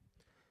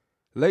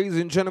Ladies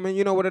and gentlemen,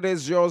 you know what it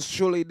is. Yours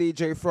truly,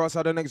 DJ Frost,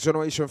 of the Next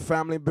Generation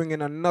family,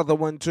 bringing another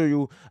one to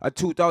you. A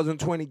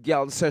 2020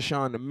 GYAL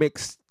session,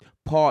 MIXX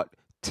Part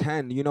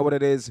 10. You know what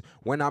it is.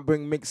 When I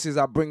bring mixes,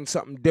 I bring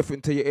something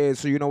different to your ears.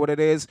 So you know what it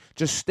is.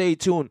 Just stay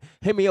tuned.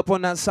 Hit me up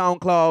on that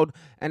SoundCloud.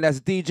 And that's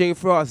DJ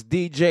Frost,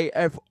 DJ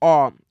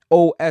FROSS,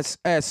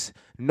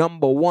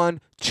 #1.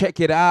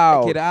 Check it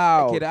out. Check it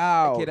out. Check it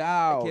out. Check it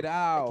out. Check it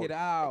out. Check it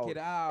out. Check it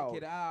out.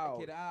 Check it out.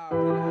 Check it out.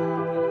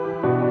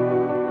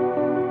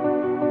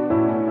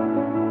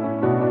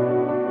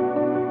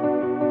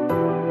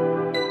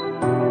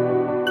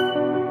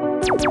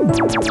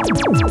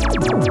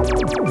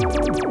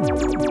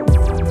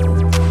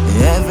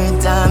 Every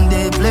time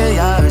they play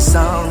our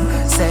song,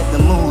 set the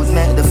mood,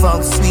 make the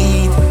fuck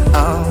sweet.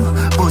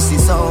 Pussy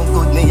so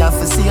good, me have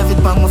to save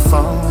it on my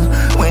phone.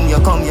 When you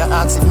come, you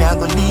ask if me I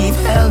go leave,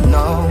 hell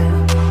no.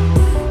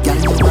 Girl,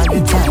 you are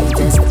the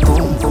tightest,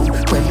 boom boom.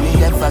 When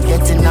me ever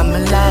get in my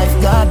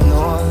life, God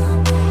no.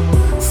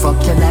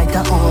 Fuck you like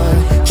a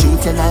whore,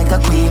 treat you like a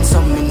queen,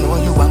 so me know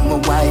you are my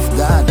wife,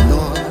 God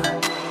no.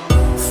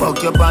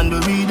 Fuck you on the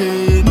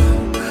rhythm,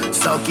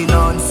 sucking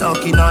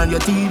on your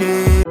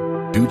teeth.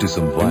 Due to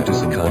some violent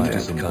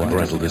content,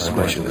 parental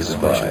discretion is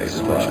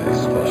advised.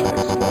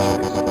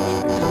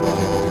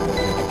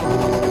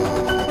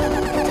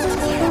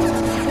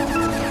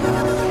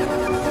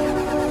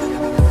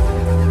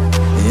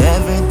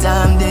 Every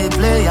time they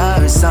play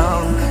our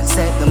song,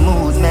 set the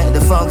mood, make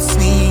the fuck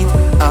sweet.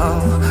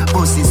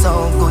 Pussy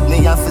so good,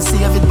 me have to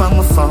save it on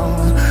my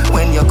phone.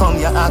 When you come,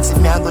 you ask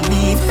if me I go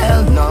leave,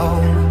 hell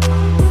no.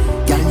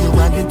 Girl, you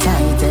are the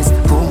tightest,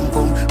 boom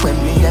boom. When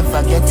me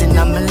ever get in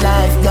my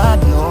life, God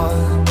no.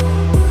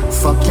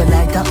 Fuck you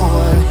like a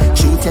whore,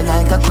 treat you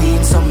like a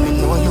queen, so me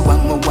know you are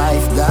my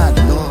wife, God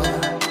no.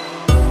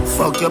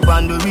 Fuck you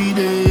on the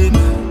rhythm,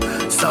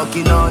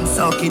 sucking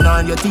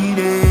on your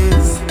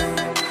titties.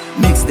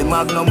 Mix the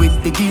Magnum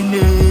with the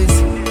Guinness.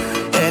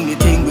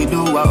 Anything we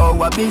do are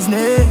our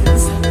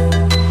business.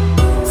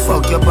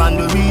 Fuck you on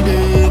the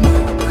rhythm,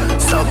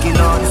 sucking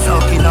on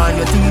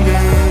your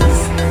titties.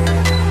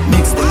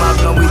 Mix the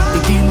Magnum with the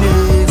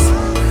Guinness.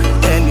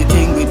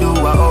 Anything we do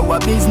are our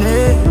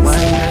business.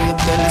 Wine on your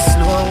belly,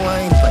 slow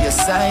wine by your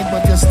side,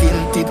 but you're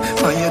still tip.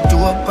 When you do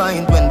a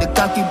pint, when the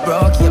cocky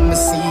broke, you me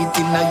see it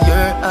in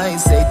your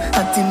eyes. Say,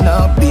 hot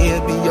enough,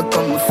 baby, you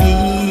come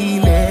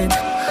feel it.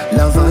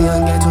 Love how you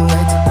get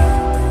wet.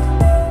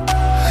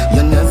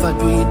 You never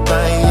do it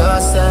by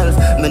yourself.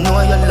 Me know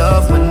you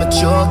love when me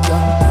choke you.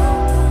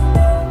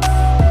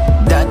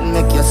 That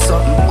make you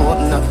something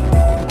open up.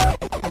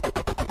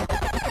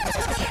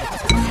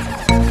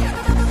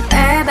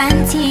 Urban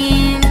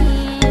team,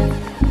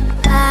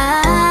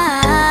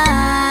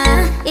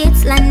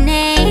 it's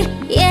Lane,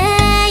 yeah.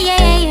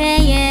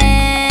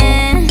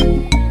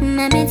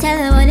 Let me tell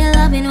you what you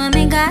loving when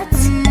we got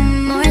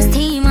more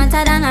steam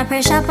hotter than a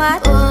pressure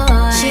pot.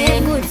 She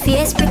a good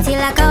face, pretty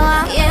like a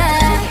walk,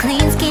 yeah.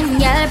 Clean skin,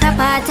 girl,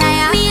 proper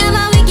attire. Me have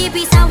a wicked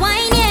piece of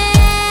wine,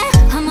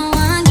 yeah. I'ma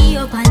want give you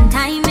up on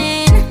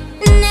timing.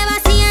 Never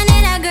see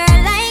another girl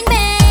like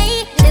me.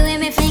 The way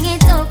me fling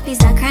it up is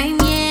a crime,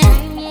 yeah.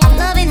 I'm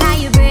loving how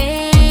you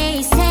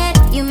brace it.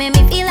 You make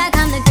me feel like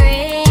I'm the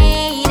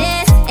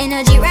greatest.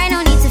 Energy right,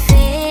 no need to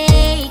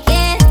fake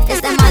it. This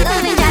time my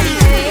loving daddy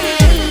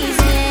crazy.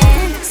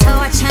 So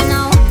watch her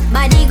now,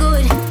 body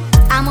good,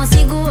 I must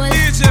see good.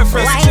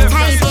 White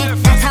type, yeah,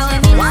 that's how I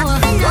me know.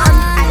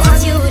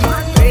 Attitude,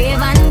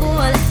 brave and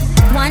bold.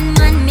 One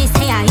man, me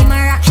say I am a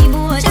rocky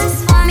boat.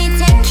 Me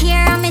take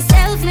care of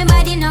myself, me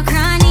body no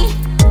cranny.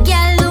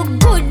 Girl look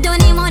good, don't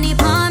need money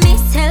for me.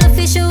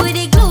 Selfish with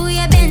the glue,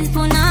 you bend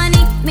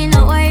punani. Me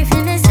no worry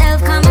for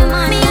myself, come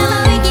on. Me have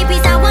a wicked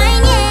piece of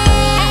wine,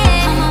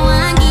 yeah. I'ma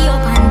want give you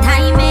up on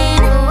timing.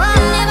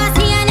 Never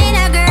see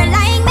another girl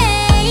like me.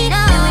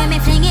 The way me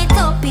fling it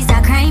up is a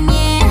crime,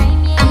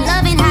 yeah. I'm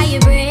loving how you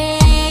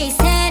brace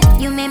it.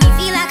 You make me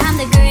feel like I'm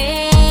the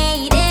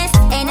greatest.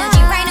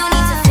 Energy right, no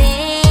need to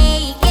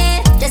fake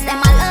it. Just let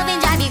my loving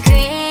drive you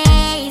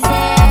crazy.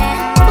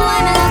 Boy,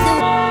 me love the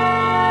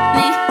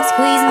me.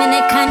 Squeeze me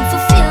neck and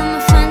fulfill my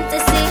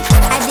fantasy.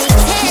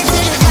 Addicted to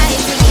the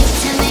vibe you give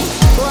to me.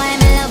 Boy,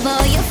 me love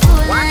how you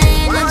full of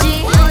energy.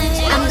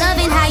 I'm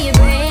loving how you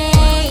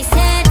brace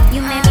it.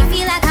 You make me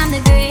feel like I'm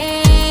the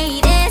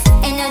greatest.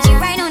 Energy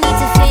right, no need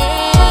to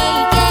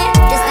fake it.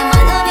 Just let my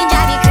loving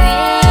drive you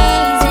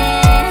crazy.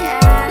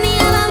 Me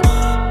have a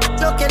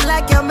Looking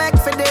like you're meant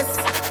for this.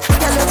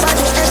 Girl, your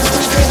body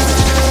exquisite.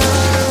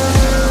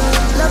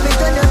 Love it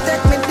when you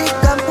take me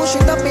dick and push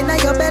it up in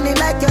your belly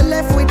like you're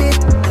left with it.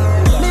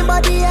 Me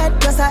body head,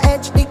 just a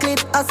edge the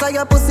clit. I saw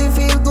your pussy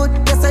feel good.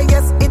 Yes, I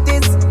guess it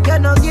is. You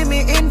know, give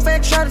me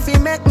infection, fi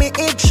make me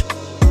itch.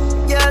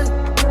 Girl,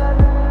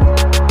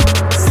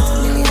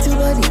 me little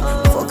body,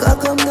 fuck her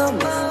come down.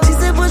 She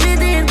say push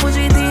it in,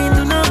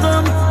 do not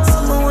come.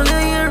 Someone wanna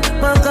hear,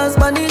 back us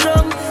bunny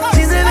drum.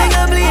 She say make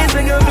her please,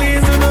 do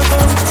not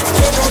come.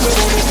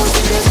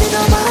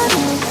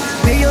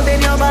 Me you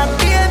bend your back,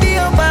 baby,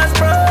 you pass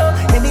pro.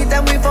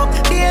 Anytime we fuck,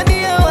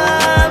 baby, you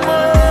want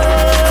more.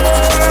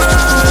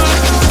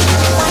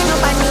 Why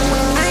nobody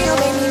win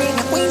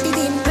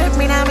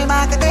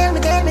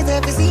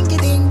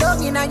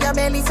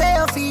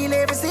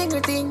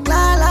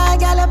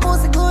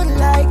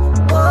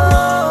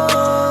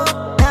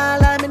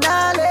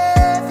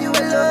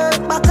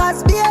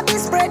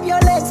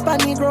on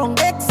the ground.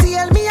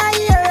 Exhale me, I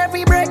hear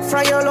every breath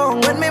from your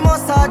lung. When me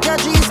massage your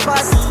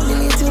G-spot, me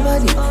little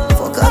body,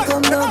 fuck her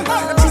come down.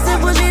 She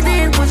said push it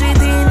in,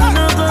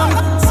 no come.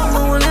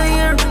 Someone wanna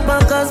hear,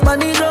 backers on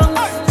the ground.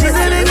 She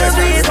said let your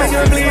please, make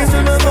your please to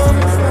no come.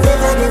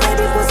 Anyway,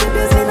 the pussy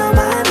busy no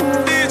man.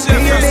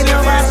 Baby, no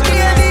man,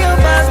 baby, you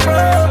fast,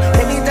 bro.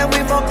 Anytime we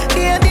fuck,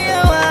 baby,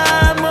 you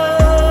want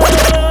more.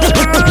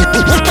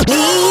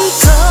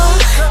 Nico,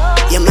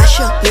 you mash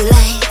up me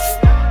life.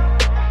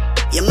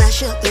 You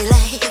mash up me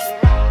life.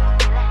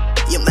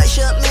 You mash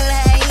up me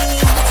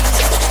life.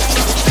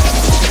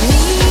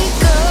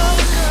 Nico,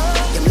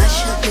 you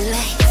mash up me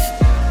life.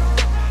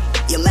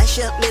 You mash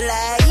up me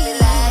life.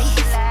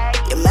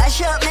 You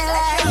mash up me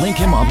life. Link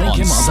him up on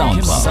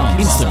SoundCloud,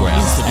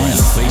 Instagram, and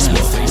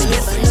Facebook.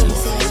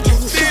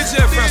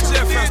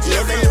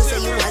 Never knew say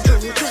you a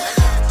drunk.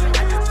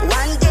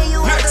 One day you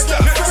are gonna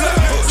get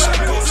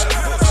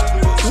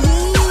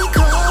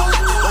Nico,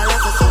 while I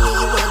see me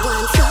you a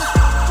gone so.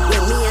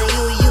 When me and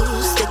you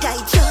used to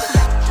tight you.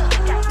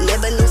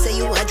 Never knew say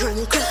you a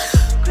drunk.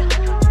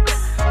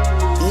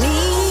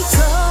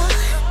 Nico,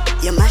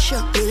 you mash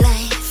up me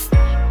life.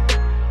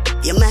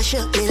 You mash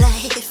up me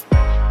life.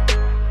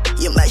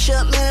 You mash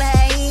up me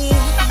life.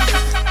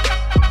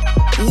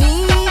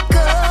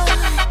 Nico,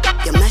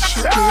 you mash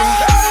up me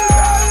life.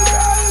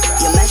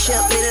 You mash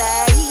up me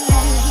life.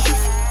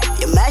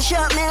 You mash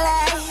up me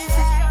life.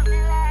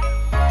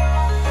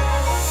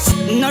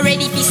 No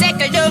ready for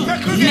settle down.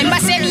 Remember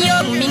say me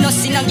young, me no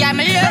see no girl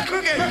me love.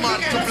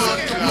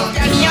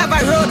 Me have a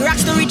road,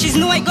 rocks to riches,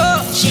 no I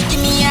go. She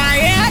give me a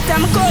rat,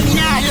 I'm coming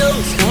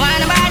alone. No want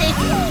nobody,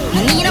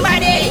 no need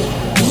nobody.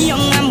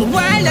 Young, I'm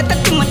wild,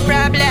 that's too much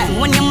problem.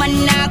 When your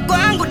man not go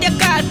and good, you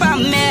call for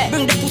me.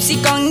 Bring the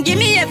pussy, come give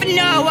me every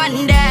now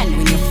and then.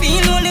 When you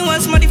feel only one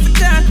somebody for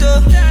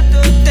tattoo,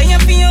 then you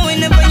feel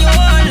whenever you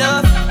want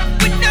love.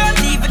 We don't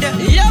leave the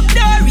love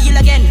door real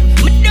again.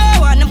 Me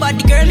don't want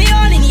nobody, girl, me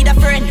only need a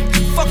friend.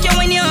 Fuck you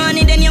when you're on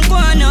it, then you're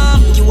going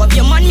home. You have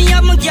your man, me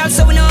have my girl,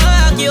 so we don't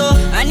argue.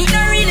 And it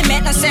don't really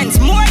make no sense.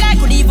 More like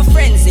we leave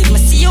friends. If me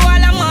see you all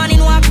the morning,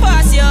 walk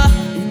past you.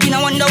 You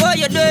know wonder why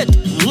you do it,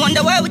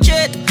 wonder why we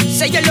cheat.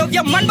 Say you love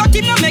your man, but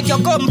him no make you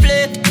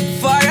complete.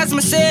 Far as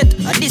me said,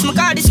 at this my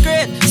call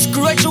discreet.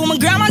 Scroll through my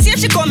grandma, see if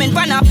she coming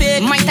pan a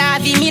pig. Might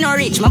have me no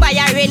rich, me buy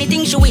her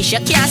anything she wish. You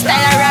can't style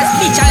her as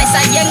bitch unless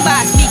a young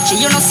boss bitch.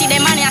 You don't see the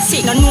money I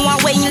sick, no know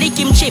when you lick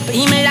him chip.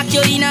 He may lock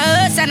you in a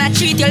house and I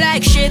treat you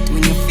like shit.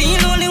 When you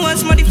feel only one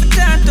somebody for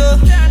tattoo,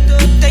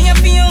 then you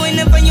feel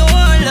whenever you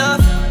want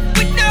love.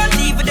 We don't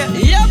leave the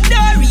love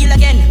door real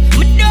again.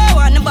 Me don't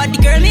want nobody,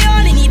 girl, me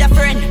only need a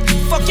friend.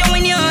 Fuck you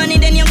when you're on it,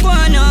 then you're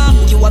going home.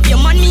 You have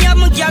your man, me have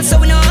my girl, so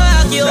we don't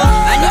argue.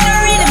 And it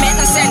don't really make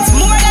no sense.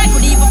 More like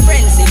we even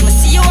friends. If me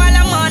see you all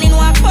the morning,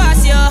 walk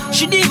past you.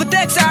 She even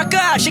text her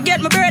call, she get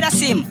my brother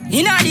sim.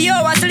 In all the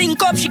hours,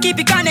 link up, she keep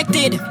it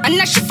connected.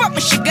 And now she fuck me,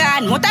 she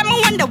gone. What time I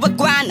wonder what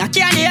gone? I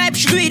can't hype,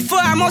 she do it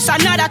for her, most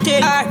another thing.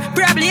 Or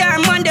probably her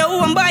man, the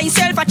who I'm by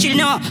himself a chill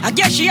now. I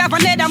guess she have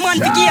another man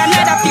to give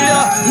another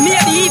pillow.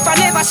 Maybe if I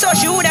never saw,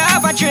 she would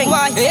have a drink.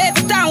 Why?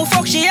 Every time we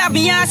fuck, she have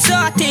me ass, so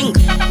I think.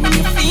 When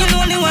you feel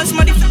only one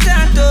somebody for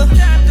tattoo,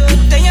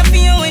 then you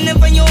feel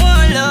whenever you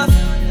want love.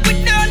 We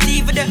don't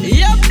leave the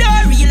love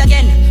door real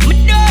again. Me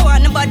don't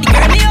want nobody,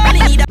 girl, me only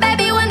need a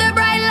Baby, when the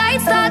bright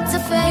lights start to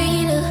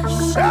fade,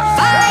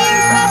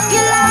 fire up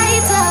your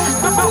lighter,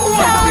 float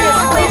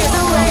with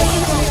the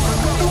wave.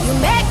 You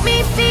make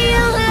me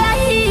feel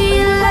like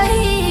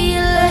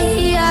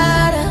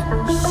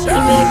you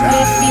make me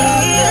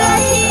feel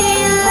like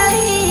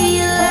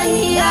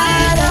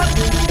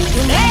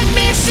you make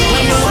me feel.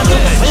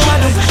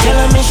 Tell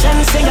a mission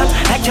sing up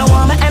like you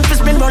want my emphasis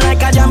spin roll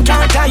like a jam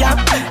can't tire.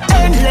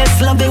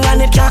 Endless loving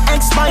and it can't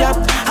expire.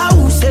 I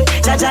will say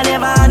that I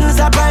never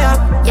answer prayer.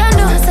 You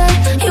know, say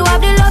you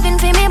have the loving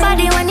for me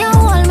body when you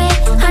hold me,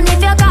 and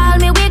if you call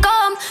me, we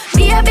come.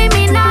 Baby,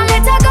 me now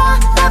let her go.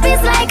 Love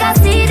is like a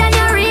seed and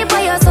you reap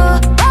what you sow.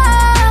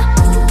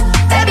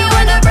 Baby,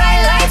 when the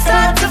bright lights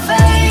start to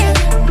fade,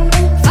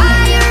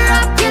 fire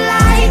up your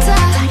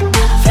lighter,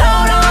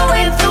 float on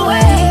with the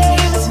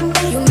waves.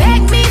 You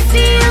make me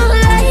feel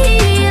like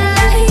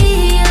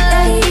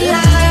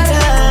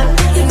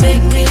you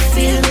make me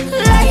feel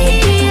like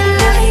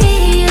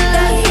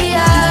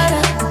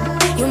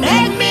you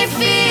make me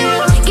feel.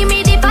 Give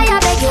me the fire,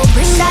 beg you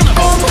bring that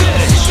home.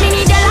 Me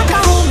need the like a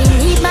home, me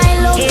need my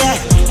love. Yeah,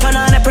 turn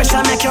on the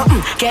pressure, make you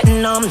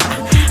getting numb.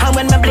 And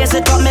when me blaze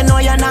it up, me know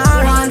you're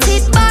not Want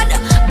it bad,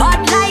 but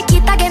like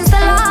it against the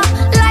law.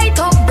 Light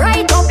up,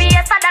 bright up,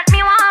 yes, that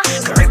me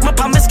want. correct my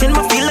palm, my skin,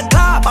 me feel a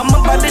clap. I'm a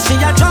body, she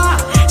a draw.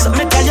 So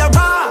me tell you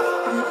raw.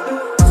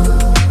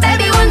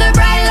 Baby, when the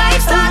bright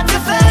lights start to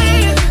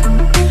fade,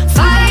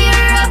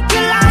 fire up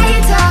your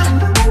lighter,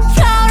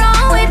 float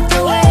on with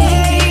the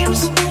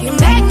waves. You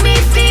make me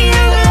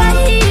feel like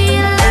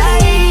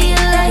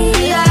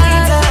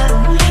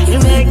you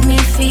make me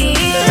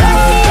feel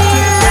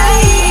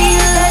like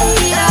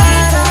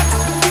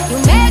you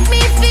make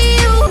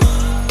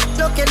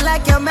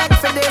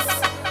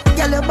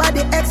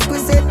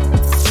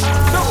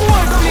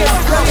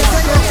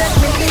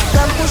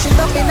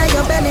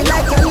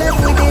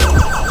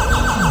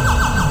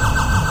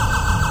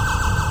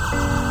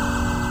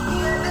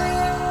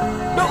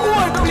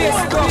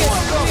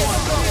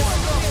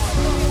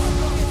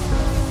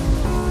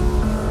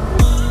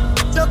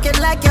Looking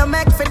like you're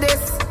meant for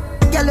this.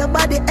 Girl, your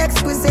body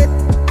exquisite.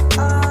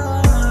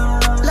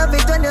 Love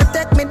it when you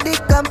take me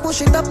dick and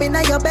push it up in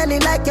your belly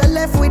like you're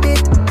left with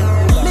it.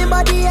 Me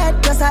body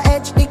head, just a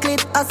edge the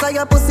clit. I saw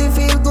your pussy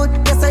feel good,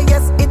 yes I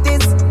guess it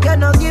is. You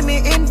know give me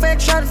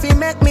infection, fi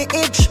make me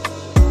itch.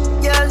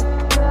 Girl,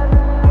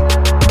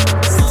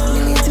 me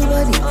little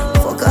body,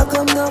 fuck her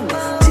come down.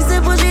 She say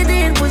push it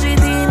in,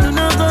 do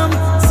not come.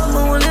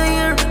 Someone wanna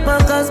hear,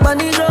 back us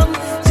bunny drum.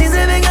 She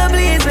say make her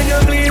please, do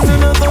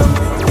not come.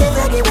 If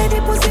I give me the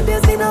pussy,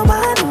 there's no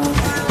man.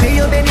 Pay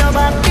you bend your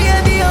back,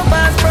 baby, your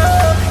pass, bro.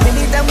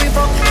 Anytime we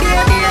fuck,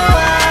 baby, you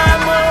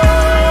want more.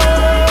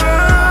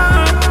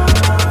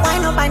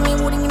 Wine up on me,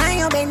 wooding in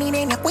your belly,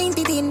 then you quint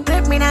it in.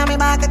 Grip me now, me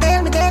back,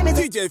 tell me.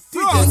 DJ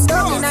Frost.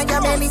 Don't in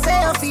your belly,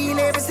 say you feel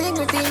every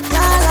single thing.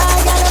 Nah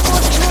lie, gotta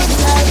put it in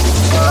like,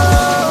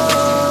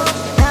 oh.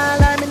 Nah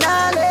lie, me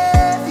nah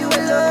leave you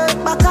alone.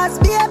 Because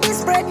baby,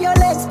 spread your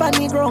legs pan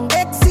the ground.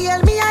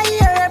 Exhale me, I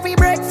hear every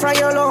breath from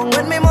your lung.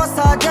 When me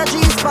massage your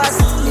G-spot,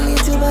 me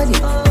little body,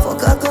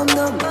 fuck her come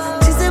down.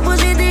 She say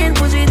push it in,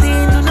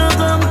 do not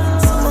come.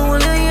 Someone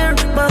wanna hear,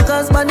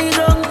 because pan the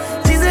ground.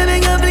 She say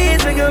make her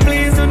please,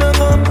 do not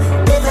come.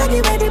 If I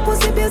give her the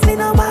pussy, baby,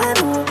 no man.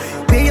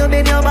 Pay you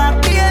bend your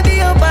back, baby,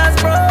 your pass,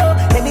 bro.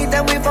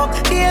 Anytime we fuck,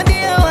 baby,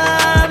 you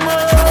want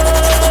more.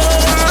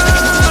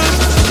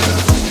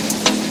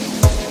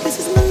 This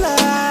is my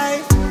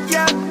life,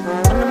 yeah.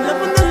 And I'm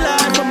loving the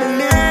life I'm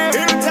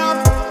living. It's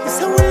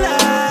how we live.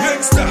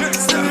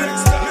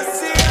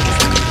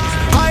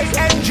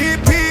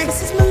 INGP. This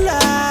is my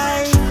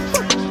life,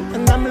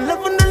 and I'm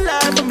loving the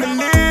life I'm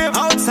living.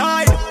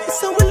 Outside, it's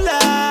how we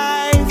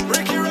live.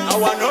 I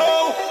wanna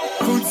know,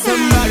 could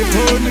somebody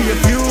pour me a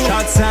few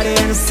shots at the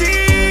Hennessy?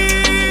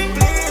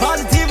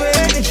 Positive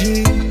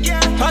energy,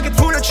 pocket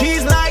full of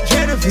cheese like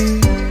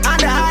Genevieve. And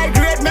the high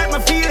grade make me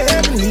feel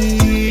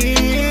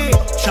heavenly.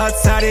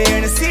 Shots at the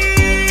Hennessy,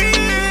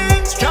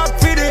 strap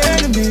for the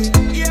enemy.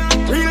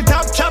 Real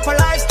top chopper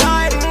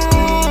lifestyle.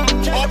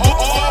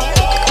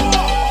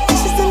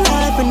 This is the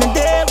life in the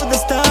day with the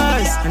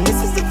stars, and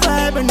this is the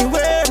vibe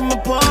anywhere I'm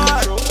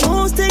apart.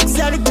 Most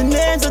exotic the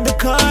names of the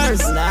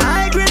cars, and the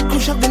high grade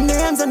push up the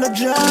names on the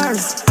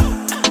jars.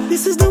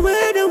 This is the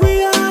way that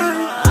we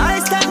are. I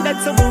stand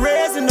that's so we're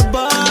raising the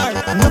bar.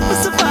 I'm up to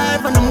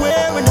survive and I'm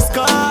wearing the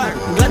scar.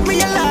 I'm glad we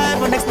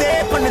alive on next day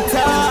on the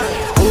top.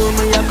 Pour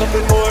me a couple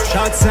more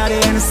shots at the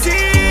Hennessy.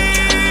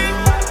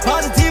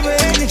 Positive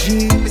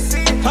energy,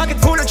 pocket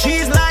full of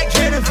cheese like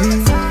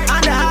Genevieve.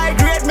 And the high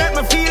grade make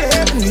me feel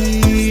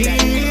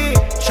heavenly.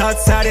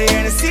 Shots at the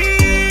Hennessy,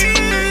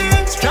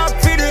 strap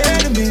for the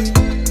enemy.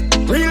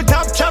 Real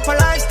top chopper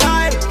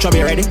lifestyle. Chop,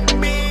 you ready?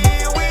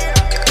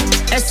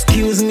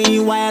 Excuse me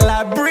while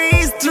I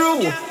breeze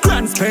through.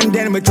 Grand spend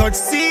then we touch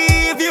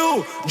sea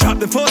view. Drop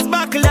the first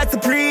buckle, that's a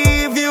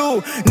preview.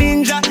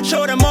 Ninja,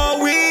 show them all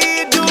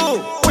we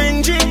do.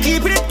 When G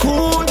keeping it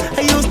cool.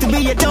 I used to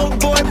be a dope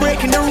boy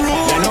breaking the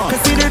rule.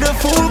 Consider the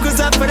fool cause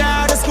I put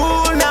out of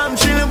school. Now I'm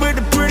chilling with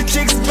the pretty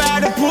chicks by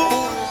the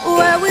pool.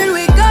 Where will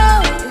we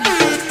go?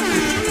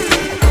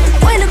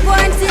 When the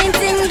quarantine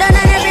thing done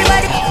and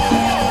everybody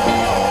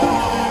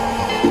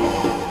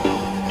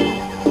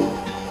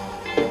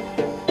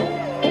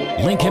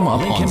Link him up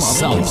on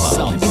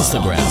SoundCloud,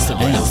 Instagram,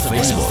 and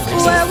Facebook.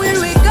 where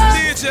will we go?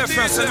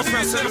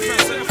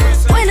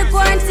 When the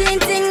quarantine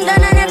thing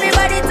done and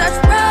everybody touch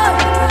road.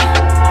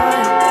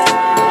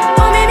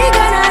 Oh, maybe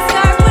gonna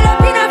start, pull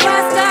up in a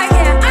fast car,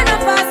 yeah. I know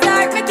fast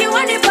start, make you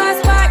want the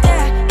fast part,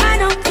 yeah. I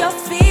know you're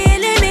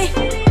feeling me,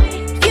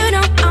 you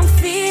know I'm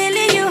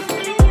feeling you.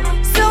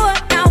 So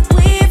what now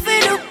we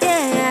feel do,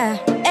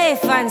 yeah. Hey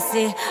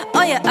fancy,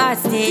 oh your heart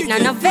state,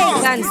 none of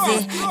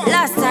vacancy.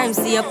 Last time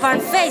see up on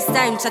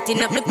FaceTime,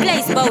 chatting up the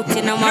place, bout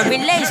in my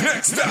relation.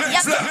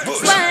 Yeah,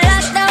 one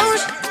lockdown,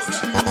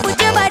 I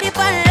put your body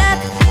on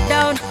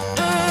lockdown.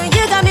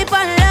 You got me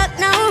on lock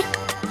now.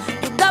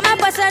 You got my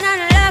person on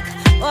lock.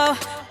 Oh,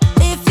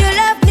 if you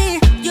love me,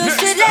 you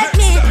should let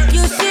me.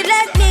 You should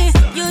let me.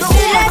 You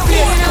should let me.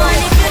 No,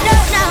 and if you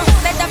don't now,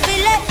 better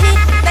feel let me.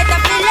 Better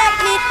feel let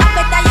me.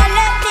 Better you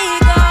let me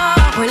go.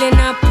 Pulling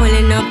up,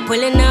 pulling up,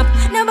 pulling up.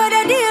 Nobody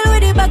deal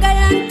with the bag of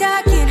land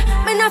talking.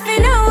 Me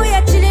nothing know we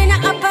are chilling in an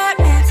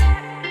apartment.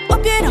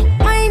 Hope you don't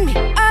mind me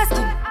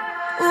asking,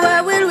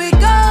 where will we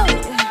go?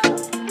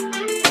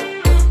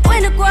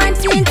 When the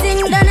quarantine thing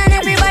done and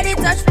everybody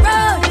touch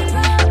road.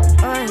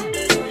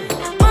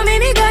 Oh,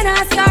 maybe gonna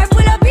start,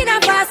 pull up in a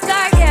fast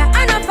car, yeah.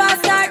 I know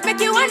fast start, make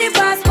you want the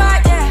fast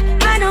part, yeah.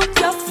 I know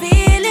you're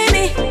feeling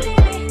me,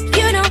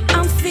 you know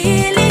I'm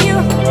feeling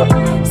you.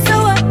 So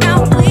what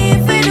now we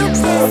feel do?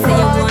 Say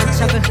you want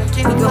trouble,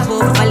 we go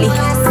hopefully.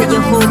 Say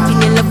you hope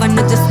in your love and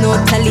not just no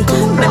tally.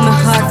 Make my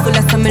heart full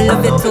of some, I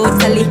love you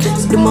totally.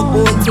 Do my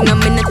own thing,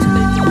 I'm in a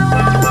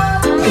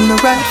in the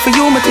right for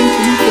you, my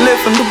thinking you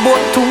left from the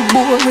boat too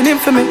boring him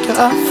for make you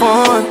have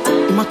fun.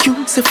 In my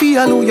cute, say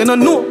feel alone, you know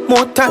no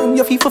more time,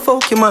 you feel for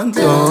fuck your man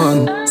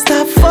done.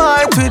 Stop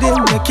fight with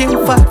him, make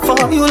him fight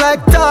for you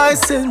like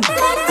Tyson.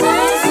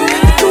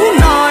 You're too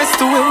nice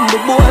to win, the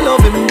boy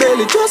love him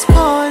barely, just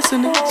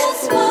poison it.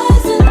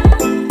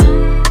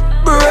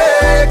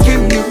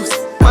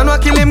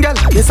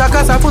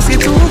 her pussy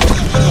too.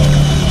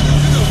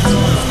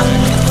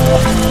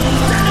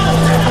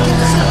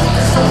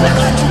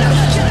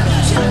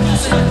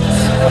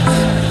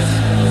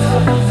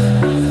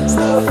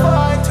 Stop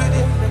fight with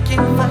him, make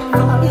him fight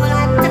for you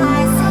like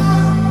Tyson.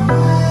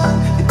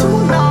 You're too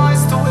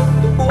nice to him,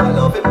 the boy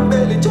love him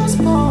belly, just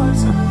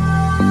pause.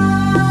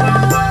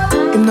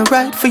 Him not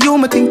right for you,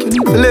 me think you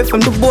need to live from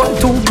the boy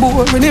too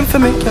boring, him for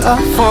make you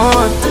have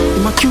fun.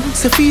 Him a cute,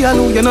 say feel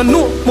alone, you know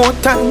no more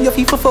time, you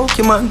feel for fuck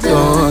your man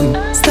done.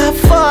 Stop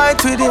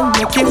fight with him,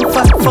 make him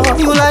fight for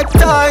you like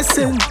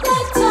Tyson.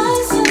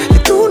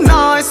 You're too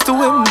nice to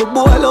him, the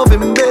boy love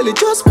him belly,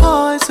 just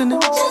poison him.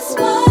 Breaking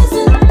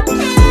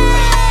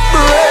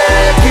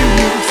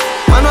news,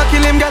 man wa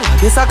kill him, girl.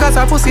 Guess I cause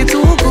her pussy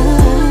too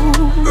good.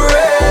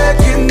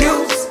 Breaking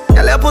news,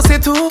 girl her pussy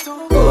too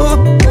good.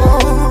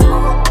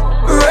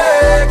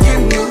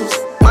 Breaking news,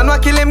 man wa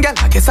kill him, girl.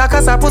 Guess I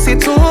cause her pussy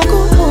too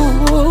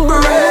good.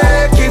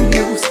 Breaking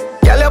news,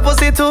 girl her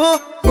pussy too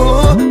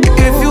good.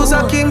 If you's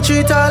a king,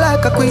 treat her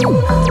like a queen.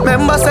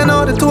 Remember, say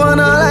no, the two are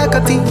not like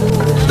a team.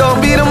 Don't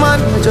be the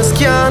man, I just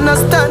can't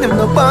understand him.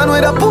 No band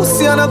with a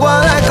pussy and I go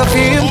on like a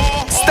film.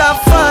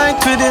 Stop fight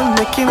with him,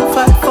 make him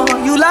fight for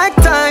you like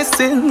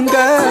Tyson,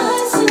 girl.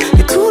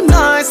 You're too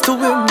nice to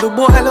him, the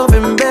boy love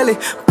him belly.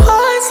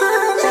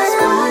 Poison.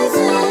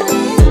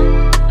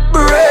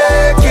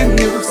 Breaking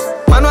news,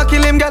 man wa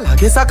kill him, girl. I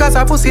guess I cause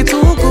her pussy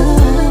too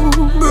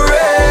good.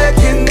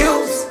 Breaking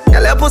news,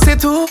 girl her pussy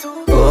too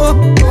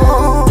good.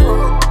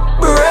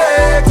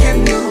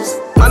 Breaking news,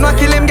 man wa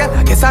kill him, girl.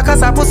 I guess I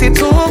cause her pussy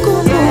too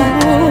good.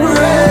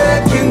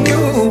 Breaking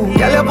news,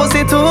 girl her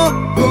pussy too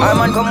good. Our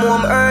man come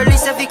home early,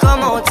 so fi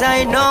come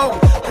outside now.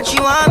 And she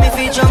want me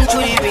fi jump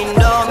through the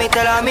window. Me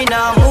tell her me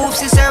now move,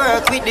 she say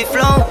work with the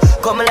flow.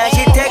 Come like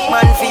she take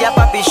man fi a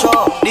papi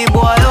show. The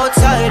boy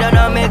outside and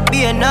I make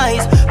be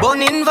nice.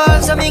 Bone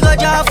involved, so me go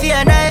draw fi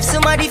a knife.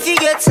 Somebody fi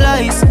get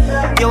slice.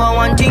 You want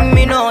one thing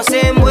me know,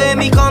 same way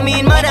me come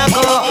in, man I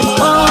go.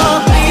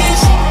 Oh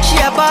please, she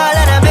a ball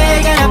and a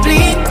beg and a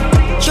plead.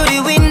 Through the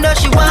window,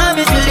 she want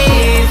me to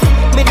leave.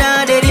 Me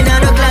nah dead in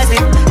no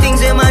closet.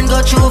 Things a man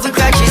go through for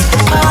crutches.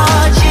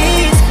 Oh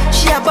jeez,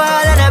 she a ball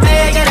and a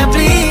beg and a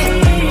plead.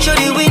 Through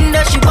the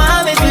window, she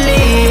want me to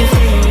leave.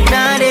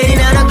 Nah dead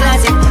in no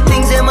closet.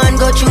 Things a man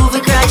go through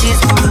for crutches.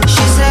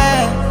 She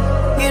said,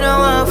 you don't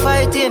want to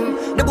fight him.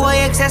 The boy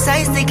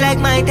exercise stick like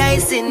Mike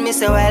Tyson. Me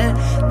say well,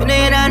 me know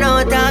you don't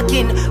know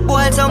talking.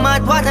 Boy so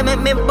mad water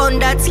make me burn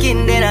that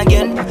skin. Then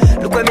again,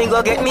 look where me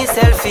go get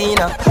myself in.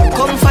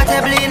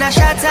 Comfortably in a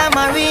Shatta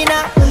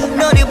Marina.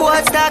 Now the boy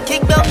start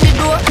kick down the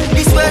door.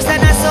 This worse than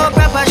a so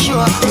proper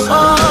show.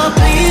 Oh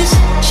please,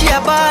 she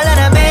a ball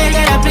and a beg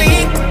and a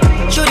plead.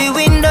 Through the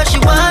window she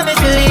want me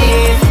to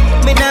leave.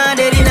 Me nah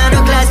dead in no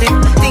closet.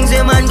 Things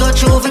a man go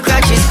through for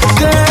crutches.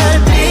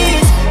 Girl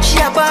please, she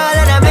a ball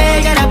and a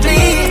beg and a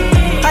plead.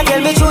 I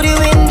tell me through the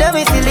window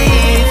me to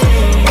leave.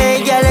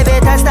 Hey girl, you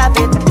better stop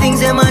it.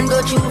 Things a man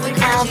go through for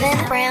crutches. Alvin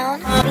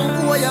Brown.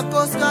 Who your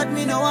coast God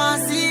me no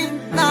want see.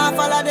 Nah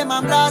follow them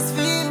and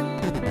blaspheme.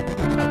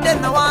 Them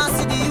no want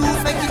see the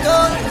youth make it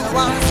all. They no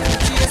want see the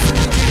chase in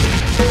the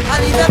dream.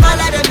 And if you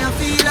follow them you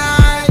feel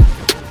like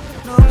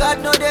no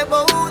God know they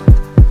bout.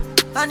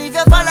 And if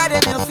you follow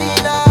them you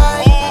feel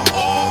like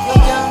you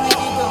can't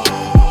make it out.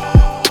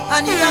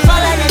 And if you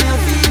follow them you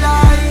feel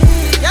like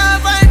you can't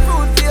find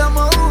food for your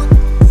mouth.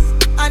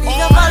 And if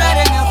you follow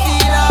them you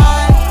feel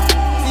like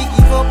we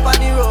give up on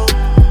the road.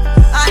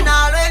 And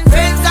all when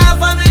friends and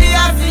family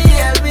are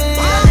feel me,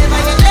 you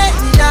never get let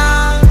me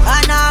down.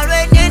 And all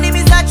when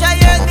enemies are try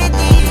hurt me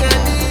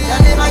dearly, you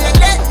never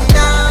get let me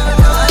down.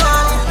 No,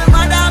 my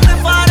mother and my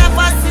father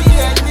for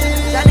seeing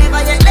me, you never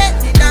get let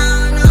me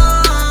down. No,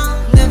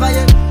 never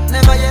yet,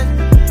 never yet,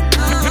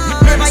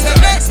 never get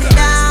let me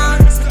down.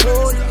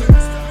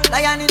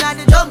 Lion inna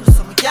the jungle,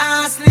 so me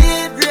can't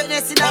sleep.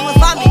 Greatness inna my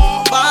family,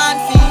 my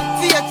band feet.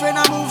 Fear friend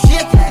I move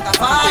shaky like a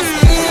fast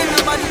feet.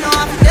 Nobody know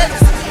how to tell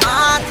us I'm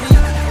not me.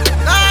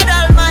 God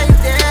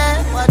Almighty,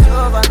 watch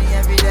over me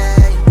every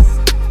day.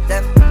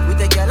 Them we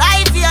take your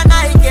life here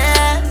night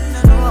again.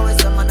 I know how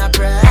someone a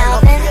pray.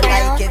 Love me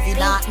like Kevin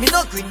Hart. Me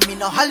no green, me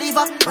no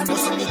Hollywood. When you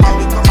see me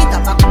carry come it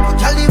up, I'm no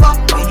caliber.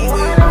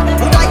 Anyway,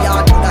 put a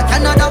yard, put a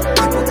Canada.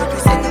 You put up,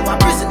 you send you a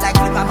prison like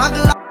Flipper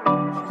Magla.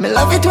 Me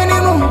love it when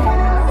you move.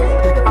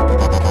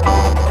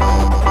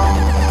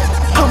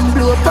 Come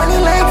blow up on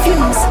it like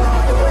fumes.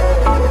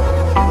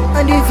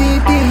 And the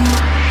VP,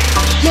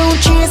 you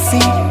chase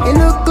it. You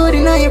look good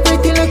and you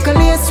pretty like a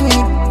lace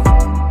sweet.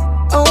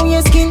 Oh,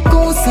 your skin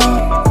cool so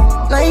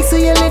like so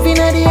you're living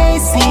at the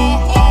AC.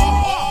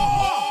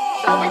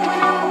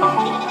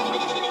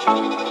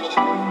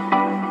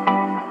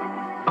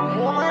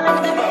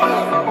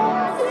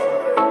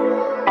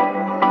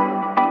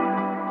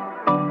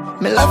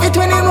 Me love it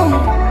when you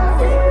move.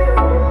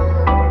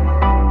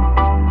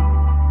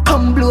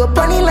 Come blow up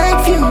on it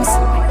like fumes.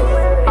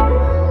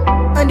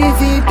 And the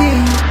VP,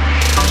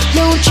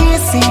 you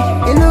chase it.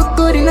 You look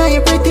good and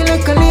you pretty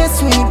like a lace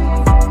sweet.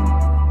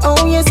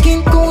 Oh, your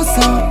skin cool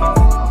so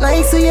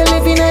like so you're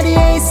living at the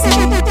AC.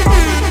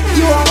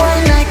 You are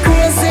wine like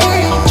crazy.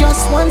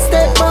 Just one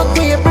step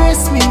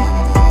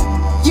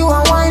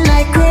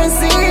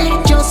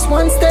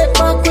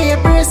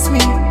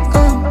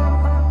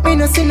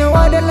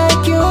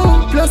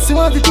Plus you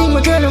have the thing,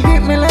 my girl, you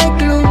grip me like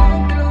glue.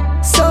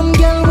 Some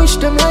girl wish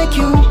them like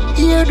you.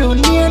 Ear do,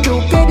 near do,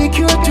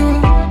 pedicure too.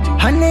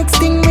 And next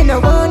thing me no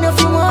want if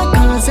you want,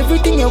 cause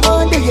everything you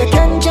want that you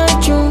can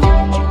judge you.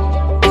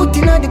 Put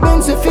in all the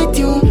Benz to fit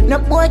you. No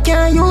boy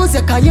can't use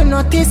it cause you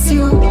notice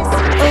you.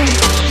 Oh,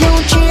 you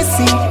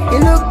chasey. You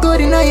look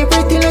good in all your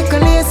pretty like a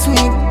lace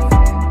sweep.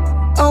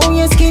 Oh,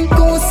 your skin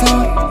cool so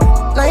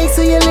like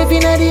so you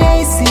living at the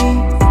AC.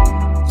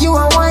 You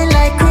are wine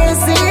like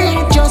crazy.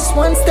 Just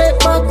one step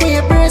back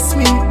where you brace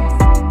me.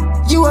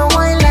 You are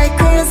wine like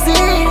crazy.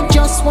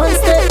 Just one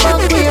step back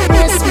where you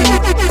brace me.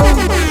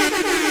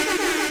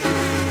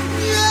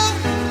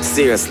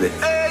 Seriously,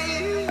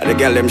 the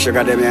girl them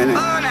sugar them,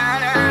 yeah.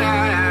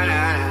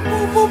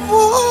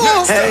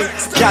 Hey,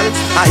 girl,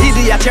 I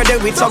idiot you there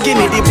with, so give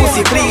me the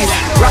pussy please.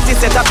 Ratty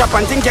set a trap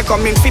and think you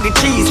coming for the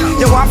cheese.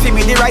 You want for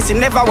me the rice, you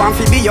never want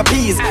for be your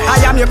peas.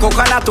 I am your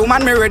coconut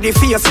woman, me ready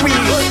for your squeeze.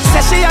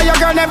 Say she and your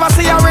girl never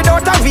see her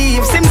without a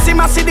weave. Sim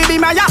sim a see the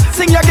beam, yeah,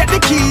 sing you get the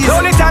keys. The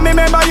only time I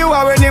remember you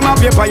are when you up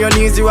you on your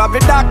knees. You have the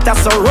doctor,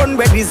 so run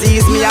with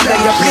disease. Me and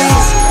beg you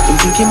please. I'm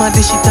thinking about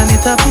this shit and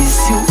it a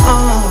piss you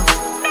off.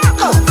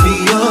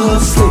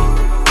 Obviously,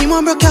 him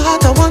want break your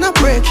heart, I wanna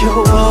break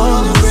your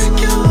walls.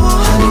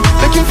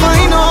 Make you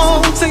find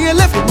out, so you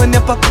left it when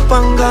you pack up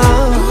and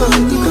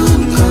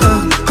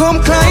gone. Come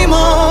climb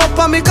up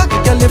and make a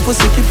kick your lip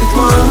pussy, keep it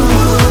warm.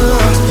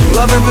 You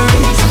have every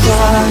reason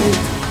why.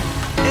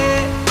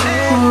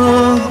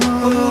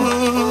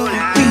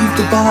 Leave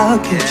the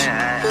baggage.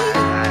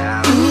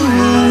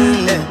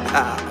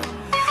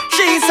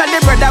 She said the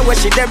brother where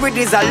she there with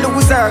is a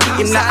loser.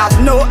 Him not have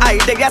no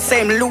idea,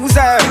 same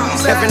loser.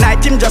 Every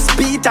night him just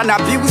beat and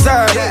abuse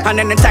her. And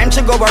anytime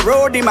she go a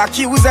road, him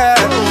accuse her.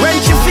 When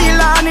she feel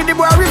honey, the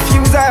boy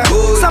refuse her.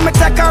 So me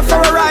take her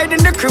for a ride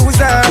in the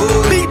cruiser.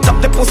 Beat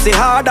up the pussy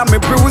hard and me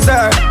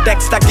bruiser.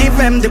 Dexter give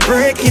him the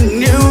breaking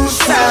news,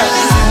 sir.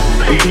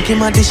 I'm thinking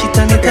about this shit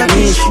and it a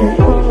miss.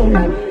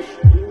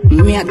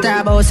 Me a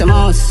talk about some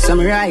house, some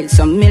ride,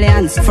 some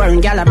millions. Foreign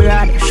gal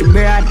abroad, she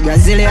broad,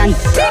 Brazilian.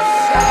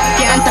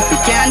 Can't tap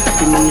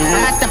it, man, you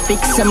have to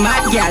fix some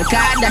mad gal,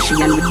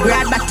 Kardashian with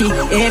broad body.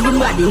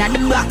 Everybody in the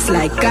box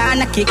like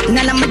corner kick.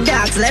 None of my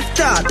dogs left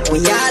out, we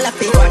all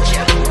have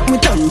it. We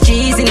turn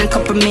cheese in a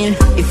couple meal.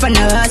 If I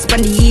know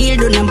husband, the heel,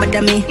 don't know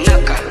bother me.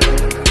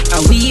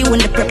 And we win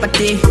the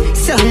property.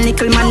 Some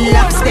little man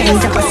love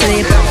stains up a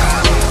sleep.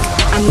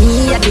 And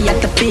me at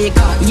the peak.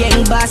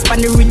 Young boss pan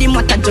the rhythm,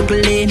 what a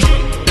juggling.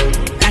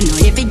 I know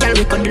every girl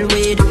we cuddle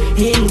with.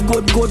 Him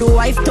good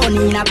wife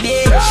Tony in a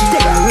bed. She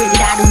take a ready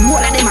that the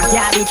whole of them a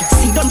garbage.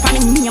 See don't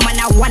find me man,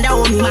 I wonder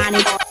how me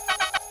manage.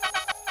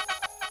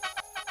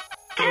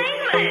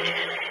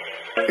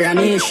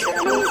 Ramesh,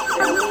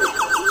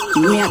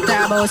 me a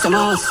talk about some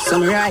house,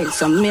 some ride,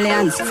 some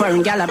millions.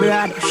 Foreign gal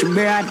abroad, she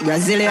broad,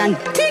 Brazilian.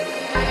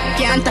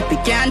 Can't tap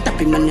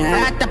it, man, I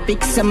have to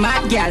pick some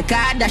mad girl,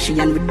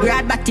 Kardashian with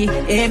broad body.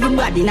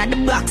 Everybody in the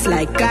box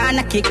like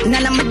corner kick.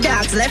 None of my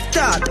dogs left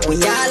out, we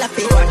all have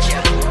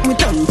it. We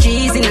turn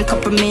cheese in a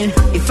couple meal.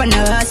 If I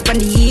know husband,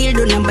 the heel,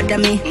 don't know bother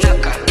me.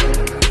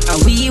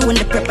 And we win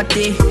the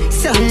property.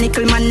 Some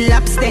little man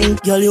lap stain.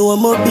 Girl, you are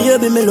my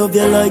baby, me love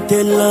you like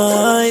 10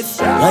 life.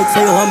 Like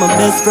say you are my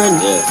best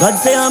friend. God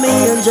say I'm an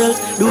angel.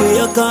 The way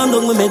you calm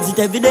down, me meds it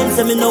evidence.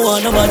 And me no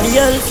want nobody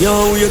else.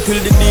 Yo, wait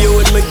till the day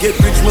when me get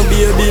rich, my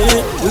baby.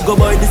 We go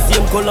buy the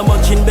same color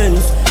matching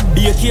Benz.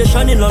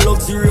 Vacation in a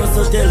luxurious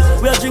hotel.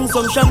 We a drink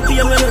some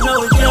champagne when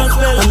now we can't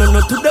spell. And I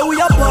know today we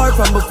apart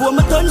from before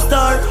me turn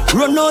star.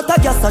 Run out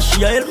of gas and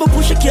she help me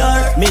push a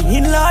car. Me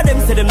in-law them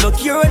say them no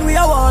care when we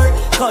a war.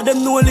 Cause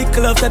them know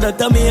little after that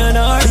me and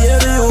her.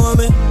 Baby you want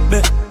me,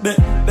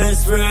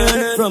 best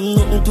friend. From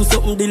nothing to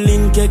something the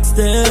link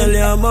extend. Tell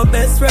you I'm my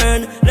best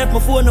friend. Left my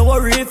phone no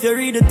worry if you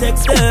read the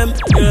text them.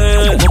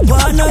 Yeah.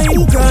 My partner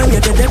in crime,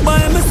 you're dead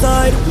by my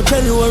side. I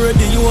tell you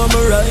already you are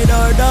my ride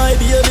or die.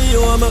 Baby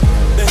you are my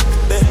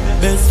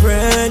best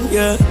friend,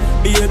 yeah.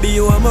 Baby,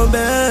 you are my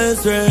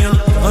best friend.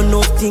 And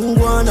nothing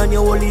going and you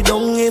hold it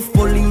down. If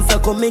police are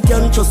come, me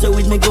can trust you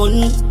with me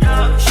gun.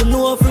 She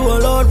know if you a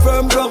lot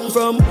from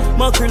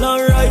mackerel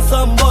and rice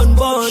and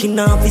bun. She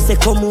now fi say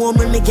come home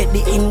when me get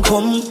the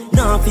income.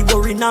 Now fi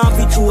worry, now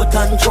fi throw a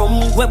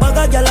tantrum. Where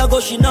bag a gal a go,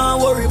 she now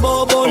worry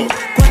about bun.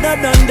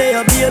 Quadder than they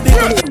a baby.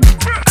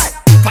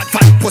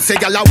 Fat pussy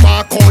gal a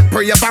walk out.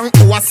 Pray bank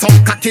who a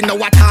suck cocky now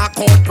a talk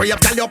out. Pray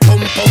gal your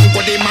pum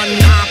go the man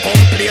nah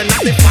complain.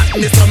 Not the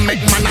fatness so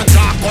make man a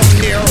talk up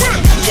near.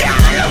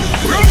 Yeah,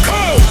 rock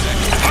out.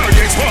 How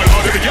you small,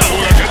 how the gal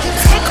will get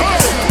fuck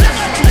out.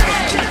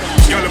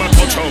 Gal a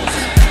touch out.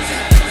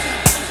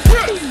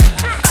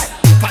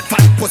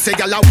 Fat pussy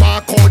gal a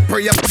walk out.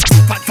 Pray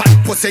fat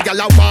pussy gal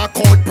a walk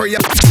out. Pray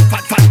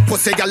fat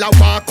pussy gal a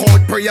walk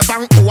out. Pray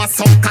bank who a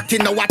suck cocky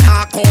now a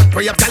talk out.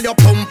 Pray gal your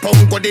pum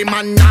go the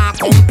man nah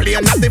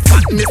complain. Not the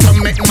fatness so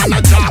make man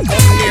a talk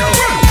up near.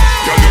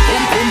 Gal your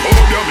pum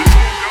hold ya me.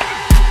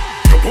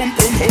 Your pum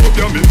hold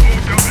ya me.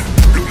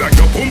 Look like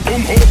your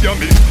pum hold ya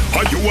me.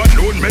 And you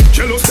alone make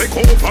jealous take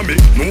over me.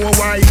 Know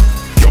why?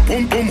 Your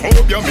pum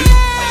hold ya me.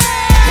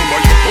 Mama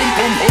your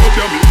pum hold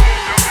ya me.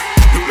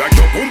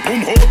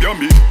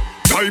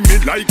 Time me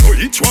like how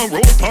each one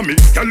rope on me.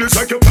 Girl, it's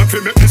like you plan to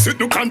make me sit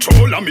no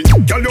control on me.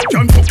 Girl, you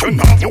can fuck and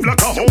not move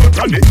like a whole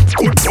granny.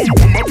 Good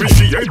boom,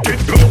 appreciate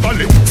it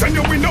globally. Send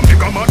you in a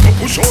mega man to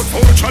push out for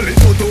Charlie.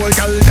 Good old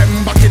girl, them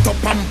back it up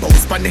and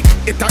bounce pan it.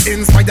 It a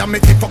inspire me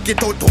to fuck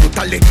it out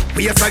totally.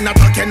 We a sign a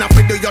talk and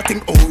we do your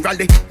thing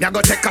orally. Me a go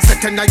take a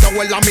set and I go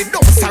well on me,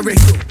 no sorry.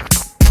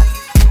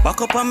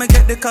 Back up and me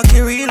get the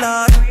cocky real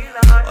hard.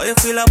 Oh, you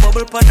feel a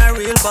bubble pan a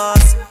real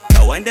boss.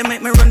 Now when they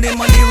make me run the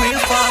money real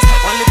fast.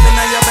 One lip in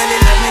your belly,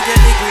 let me get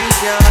the green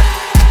card.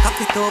 Pack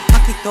it up,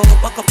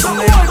 back up to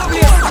me. Pack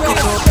it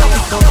up,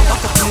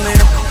 back up to me.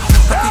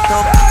 Pack it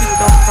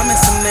up,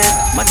 promise me.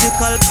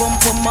 Magical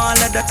pum all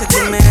of that to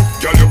me.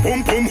 Girl, your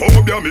pum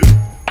hold ya me.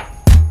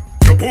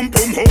 Your pum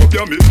hold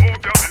ya me.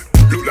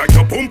 Look like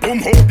your pum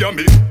hold ya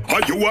me.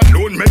 Are you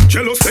alone make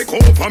jealous take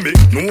over me?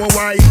 Know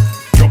why?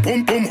 Your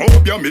pum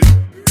hold ya me.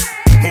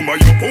 Mama,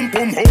 your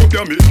pum hold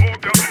ya me.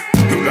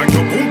 Look like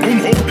your pum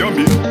hold ya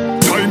me.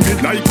 Time me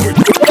like with.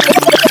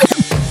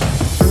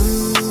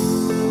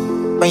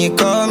 When you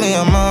call me,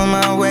 I'm on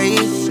my way.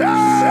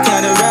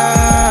 Gotta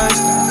rush.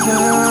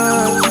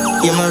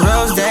 You're my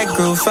rose that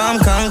grew from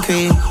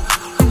concrete.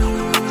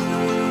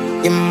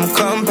 You're my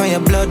comp on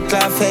your blood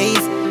clot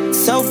face.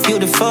 So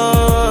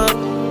beautiful,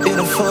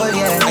 beautiful,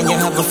 yeah. And you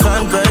have a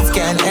front birds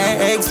can't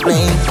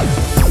explain.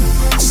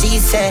 She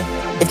said,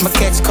 if my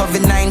catch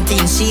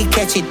COVID-19, she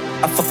catch it.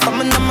 I for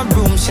coming on my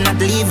room, she not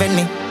leaving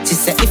me. She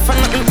said, if I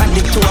nothing add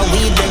it to her,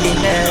 we ready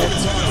now.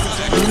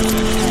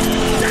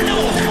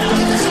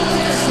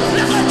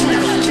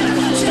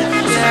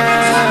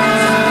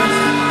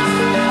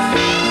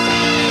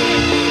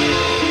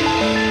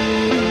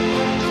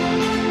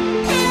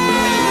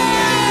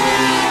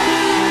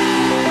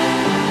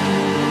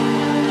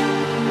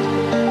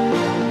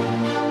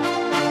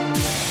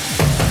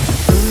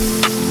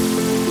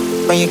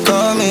 When you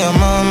call me,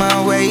 I'm on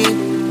my way.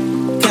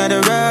 Gotta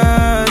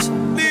rush.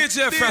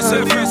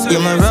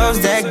 You're my rose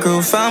that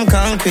grew from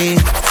concrete.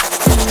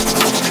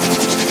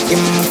 You're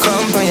my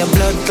comp on your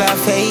blood clot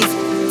face.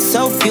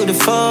 So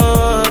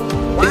beautiful,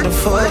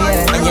 beautiful,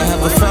 yeah. And you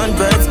have a front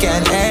birds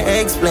can't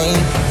explain.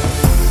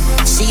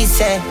 She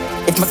said,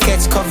 if my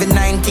catch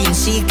COVID-19,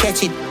 she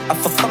catch it. I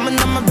for coming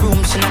on my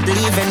room, she not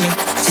leaving me.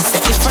 She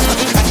said, if I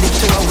nothing add it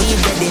to her, we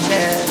ready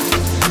there.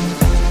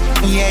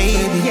 Yeah,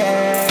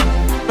 yeah.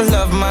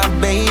 Love my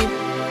babe,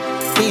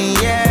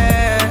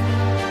 yeah,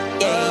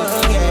 yeah,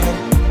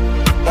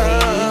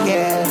 yeah,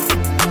 yeah.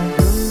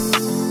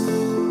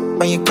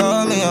 When you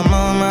call me, I'm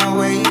on my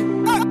way.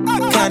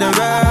 Gotta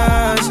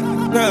rush.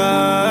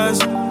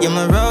 You're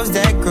my rose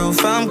that grew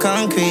from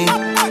concrete.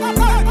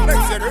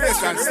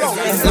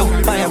 Look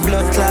by your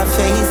blood clot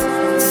face,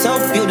 so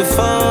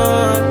beautiful,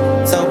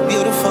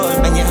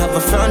 and you have a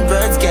front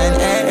birds can't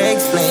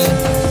explain.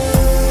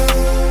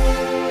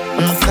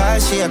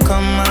 She a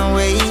come my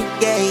way,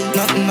 yeah.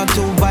 Nothing not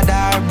too bad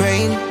her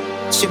brain.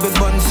 She be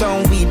bun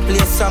some weed,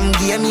 play some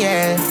game,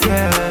 yeah.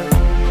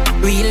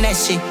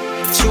 Realness she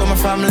show me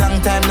from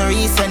long time, no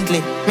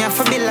recently. Me have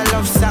to build a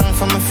love song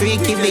for my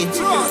freaky bitch.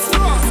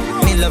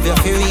 Me love you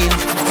for real,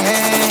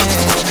 yeah.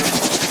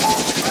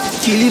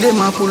 Kill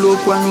them a pull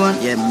up one,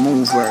 yeah,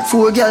 move work.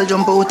 4 girls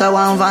jump out of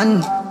one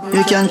van.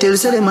 You can tell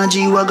say them a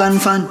G-Wagon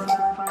fan.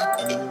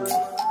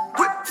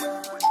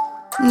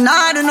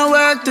 Nah, I do no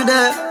work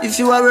today. If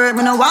you are work,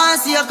 me no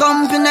want see your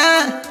company.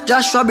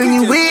 Joshua bring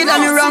you weed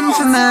and you rum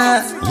for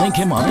me. Link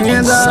him up on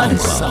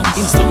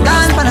SoundCloud.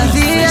 Dance for the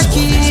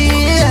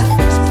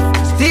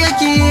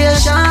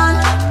vacation.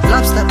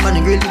 Lobster on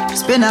the grill,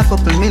 spend a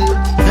couple mil.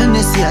 Then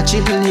they see a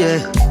chill,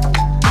 yeah.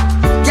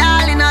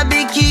 Girl in a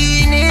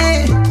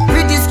bikini,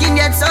 pretty skin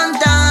get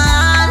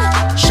suntan.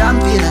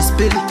 Champagne a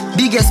spill,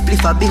 biggest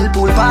spliff a bill.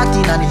 Pool party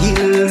on the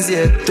hills,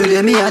 yeah.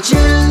 Today me a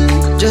chill,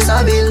 just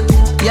a bill.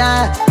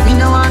 Yeah, me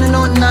no want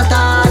nothing at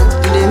all.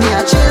 Today me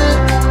a chill,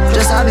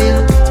 just a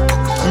bill.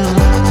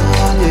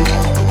 Yeah.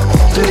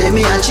 Today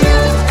me a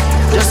chill,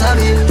 just a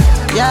bill.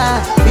 Yeah,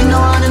 me no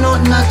want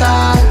nothing at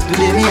all.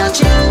 Today me a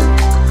chill,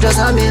 just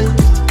a bill.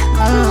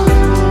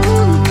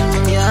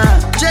 Yeah.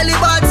 Jelly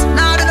butts,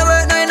 now do the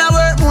work, now in a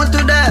work mood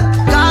today.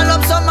 Call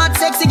up some mad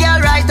sexy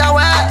girl right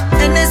away.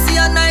 NSC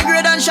and 9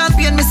 grade and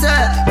champagne, me say.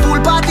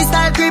 Pool party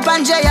style creep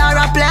and JR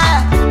a play.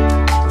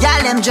 Y'all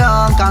them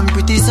drunk and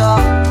pretty so,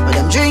 but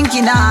them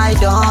drinking I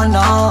don't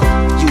know.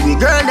 You be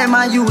girl them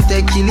and you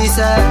take kill it,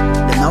 sir.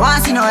 Them no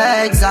want see no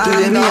exam.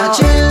 Today me a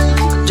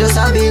chill, just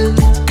a bill.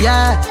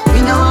 Yeah,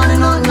 we no want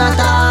nothing at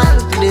all.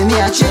 Today me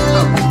a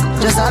chill,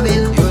 just a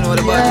bill. You know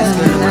the body's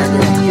good,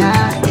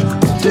 yeah.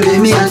 Today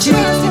me a chill,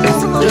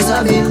 just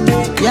a bill.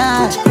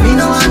 Yeah, we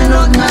no want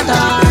nothing at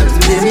all.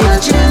 Today me a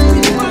chill,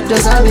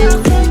 just a bill.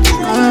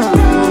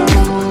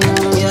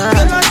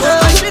 Yeah.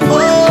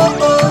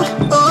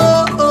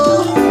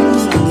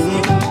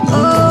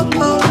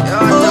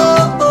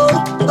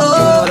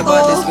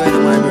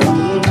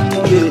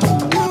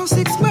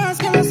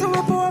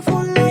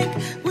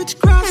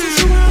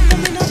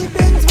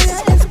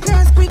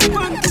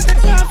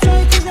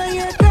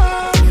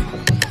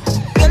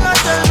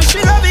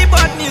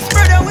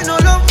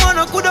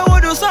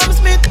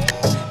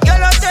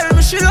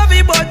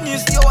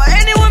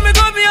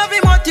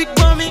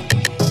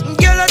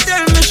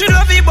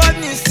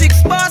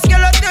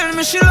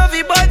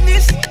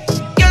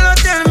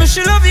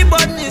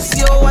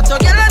 Yo, what a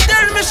girl and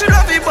tell me she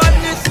love it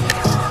badness.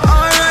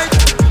 Alright,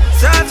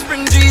 South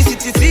Spring G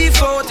City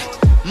Seafood.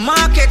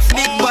 Markets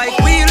big bike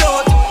wheel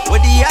out.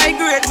 With the high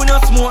grade we no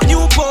smoke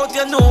Newport.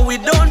 You know we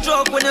don't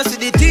joke when you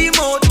see the team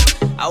out.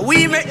 And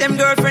we make them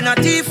girlfriend a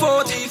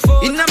T-Foot.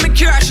 Inna me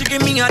car she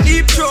give me a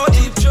deep throat.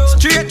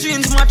 Straight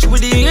jeans match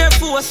with the Air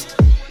Force.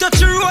 Touch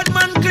the road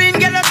man clean.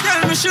 Girl I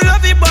tell me she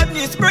love it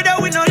badness. Brother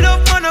we no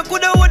love man I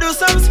coulda would do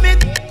Sam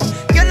Smith.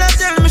 Girl I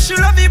tell me she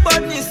love it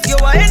badness. Yo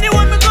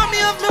anyone me come me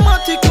have me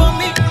matic for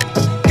me.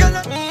 Girl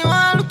me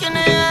want look in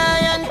the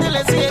eye until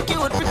I see a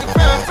cute pretty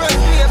front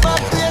play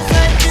back place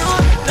like you.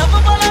 Love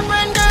up all a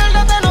friend girl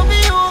that I know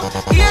be you.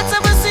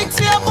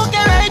 876 yeah book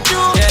it right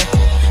through.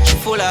 Yeah, she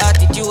full of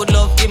attitude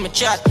love give me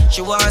chat.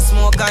 She want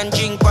smoke and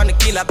drink on the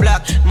killer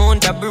block.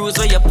 Mount a bruise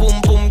or your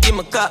boom boom give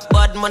me cock.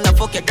 Bad man a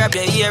fuck you grab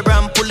your ear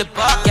and pull it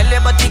back. Girl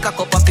ever take a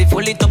cup of it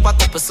full it up a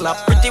cup of slap.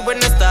 Pretty when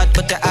I start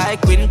but the eye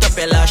quint up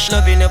your lash.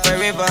 Loving you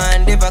forever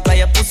and ever cause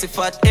your pussy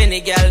fat. Any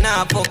girl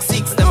now fuck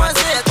six them a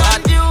say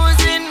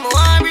confusing.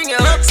 More bring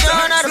your up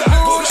down at the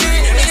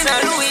bullshit. In a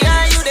Louis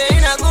and you there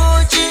in a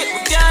Gucci.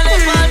 We can't let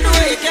man do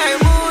it carry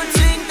mood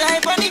swing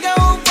type of nigga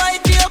who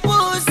fight for your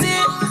pussy.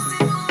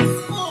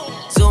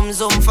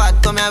 Zoom fat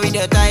come here with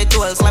your tight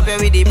toes. Slap you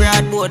with the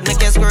broadboard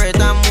make you squirt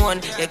and moan.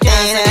 You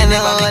can't say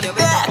never make you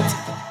better.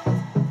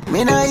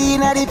 Me no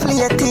inna the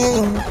play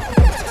thing,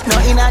 no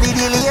inna the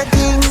delay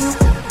thing.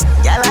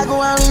 Y'all a go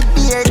on with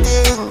beer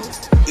thing.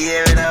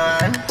 Hear me now,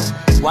 man.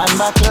 One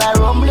bottle of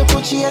rum,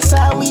 little chase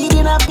a weed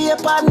in a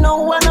paper. No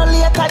one no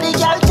later. The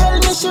girl tell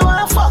me she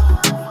want fuck.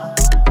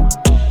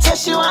 Say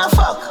she want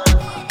fuck.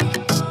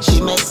 She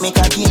make me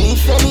cocky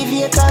leaf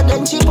elevator.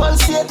 Then she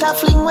pulsate a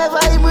fling with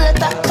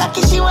vibrator.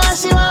 Cocky she want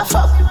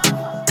fuck.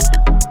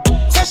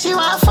 Say she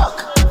want fuck.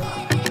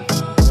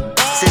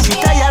 Say she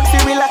tired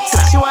fi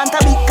relax. She want a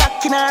big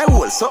cock in her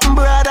hole. Something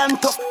broad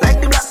and tough like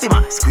the black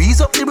timber.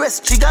 Squeeze up the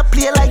breast, she got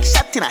play like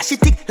shot in her. She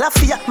tick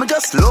Lafia, me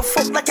just love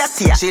fuck like a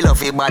tea. She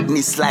love a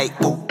badness like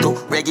book.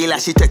 Regular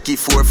she take it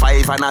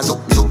 4-5 and a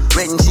zook.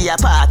 When she a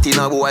party,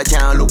 no boy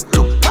can't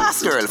look.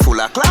 Pass girl,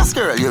 full of class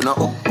girl, you know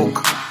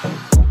hook.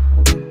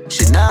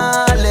 She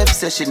nah left,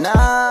 say she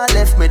nah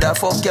left me the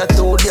fuck you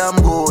too damn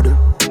good.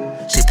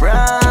 She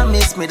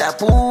promised me that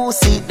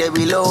pussy, they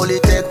will only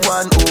take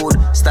one hood.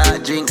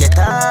 Start drink it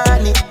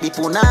honey, the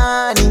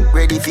punani.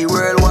 Ready for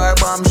World War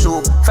bomb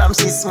show. From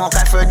she smoke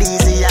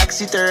aphrodisiac,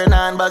 she turn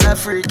on bag a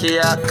freaky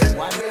yak.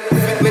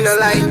 Me no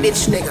like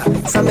bitch nigga.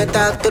 From the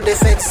talk to the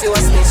sex, you a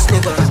snitch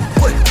nigga.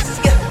 Quick,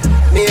 yeah.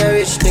 Me a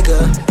rich nigga.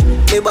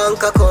 Me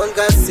bank account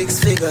got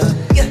 6 figure.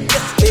 Yeah,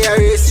 yeah. Me a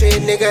real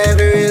street nigga,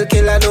 every real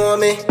killer know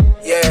me.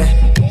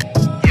 Yeah.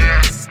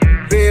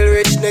 Real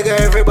rich nigga,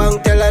 every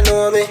bank teller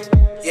know me.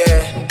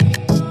 Yeah.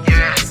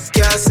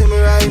 Can't see me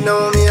right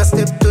now, me a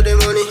step to the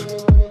money.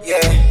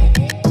 Yeah.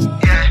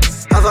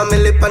 Have a me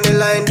lip on the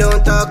line,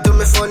 don't talk to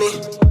me funny.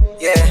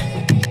 Yeah.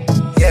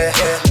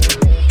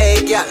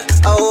 Hey girl,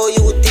 how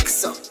you thick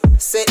so?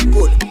 Say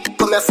good,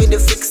 come here for the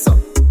fix up.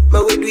 Me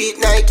we do it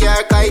Nike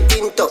or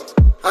kiting top.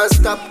 And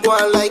stop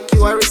going like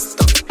you a risk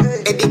up.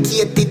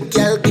 Educated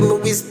girl, give me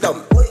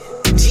wisdom.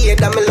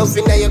 Jada, me love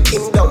in your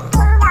kingdom.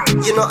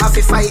 You know have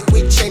to fight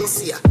with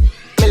Chensia.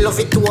 Me love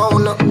it to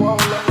own up.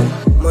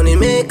 Money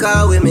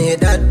maker, we made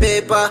that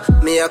paper.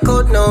 Me a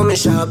cut now, me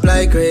sharp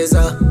like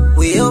razor.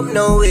 We up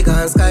now, we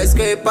can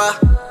skyscraper.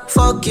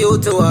 Fuck you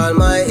to all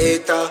my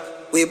hater.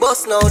 We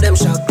bust now, them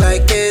shock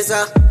like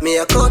taser. Me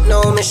a cut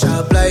now, me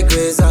sharp like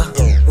razor.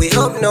 We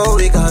up now,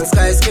 we can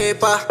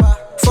skyscraper.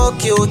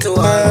 Fuck you to all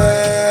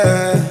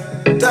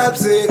my Top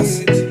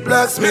 6,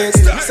 blacksmith.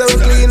 So we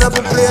clean up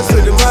a place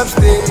with the map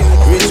stick.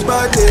 Rich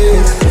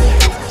bodies.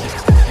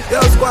 Yo,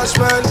 squash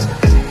man.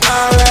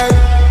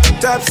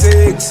 Alright. Top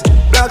 6,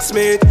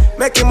 blacksmith.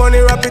 Making money,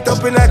 wrap it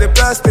up in the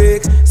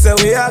plastic. So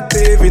we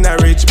active in a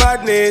rich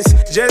madness.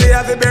 Jelly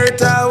have a berry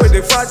towel with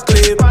the fat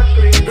clip.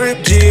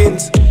 Rip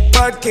jeans,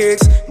 bad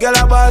kicks. Girl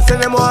a boss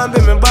and them want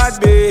be me bad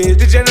bitch.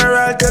 The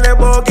general tell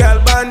about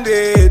girl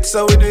bandit.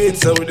 So we do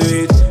it,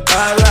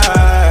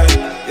 alright,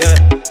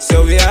 yeah.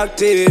 So we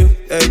active,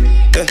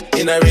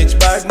 in a rich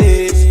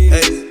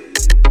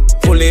badness,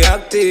 fully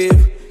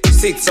active.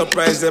 6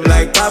 surprise them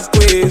like pop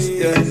quiz,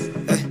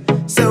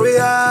 yeah. So we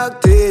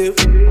active,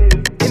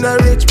 in a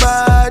rich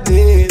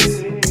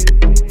badness,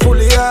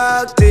 fully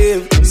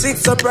active.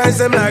 6 surprise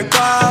them like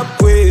pop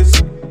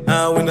quiz.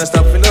 And we not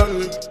stop for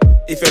nothing.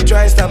 If you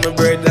try stop my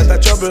bread, that's a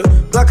trouble.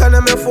 Black and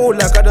them a fool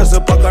like I just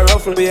a pack a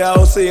ruffle. Be a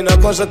house in a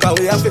cushion, cause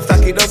we have to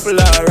stack it up,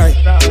 alright.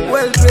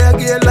 Well play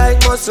again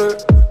like muscle.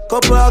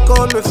 Couple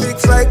account me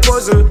fix like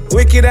puzzle.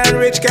 Wicked and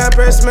rich can't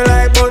press me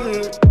like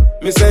button.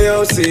 Me say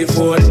yo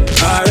seafood,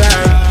 alright,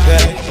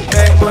 yeah.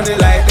 Make money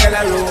like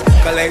Delaro.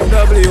 Collect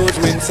W's,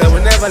 win so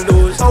we never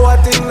lose. Our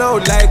thing now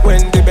like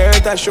when the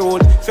Beretta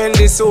showed.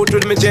 Fendi suit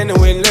with me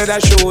genuine leather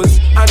shoes.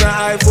 And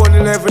an iPhone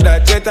 11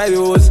 that jet I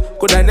use.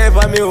 Could I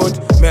never mute,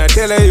 me I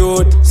tell a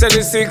youth. Say the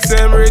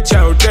 6M rich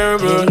out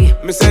terrible.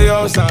 Me say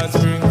yo South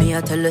Spring. Me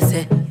I tell you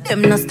say,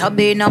 them not stop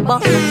being a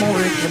back no more.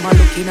 Them a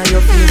looking at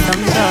your face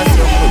and toss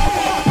your foot.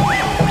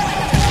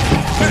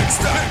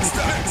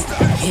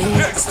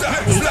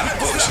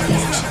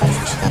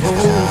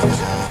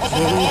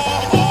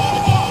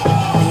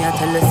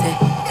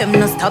 Them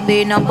no stop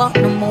being about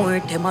no more.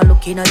 Them a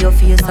looking at your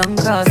face and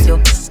cross you.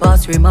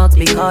 Pass remarks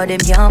because them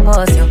can't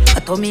pass you. I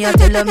tell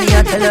her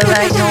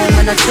right now,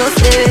 man, I trust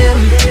them.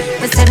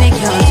 Me say me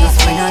can't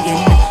just find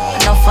again.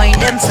 And I find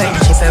them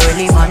friendship I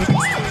really want.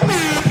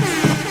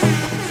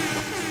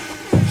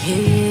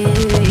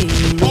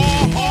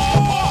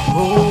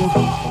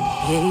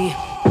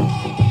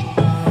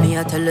 Me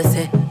I tell her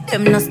say.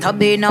 Them no stop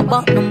being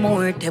about no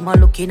more. Them a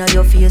looking at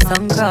your face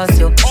and cross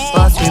you.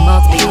 Pass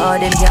remarks because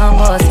them can't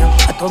pass you.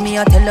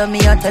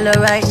 I tell her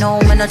right now,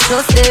 man, I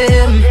trust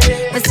them.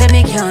 Me say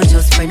me can't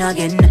just friend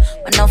again.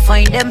 Man, I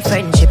find them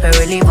friendship I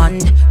really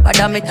want. But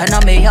I'm it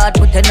and me heart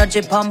put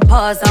energy on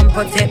pause and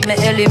protect my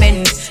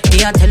elements.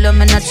 Me I tell them,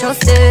 man, I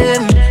trust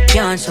them.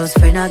 Can't just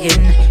friend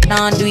again.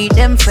 Now do it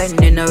them friend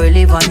in a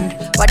relevant.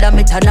 But I'm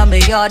it and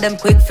me heart them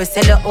quick for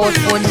sell a out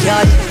phone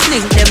yard.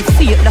 Link them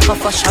fake like a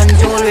fashion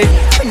jewelry.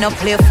 We no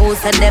play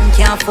fools and them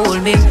can't fool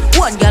me.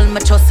 One girl me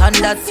trust and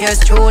that's yours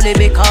truly.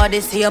 Because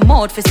they see a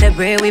mouth for say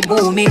where we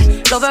boo me.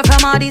 Love her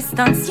from a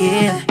distance,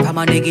 yeah. From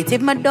a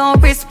negative me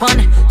don't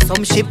respond.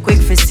 Some ship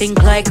quick for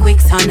sink like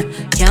quicksand.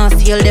 Can't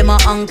steal them a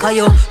anchor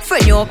you.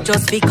 Friend you up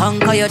just be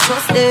conquer you.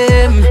 Trust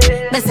them.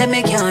 Me say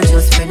me can't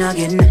just friend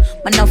again.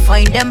 Man I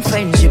find them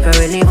friendship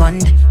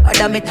irrelevant. But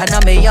I'm it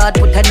and me yard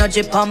put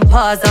energy on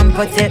pause and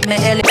protect me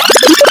element.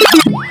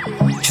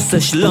 She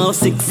said she loves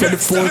 6 at the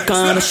 4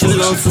 corner, she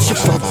loves so she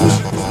fuck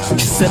me.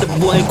 She said the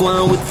boy go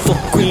on with fuck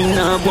cream,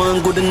 now go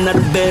on good in the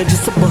bed,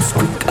 just a bus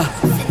quick.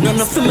 None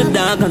of for my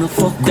dog, and a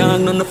fuck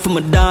dog, none of for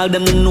my dog,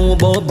 them don't know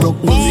about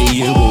broke money.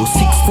 Here go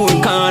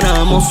 6-4 corner,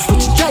 I must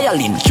switch GYAL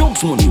in.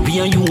 Jokes money, we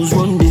a use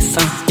run this,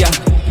 yeah.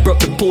 Broke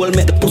the pole,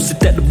 make the pussy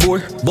take the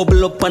board.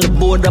 Bubble up on the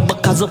board, the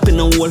back has up in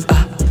the wall.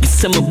 You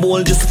send my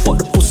ball just to fuck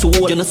the pussy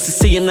wall. You know, see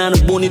saying on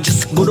the bone, you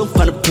just go down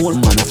on the pole.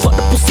 Man, fuck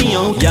the pussy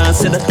out. Yeah, I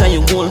said that time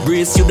you goal.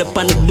 Brace you up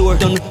on the door,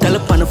 don't tell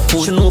up on the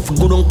phone. She know if you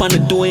go down on the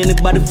door,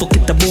 anybody fuck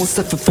it, I won't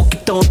say if you fuck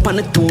it out on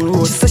the toll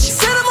road. She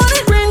said the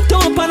money ring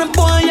top on the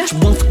boy, yeah. She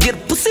won't forget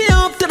the pussy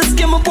up to the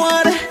skin of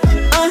boy.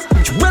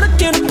 She rather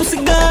get the pussy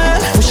girl.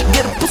 When she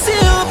get the pussy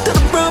up to the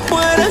bro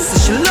boy. So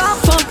she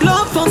love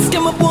funk,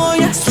 skin of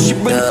boy, yeah. So she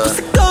bring the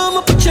pussy come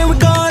up a cherry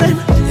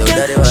garden.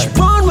 Yeah, she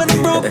run with the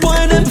bro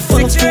boy, then before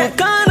the school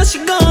kinda she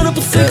gone up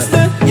a 60.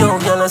 Yo,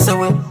 girl, I say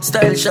we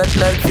style shot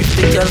like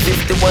 50, girl,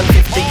 51,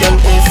 50, girl,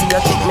 AC, I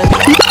kick me.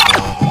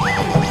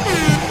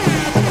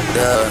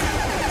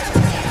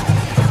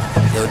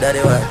 Yo, daddy,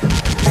 what?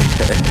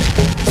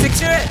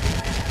 6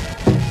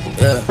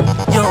 Yeah.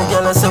 Yo,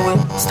 girl, I say we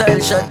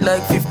style shot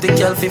like 50,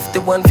 girl,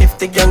 51,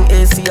 50, young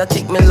AC, I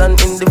kick me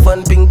land in the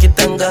van, pinky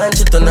tanga, and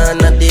she turn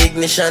on at the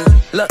ignition.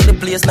 Lock the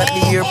place, not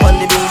the ear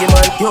pan the bingy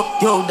man.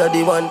 Yo,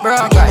 daddy one,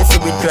 bro, give me see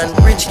with grand.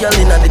 Rich girl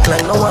in a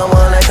decline, no one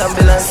want like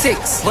ambulance.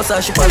 6, bust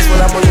her she pants full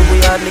of money, we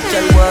hardly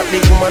can walk,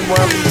 big woman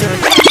want be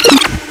church.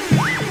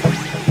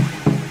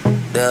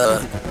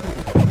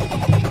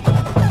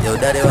 Yo,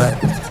 daddy one.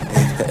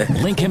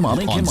 Link him up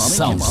on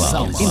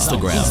SoundCloud,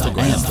 Instagram,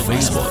 and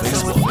Facebook.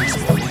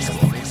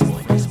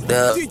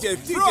 DJ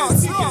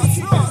FROSS.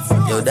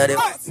 Yo, daddy.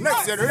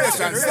 Next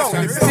generation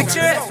sound.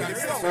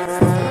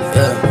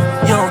 Yeah.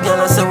 Yo,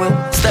 girl, I say we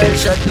style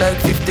shot like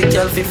 50,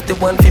 girl,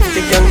 51, 50,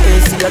 young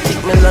AC, I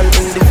kick me land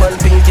in the van,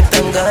 pinky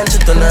tanga, and she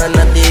turn on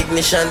at the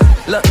ignition.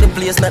 Lock the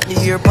place, not the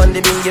ear pan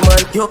the bingy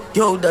man.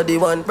 Yo, daddy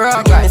one,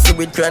 bro, give me see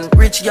with grand.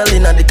 Rich girl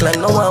in a decline,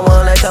 no one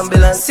want like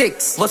ambulance.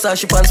 6, bust her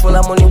she pants full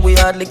of money, we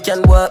hardly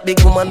can walk. Big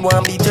woman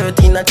want be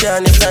 13 at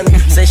Carnison.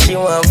 Say she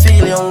want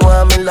feel young,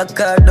 want me lock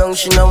her down,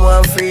 she no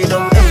want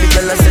freedom. Every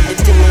girl I said the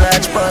thing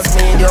large past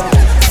medium.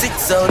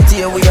 6 out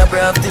here, we are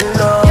brave till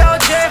now. Yo,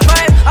 J5,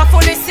 I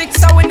fully 6,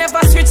 so we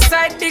never switch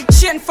side. Big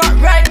chain, fat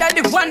rider,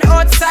 the one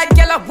outside.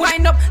 Girl, I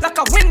wind up like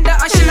a window,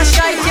 and she no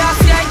shy. Can't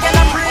see I girl,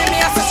 I bring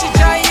me, so she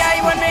dry eye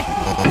when me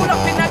pull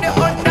up in the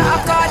under a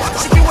car.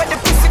 She be with the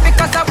pussy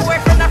because her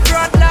boyfriend a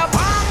fraud love.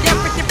 Yeah,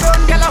 pretty brown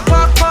girl, I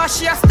walk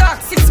past. She a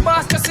stock 6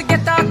 bars just to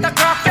get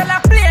autograph. Girl,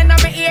 I play in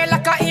my ear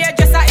like a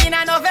hairdresser in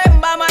a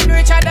November. Man,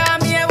 Richard,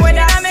 I'm here with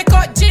her. Me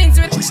cut jeans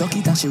with. She suck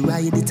it and she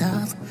ride it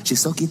off. She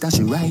suck it and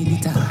she ride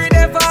it off.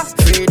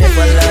 Free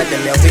never lad,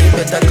 them ya way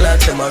better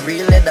class. Them a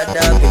real leather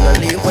dog. We no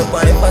leave with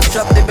pipe and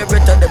strap the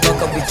beretta. The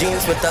back of the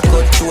jeans with a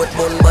cut short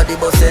bun body.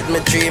 But said me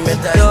 3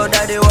 meter. Yo,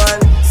 daddy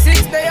one.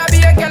 6 day I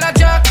be a girl a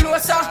jaw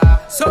closer.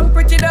 Some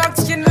pretty dark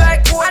skin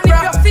like cold. And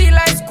if you feel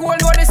like school,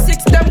 what the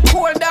 6 them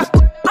colder.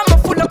 I'm a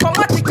full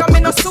automatic, I'm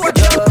in a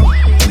soldier.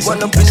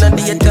 One up in a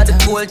day, got the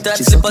cold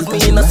touch. Slippers me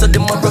in a so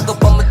them a broke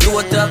up on my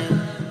toe top.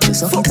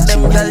 Fuck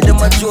them gal,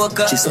 them a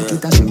joker.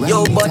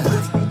 Yo, but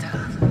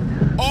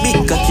big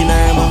cock in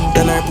her mouth,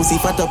 then her pussy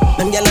fat up.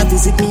 Them gal a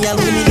visit me all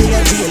when me dey a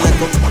jail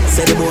lock up.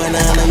 Say the boy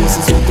nah used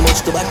to smoke too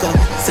much tobacco.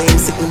 Say him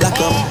sick and black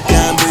up,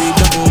 can't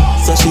breathe up.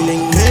 So she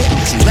link me.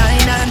 She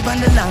ride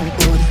on the long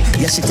board,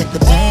 yeah she take the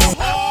pain.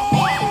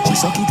 She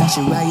suck it and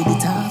she ride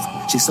it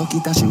off. She suck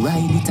it and she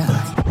ride it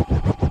off.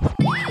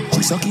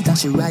 She suck it and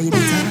she ride it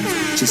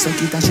off. She suck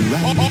it and she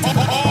ride it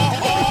off.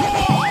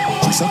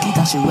 She suck it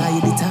and she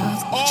ride it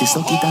off. She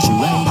suck it and she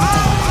ride it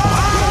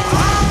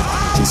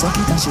off. She suck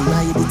it and she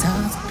ride it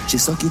off. She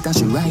suck it and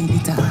she ride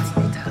it off.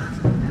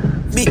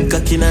 Big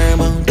cock in her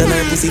mouth and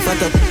her pussy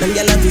fat up. Them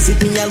gyal a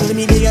visit me all when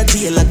me dey a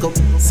jail lock up.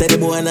 Say the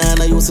boy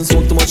nah used to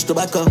smoke too much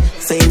tobacco.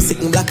 Say him sick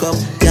and black up,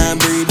 can't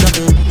breathe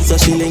nothing. So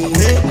she link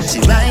me. She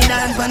ride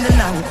on from the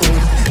long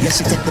road. Yeah,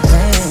 she take the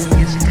pain.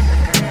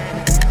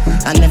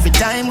 And every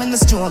time when the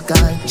stroke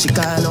on, she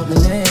call out the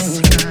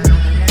name.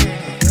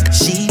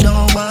 She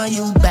don't want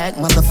you back,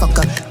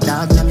 motherfucker.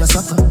 Dog, damn your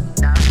sucker.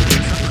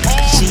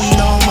 She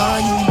don't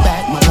want you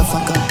back,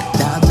 motherfucker.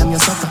 Dog, damn your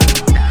sucker.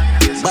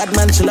 Bad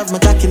man, she love my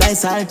cocky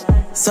nice hard.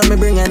 So me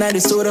bring her night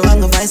to the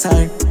wrong of ice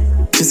hard.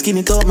 She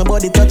skinny up, my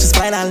body touch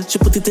spinal. She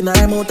put it in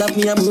her mouth, of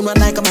me a moon one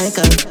like a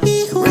Michael.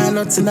 Ran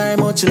nuts in her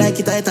mouth, she like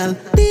it title.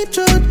 Deep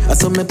throat. I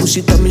saw me push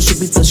it on me, she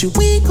beat so she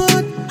weak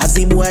out. I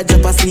see boy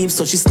drop asleep,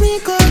 so she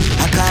sneak out.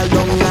 I call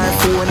down her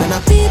phone and I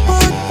peep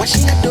out. What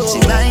she a do? She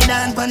ride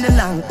on from the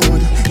long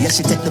road. Yeah,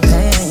 she take the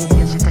pain.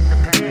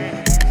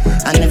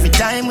 And every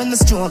time when the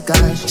stroke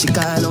on, she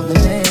call out the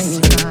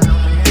name.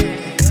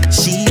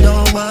 She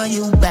don't want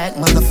you back,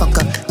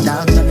 motherfucker.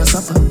 Dog, damn your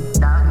supper.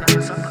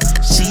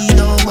 She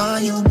don't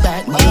want you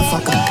back,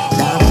 motherfucker.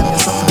 Dog, damn your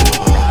supper.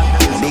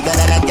 Bigger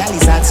than a gal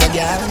is hot, so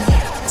girl.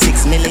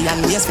 6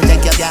 million ways to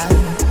take your girl.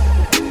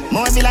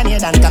 More millionaire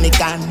than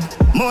Kamikan.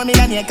 More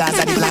millionaire cause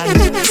of the plan.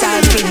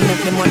 Start spring,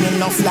 make the money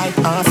enough like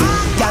off.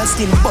 Girl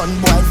skin bun,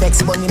 boy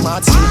vex, bunny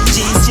mouth.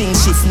 G-string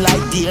shift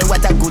like deer,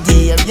 what a good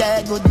year.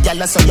 Yeah, good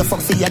girl, so you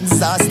fuck for your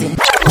exhausting.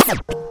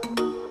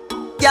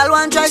 Y'all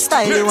want try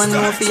style, you want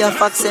know for your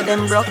fuck, say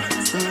them broke.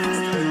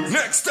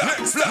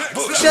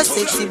 Just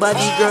sexy body,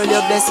 girl,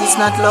 your bless is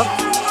not luck.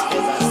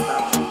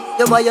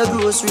 You buy your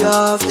grocery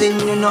often,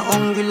 you're not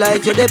hungry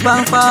like you're the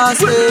pan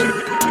fasting.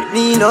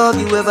 Me love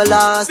you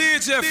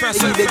everlasting.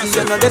 Baby,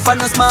 you know the fun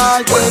no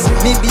small thing.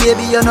 Me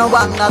baby, you know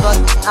one got.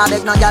 I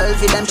beg no girl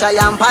for them try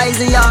and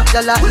poison ya.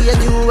 Girl I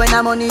hate you when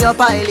I'm money you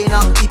piling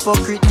up.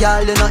 Hypocrite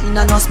girl, you know in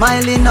a no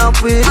smiling up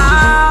with.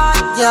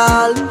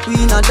 Girl, we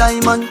in a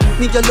diamond.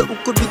 Me girl you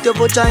could beat your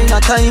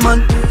vagina time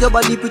man. Your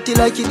body pretty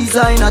like you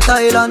design a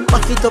Thailand.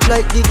 Pack it up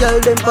like the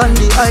girl them on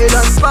the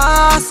island.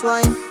 Fast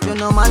wine, you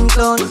know man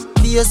clown.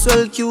 Face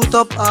well cute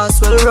up, ass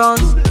well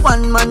round.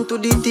 One man to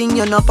the thing,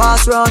 you no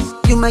pass round.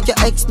 You make your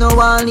ex no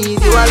one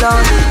leave you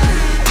alone.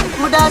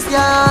 Good as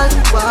girl,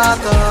 walk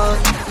out.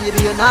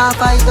 Baby you not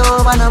fight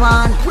over no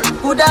man.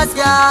 Good as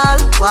girl,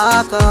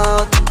 walk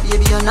out.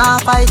 Baby you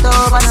not fight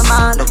over no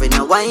man. Love when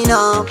you wind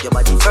up, your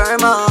body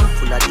firm up.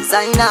 Full of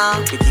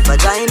designer, pretty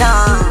vagina.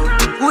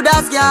 Good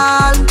as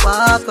girl,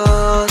 walk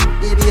out.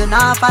 Baby you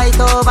not fight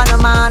over no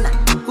man.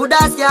 Good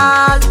as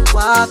girl,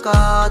 walk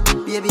out.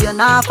 Baby, you're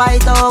not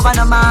fight over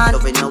no man.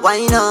 Love when you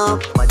wind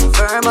up, body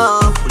firm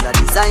up. Full of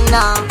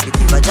designer,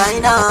 pretty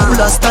vagina.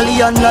 Full of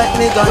stallion like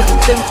Megan.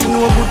 Them to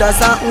know good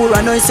as an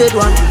Ura, no said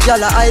one.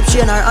 Y'all a hype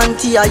chain her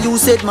auntie, you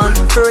said man.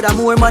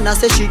 Furthermore, man, I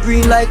say she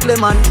green like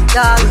lemon.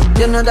 Y'all,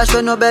 you know that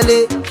she no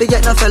belly, they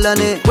get no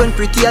felony. When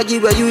pretty, I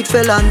give her you it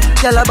felon.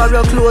 Y'all a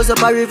borrow clothes up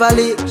a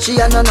Rivali. She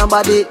a no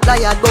nobody,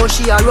 tired but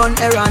she a run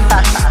errand.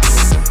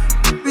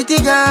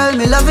 Pretty girl,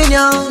 me loving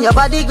you. Your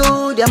body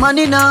good, your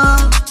money now.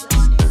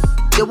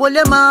 You hold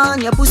your man,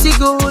 your pussy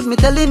good. Me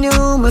telling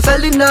you, me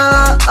fell in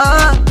love.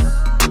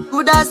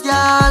 Good as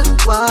girl,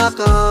 walk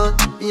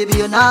out. Baby,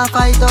 you not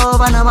fight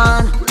over no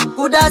man.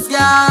 Good as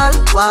girl,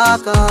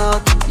 walk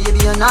out. Baby,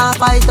 you not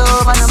fight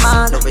over no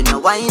man. Love when you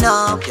wind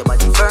up, your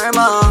body firm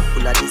up.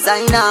 Full of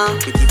designer,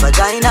 pretty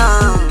vagina.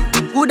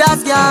 Good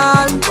as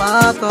girl,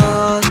 walk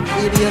out.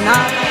 Baby, you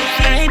not.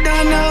 I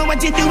don't know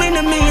what you're doing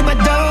to me, but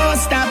don't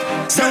stop.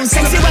 So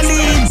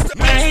sexually,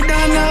 I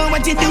don't know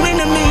what you're doing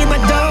to me,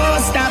 but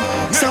don't stop.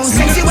 So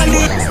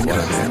sexually.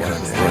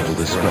 Parental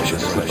discretion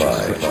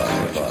advised.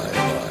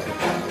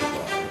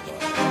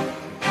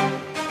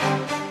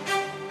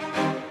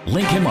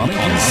 Link him up on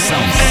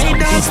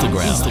SoundCloud,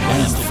 Instagram,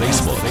 and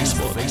Facebook.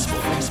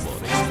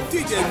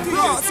 DJ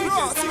FROSS,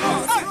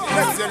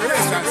 next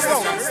generation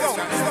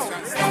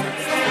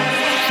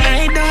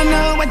I don't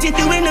know what you're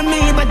doing to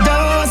me, but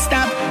don't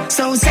stop.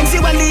 So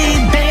sexually,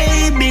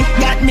 baby,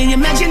 got me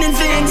imagining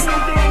things.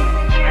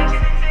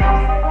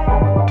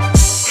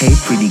 Hey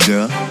pretty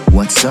girl,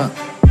 what's up?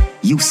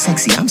 You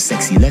sexy, I'm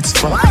sexy, let's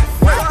fuck.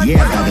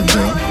 Yeah, I got a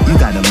girl, you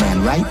got a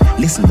man, right?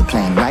 Listen to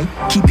plan, right?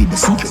 Keep it a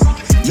secret.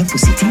 Your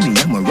pussy teeny,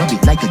 I'ma rub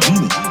it like a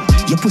genie.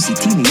 Your pussy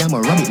teeny, I'ma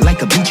rub it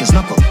like a bleacher's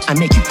knuckle. I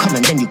make you come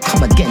and then you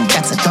come again,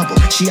 that's a double.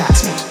 She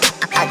asked me,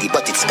 Addy,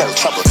 but it spelled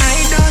trouble.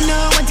 I don't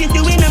know what you're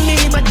doing to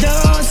me, but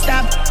don't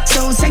stop.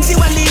 So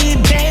sexually,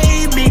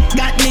 baby,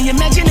 got me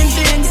imagining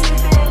things.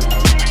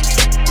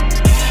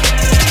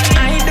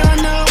 I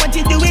don't know what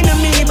you're doing to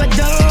me, but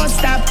don't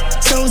stop.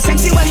 So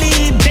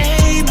sexually,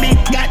 baby,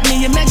 got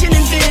me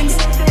imagining things.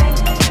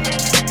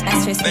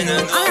 That's just me.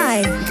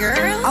 Alright,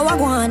 girl. I walk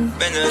one.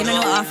 You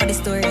know half of the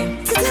story. I'm like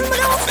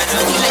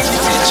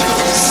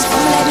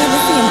never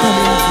see him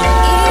public.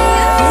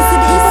 Listen,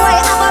 this boy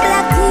have a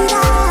black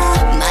Peter.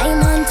 My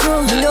man too.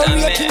 You know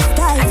rating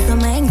style, so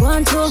I ain't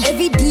going to.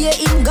 Every day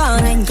him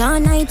gone, I'm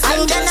gone night. I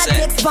gonna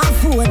text my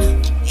phone.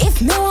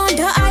 If no on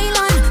the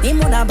island,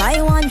 wanna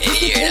buy one.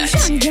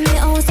 Attention, give me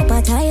house up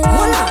a Thailand.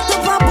 Pull up to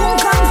a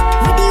bunker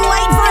with the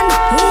white van.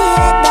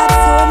 Yeah, that's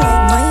so like my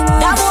man.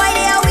 That boy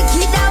they are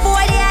wicked, that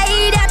boy they are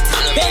idiot.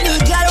 Any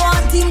girl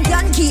want him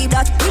can keep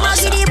that. He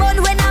must get the bun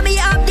when I me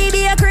up the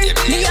bakery.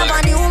 Me have a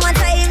new man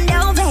time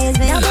down face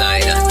me. That boy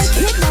they are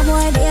wicked, that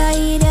boy they are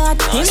idiot.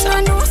 Him no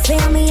know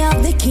say me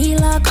up the key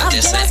lock. Up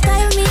the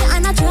style me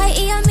and I try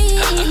hear me.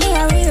 They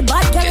are real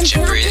bad girl. Get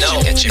your brain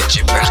out, get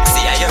your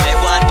proxy. I may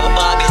want but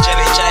Bobby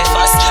Jimmy try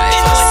fast. Me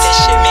know say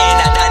she mean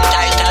that and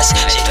Titus.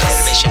 She tell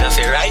me she not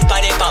feel right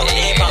by the pound.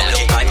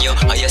 Look on you,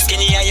 how you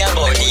skinny and your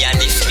body.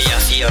 And if me a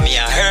feel me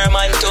a her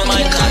man too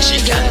man. Cause she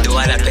can do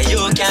all that way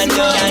you can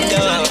do.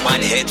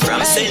 Man head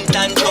from St.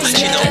 Andrew.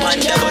 She no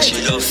panda but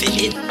she love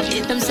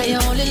it. Them say you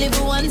only live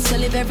once, you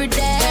live every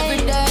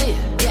day.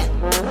 Yeah.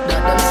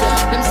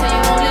 Them say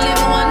you only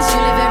live once, you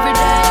live every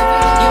day.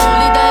 You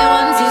only die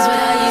once is what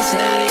I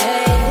say.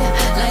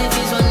 Life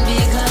is one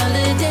big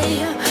holiday,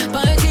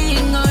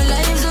 partying our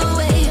lives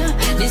away.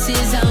 This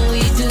is how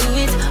we do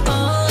it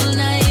all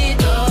night,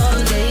 all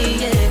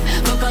day.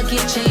 Yeah. For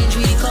pocket change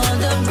we call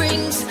the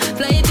brings.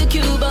 Fly to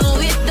Cuba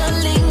with the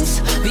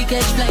links. We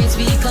catch flights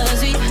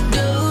because we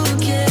do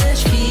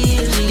catch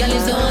feels. Girl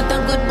is don't a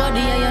good body,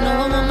 yeah, you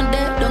know I'm on my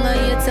dead. Don't I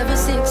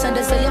 876 and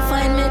they say you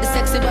find me. The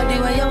sexy body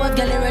where you have,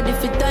 girl you ready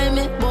for time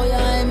it. Boy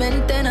I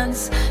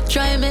maintenance,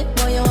 try me.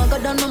 Boy you want go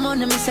down my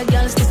money, me say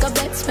girl stick a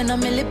bet. Spend a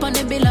million on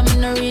the bill, I'm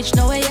in no reach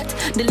nowhere yet.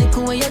 The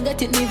little way you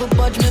get it, me go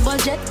budge me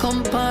budget.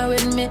 Compare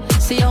with me,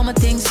 see how my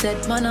things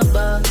set. Man a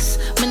boss,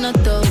 me not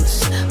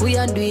toast. We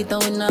a do it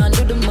and we not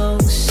do the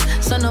most.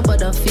 So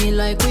nobody feel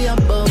like we a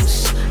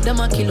boss. Them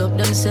a kill up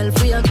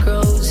themselves, we a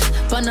crows.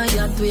 Pan a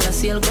yacht, we a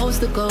sail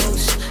coast to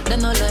coast.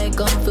 Them not like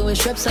comfy, we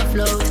strips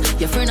afloat.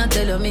 Your friend a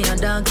tell me a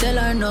dog, tell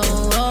her no.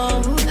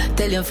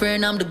 Tell your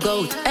friend I'm the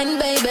goat. And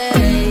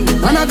baby,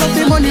 man I got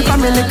the money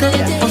from me liquor.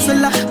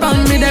 Hustler,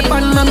 from me they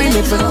pan my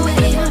nipple.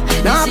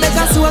 Now I beg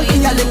a soul for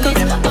your liquor.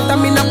 After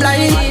me not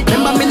blind,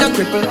 remember me not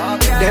cripple.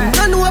 Them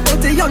don't know about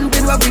the young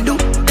thing what we do.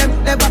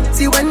 Them never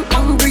see when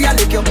hungry I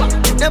lick you.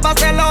 Never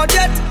sell out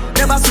yet,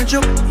 never switch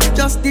up.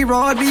 Just the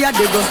road we a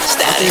dig up.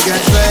 Static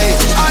get paid.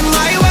 On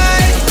my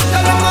way,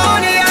 tell the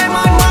money I'm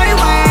on my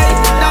way.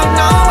 Don't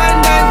know when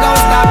they gon'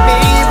 stop me,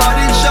 but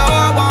it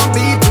sure won't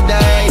be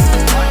today.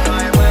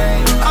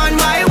 On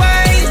my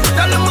way,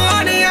 tell the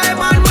money I'm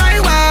on my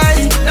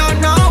way.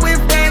 Don't know if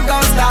they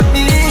gon' stop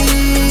me,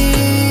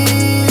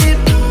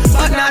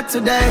 but not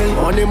today.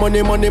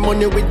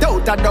 Money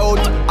without a doubt.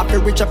 After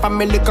reach a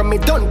family come me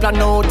don't plan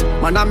out.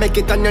 Man I make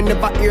it and you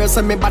never hear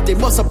so me body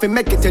bust up and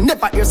make it. You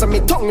never hear so me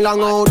tongue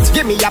long out.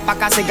 Give me a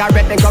pack of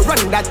cigarette then go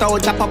run that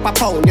out. Chop up a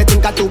pound, you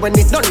think I do when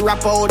it done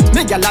rap out.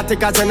 Me a lot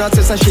of and not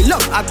so she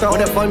love act out.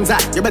 Where the fun's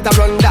at, you better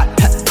run that.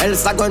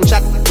 Else a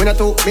gunshot, we not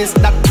to miss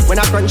that. When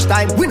I crunch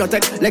time, we not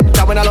take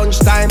lecture when I lunch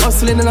time.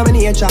 Hustling in my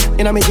nature,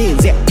 in my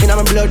genes, yeah, in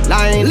my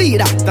bloodline.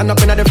 Leader, stand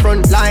up in the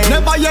front line.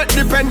 Never yet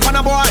depend on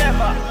a boy.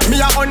 Me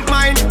a hunt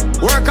mine,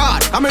 work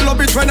hard. I me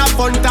love it when I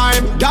fun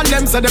time. Girl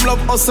them say them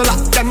love hustler,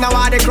 them now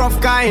are the gruff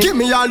kind. Give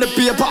me all the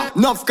paper,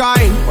 enough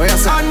kind. Oh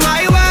yes, on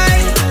my way,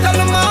 tell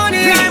the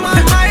money I'm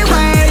on my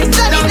way.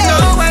 Don't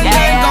know when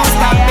they gon'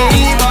 stop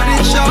me, but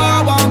it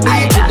sure won't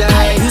be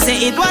today. You say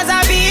it was a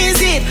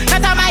visit,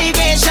 not a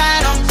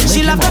migration.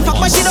 She love to fuck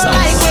but she don't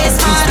like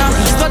waste man.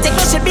 Don't take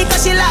no shit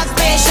because she lacks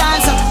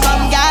patience.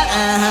 Come girl,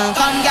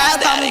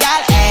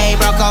 hey,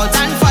 broke out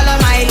and follow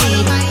my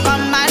lead.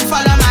 Come and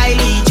follow my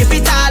lead, chip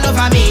it all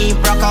over me.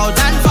 Broke out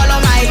and follow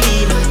my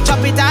lead,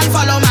 chop it and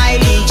follow my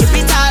lead. Chip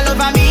it all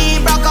over me,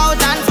 broke out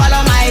and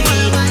follow my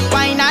lead.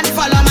 Wine and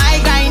follow my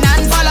grind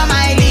and follow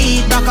my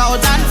lead. Broke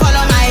out and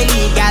follow my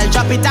lead, girl,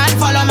 chop it and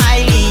follow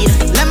my lead.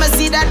 Let me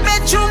see that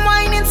bedroom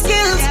whining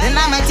skills, then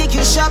I'ma take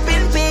you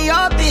shopping, pay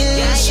your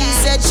bills. She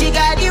said she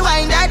got the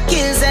wine that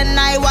kills, and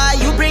I want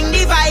you bring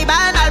the vibe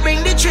and I'll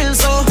bring the thrill.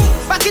 So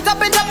back it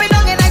up and drop it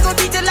down and I go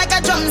beat it like a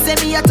drum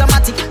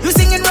semi-automatic. You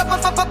singing rap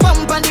up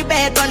pump on the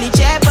bed, on the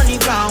chair, on the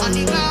ground.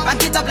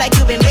 Back it up like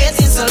you've been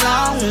waiting so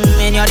long.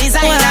 And your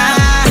designer,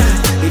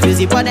 if you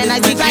zip on the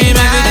night, we kind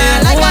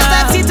like a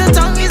taxi to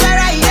tongue is a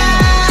rider.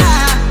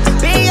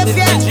 Pay your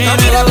fare, come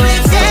with a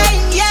brief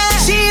yeah.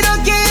 She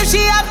don't care if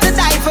she have to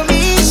die for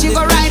me. She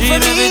go ride for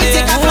me,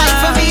 take a flight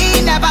for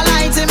me, never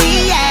lie to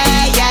me,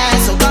 yeah.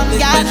 So come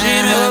girl,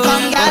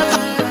 come.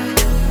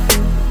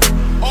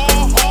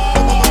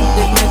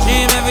 Live my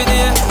dream every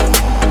day.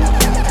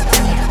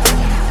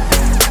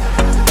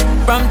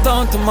 From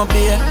town to my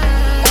beer.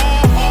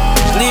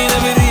 Clean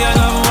every day and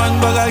have one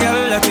bag of girl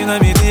that in my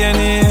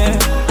DNA.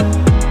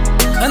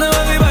 I know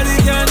everybody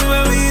can do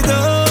what we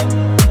do.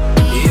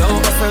 Yo,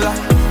 fella,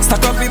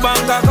 stack up the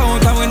bank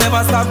account and we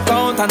never stop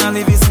count and I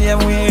live the same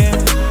way.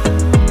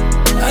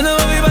 I know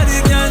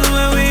everybody can do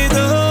what we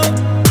do.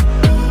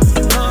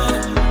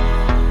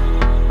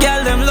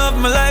 Girl, them love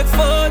me like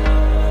food.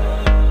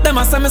 Them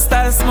a say me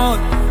style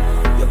smooth.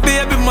 Your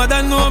baby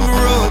mother know me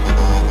road.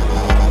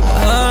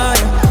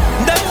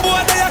 Them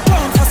boy they a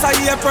come for say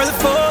April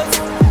 4th.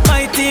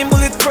 My team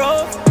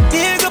bulletproof.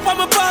 Dig up on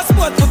my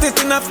passport, put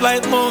it in a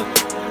flight mode.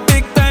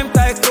 Big time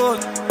tycoon.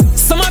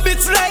 Some a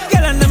bitch like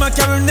girl and them a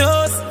carry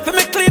nose. For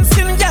me clean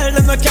skin girl,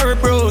 them a carry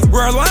bros.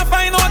 World wanna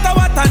find out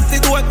what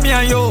antidote me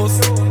and use.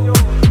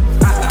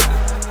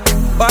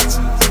 Watch,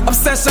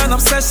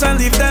 obsession,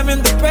 leave them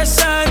in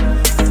depression.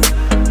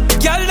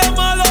 Girl, them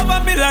all over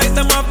me like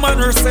them have man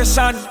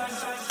recession.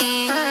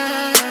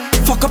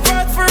 Fuck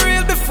apart for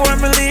real before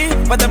me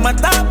leave. But them a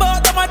talk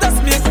about, them a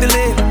just make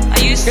delay. Are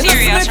you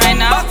serious right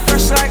now? Back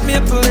fresh like me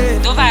play.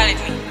 Don't violate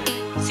me.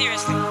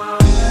 Seriously.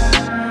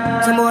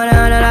 Some boy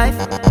on a life.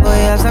 Boy,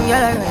 you have some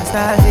girl like a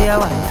star for your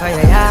wife, for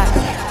your yard.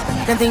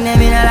 Them think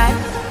them in a life.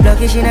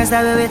 Lucky she not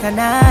stab with a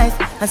knife.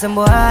 And some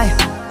boy,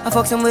 I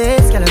fuck some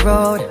ways, girl a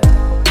road.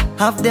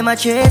 Half them a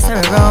chase her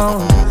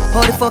around.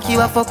 How the fuck you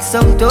a fuck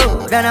some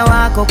toad? And I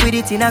walk up with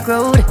it in a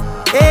crowd.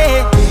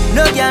 Hey,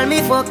 no girl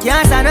me fuck,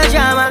 can't stand no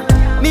drama.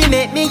 Me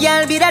make me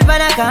girl be that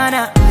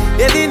banana.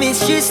 Baby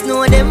miss, she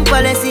know them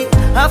policy.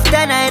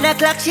 After 9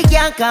 o'clock she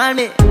can't call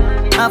me.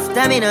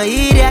 After me no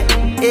idiot,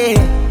 yeah.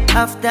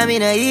 After me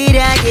no idiot,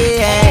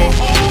 yeah.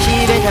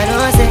 She better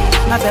know say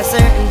after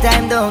certain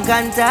time don't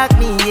contact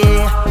me,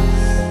 yeah.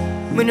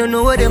 Me no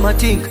know what them a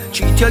think.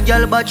 Cheat your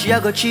girl but she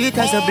a go cheat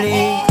as a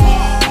blink.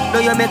 Now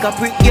you make a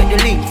prick, get the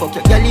link. Fuck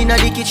your girl inna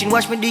the kitchen,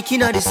 wash me dick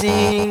inna the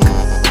sink.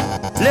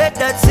 Let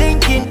that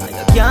sink in.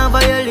 You can't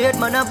violate,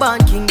 man, a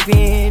band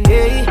kingpin,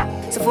 hey.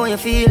 So for you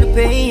feel the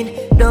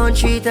pain, don't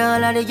treat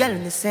all of the girl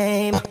the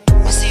same.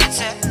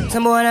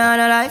 Some boy on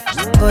a life.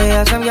 Boy, you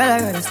have some girl I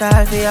run a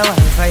style for your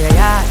wife, for your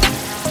yard.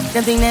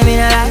 Them think them in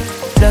a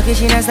life. Lucky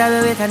she not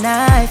stab with a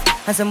knife.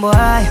 And some boy,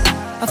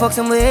 I fuck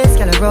some ways,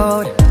 girl a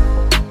road.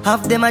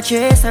 Half them a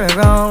chase her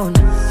around.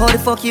 How the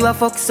fuck you a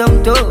fuck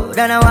some toad?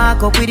 And I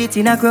walk up with it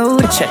in a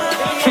crowd. Check.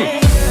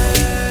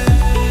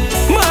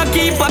 Ma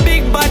keep a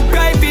big bad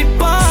private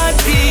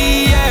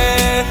party,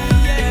 yeah.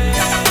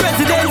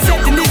 President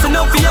setting this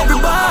enough for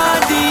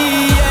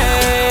everybody,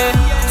 yeah.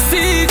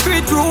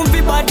 Secret room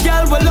for bad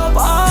girl will love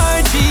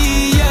RG,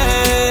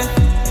 yeah.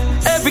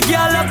 Every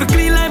girl have a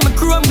clean like my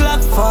chrome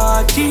Glock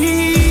 40,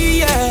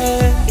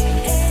 yeah.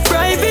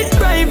 Private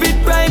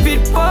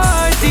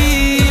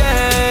party,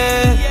 yeah.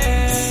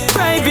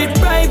 Private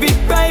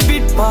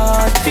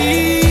party,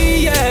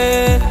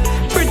 yeah.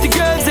 Pretty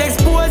girls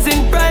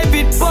exposing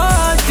private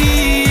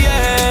party,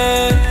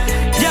 yeah.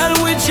 Girl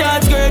with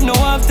shots, girl, no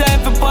have time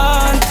for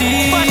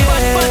party,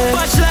 yeah.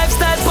 Posh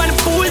lifestyle on the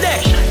pool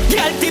there.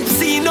 Girl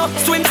tipsy, no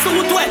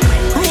swimsuit wet.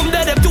 Room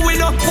that them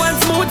doing up one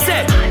smooth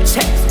set.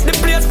 Check the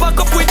place pack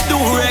up with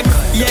do-rec,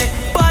 yeah.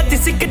 Party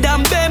sicker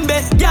than Bembe.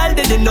 Girl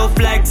dead enough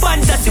like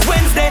Fantasy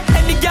Wednesday.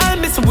 Any girl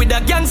messing with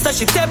a gangster,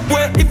 she step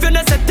way. If you're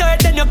not a third,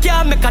 then you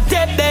can't make a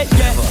tape there,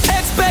 yeah.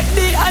 Expect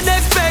the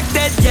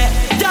unexpected, yeah.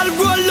 Girl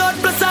roll out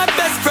plus her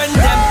best friend,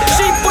 them.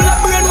 She pull up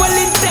brain well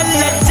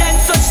intelligent.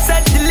 So she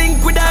set the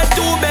link with her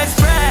two best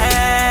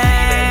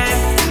friends.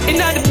 In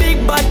the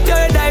big bad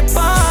third eye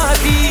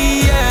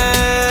party,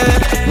 yeah.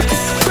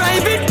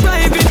 Private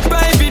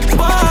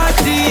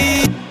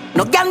party.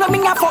 No girl no me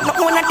a fuck no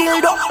one a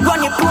dildo.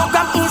 Run your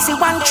program easy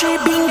 1-3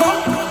 bingo.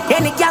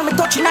 Any girl me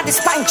touching at the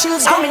spine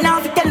chills. Coming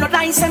out with tell no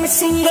lies and me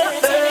single.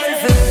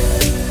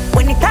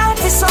 When it hard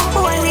for some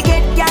boy we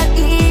get girl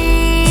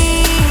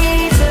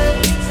easy.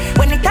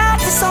 When it hard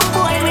for some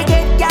boy we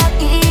get girl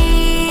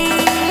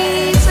easy.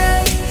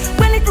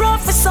 When it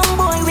rough for some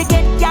boy we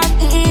get girl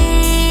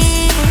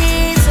easy.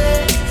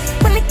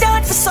 When it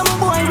hard for some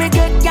boy we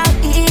get girl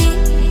easy.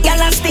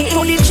 Girl a stick to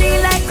the tree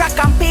like crack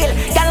and peel.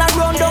 Girl a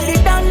run down the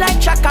down like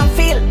track and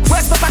field.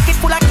 Works my pocket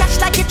full of cash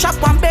like it chop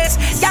one base.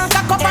 Girl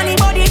cock up on the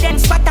body then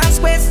spot and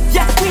squares.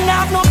 Yeah, we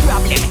not have no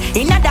problem.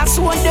 In that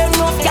zone them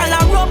rough. Girl a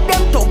rub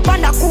them top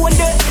and a cool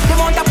them. Them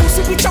want a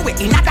pussy picture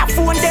with in that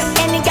phone them.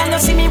 Any girl you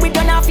see me we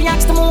don't have to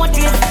ask the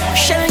motive.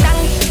 Shell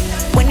down.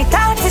 When it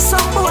hard for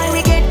some boy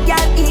we get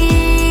girl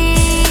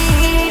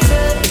easy.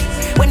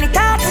 When it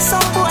hard for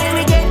some boy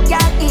we get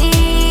girl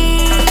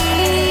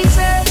easy.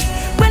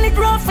 When it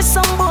rough for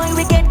some boy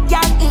we get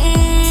girl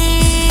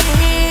easy.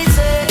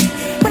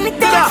 When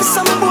it hard for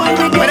some boy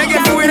we get girl easy. When I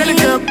get to wear a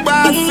little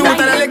bath suit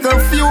and a little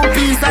few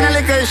piece and a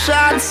little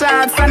short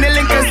shorts and a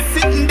little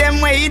sitting them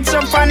way each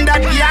up on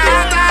that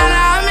yard.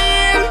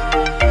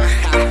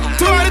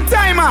 All the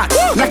time, man.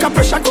 Like a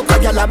pressure cooker,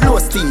 girl a blow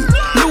steam.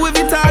 Louis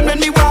Vuitton when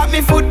me walk,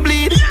 me foot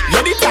bleed.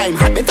 Yeah, the time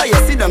hot, better you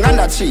sit down on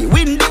that tree.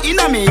 Windy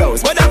inna me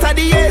house, but that's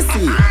the AC.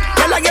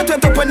 Girl I get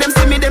wet up when them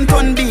see me, them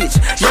turn beach.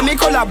 Yeah, me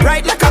color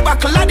bright like a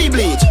buckle of the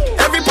bleach.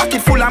 Every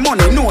pocket full of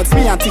money, notes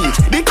me a teach.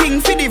 The king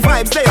for the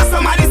vibes there,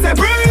 somebody say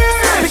bring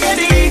it. Get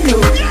the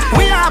igloo,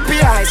 we happy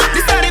eyes.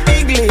 This are the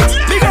big leagues,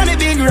 big on the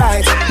big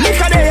ride.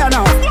 Look at there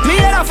now, me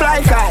head a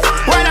fly kite.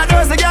 Why not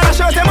those the girl a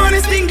shout them on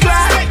the stink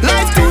like.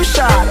 Life too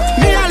short,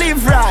 me a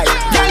live right.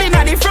 Girl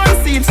inna the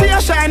front seat, see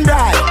her shine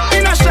bright.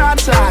 In a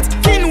short shot,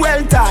 skin well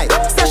tight.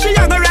 So she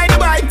a go ride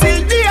the bike till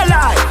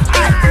daylight.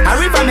 A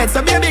river met so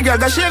baby girl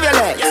go shave your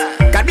legs.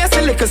 God bless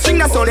the liquor string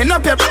that's holding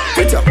up your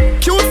pretty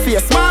cute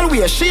face, small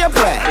waist, shape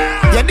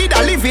well. You did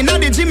a live inna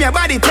the gym, your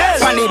body tell.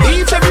 On the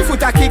beach, every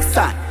foot a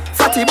kickstart.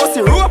 Fatty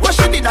bossy rope, but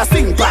she did a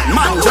sing pan.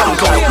 Man jump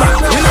like that.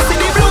 You know see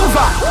the blue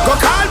van. Go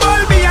call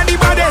Bulby and the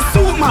body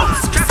suit man.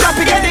 Stop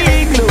it, get the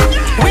igloo.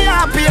 We are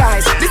happy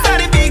eyes. This are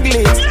the big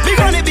leagues,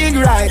 big on the big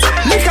ride.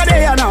 Liquor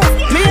there now,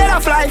 me head a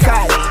fly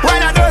kite.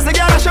 While I does the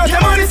girl a shout,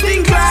 them on the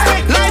stink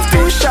like. Life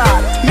too short,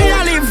 me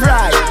a live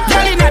right.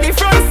 Girl inna the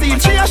front seat,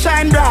 she a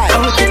shine bright.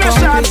 In a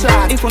short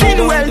shot, in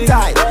well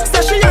tight. So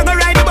she a go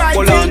ride the bike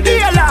till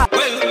daylight.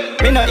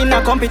 Me no in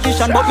a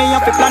competition, but me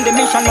have to plan the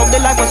mission. Of the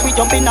life was sweet,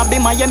 jump in a be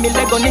Miami,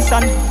 Lego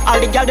Nissan.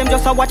 All the girl them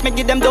just a watch me,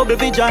 give them double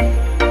vision.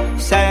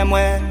 Same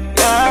way,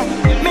 yeah.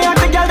 Me and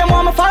the girl them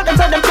want me fall, them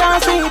say them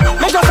can't see.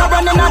 Me just a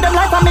running out them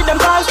life and me them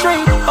call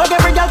street. Hug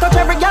every girl, touch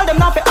every girl, them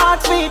not for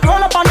art sweet.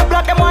 Roll up on the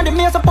block, them want the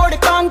me support the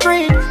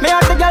concrete. Me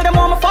and the girl them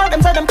want me fall,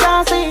 them say them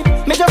can't see.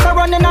 Me just a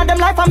running out them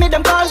life and me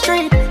them call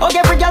street. Hug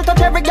every girl,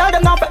 touch every girl,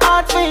 them not for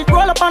art sweet.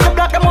 Roll up on the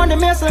block, them want the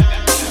me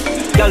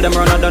Girl, them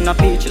run out on a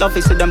peach. Love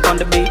to see them on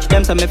the beach.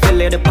 Them say me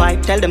fill the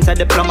pipe. Tell them say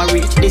the plumber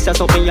reach. This is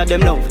something you them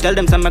love. Tell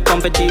them say me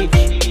come for teach.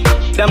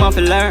 Them have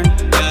to learn.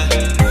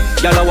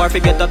 Girl, I want to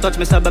get a touch,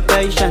 me say be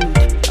patient.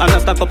 I'm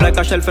not stuck up like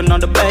a shelf in on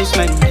the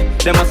basement.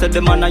 Them a say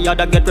the man I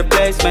yada get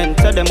replacement.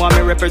 Say them want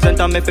me represent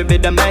and me fi be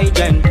them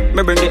agent.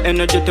 Me bring the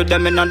energy to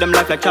them in on them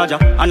life like charger.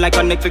 And like a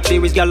Netflix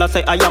series, girl I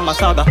say I am a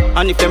saga.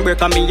 And if them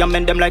break on me, I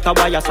mend them like a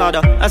wire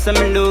solder. I say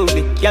me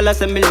lovely, girl I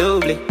say me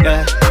lovely,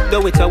 yeah.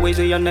 Do it so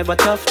easy, you never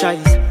tough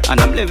tries. And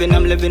I'm living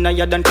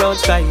higher than cloud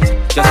skies.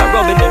 Just a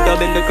rub in the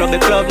dub in the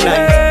club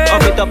nice.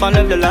 Up it up and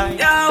live the line.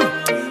 Yo,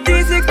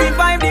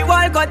 T65, the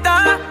wall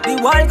cutter. Me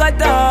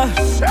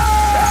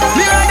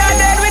rather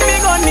dead with me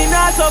gun, me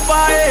not so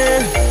far,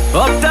 eh.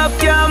 Up top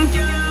cam.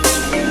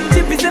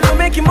 Chippy say for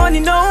making money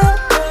now.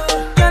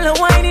 Girl a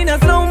wine in a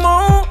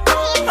slow-mo.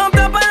 Up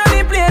top on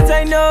the place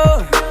I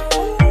know.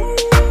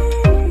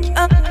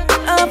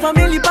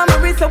 Family pa my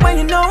wrist, so when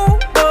you know.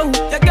 Oh,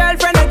 your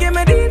girlfriend I give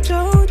me the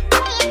truth.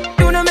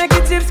 Do not make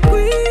it chip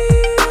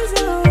squeeze,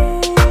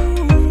 oh.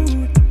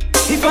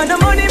 If I the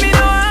money me no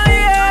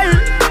higher.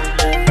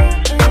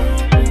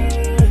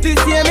 This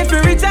year me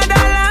feel richer than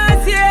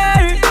last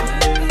year.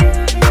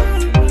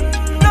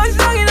 No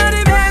strong in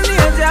the band, me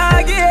a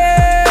jag,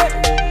 yeah.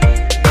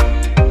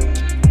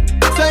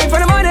 So if for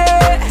the money,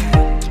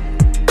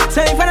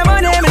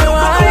 me no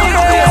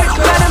higher.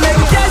 Gotta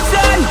make a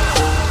question.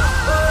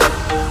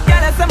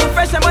 Gotta say me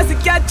fresh, I must be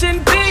catching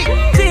big.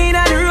 Gene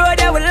on the road,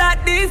 I will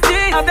lock these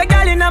jeans. Have the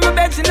girl in my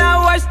bed, she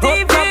now watch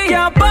TV.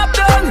 Can't pop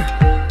down.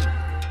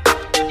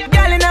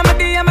 Girl in my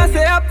DM, I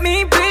say up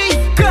me, please.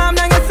 Calm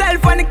down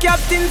yourself when the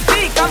captain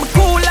speak. I'm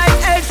cool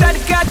like Elsa, the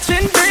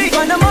catching breeze.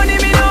 For the money,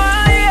 me no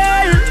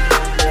higher.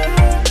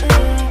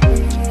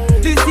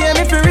 This year,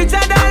 me feel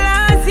richer than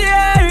last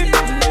year.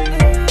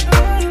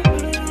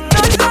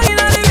 No strong in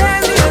the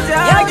game, me a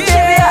jag,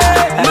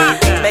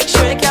 yeah. Make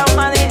sure you can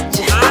manage.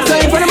 So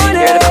for the money,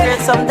 you're the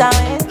great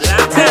sometimes.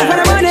 So for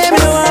the money, me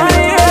no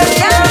higher.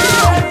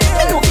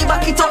 Me no fi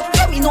back it up,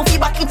 yeah, me no fi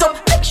back it up.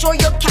 Make sure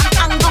you can't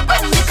handle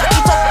when me cock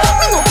it up.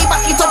 Me no fi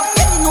back it up,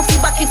 yeah, me no fi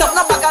back it up.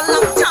 No bag of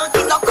long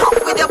talking, no come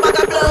with your bag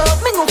of blood.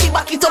 Me no fi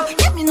back it up,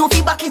 yeah, me no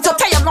fi back it up.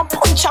 I am no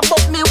punch up,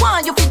 but me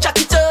want you fi jack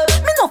it up.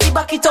 Me no fi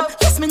back it up,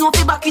 yes, me no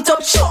fi back it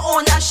up. Show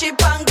ownership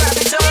and grab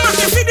it up.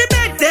 You see the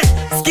bed there,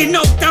 skin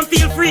out and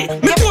feel free.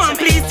 Me want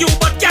please you,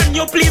 but can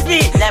you please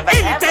me?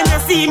 Anytime you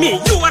see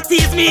me, you a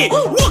tease me.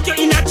 Walk you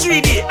in a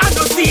 3D, I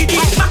don't see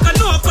this. Back a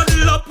no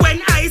cuddle up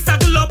when I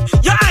saddle up.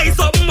 Your eyes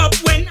open up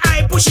when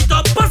I push it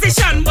up.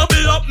 Position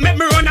bubble up, make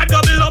me run a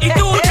double up. It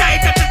too tight,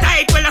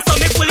 well I saw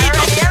me pull it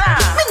up.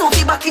 Me no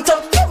fi back it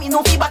up, yeah, me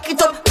no fi back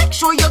it up. Make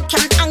sure you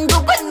can't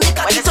handle when me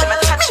cock it up.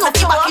 Me no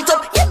fi back it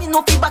up, yeah, me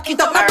no fi back it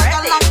up. No bag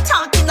of long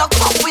talking, no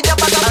come with your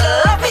bag of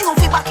blood. Me no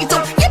fi back it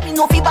up, yeah, me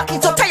no fi back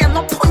it up. I am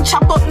no punch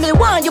up, but me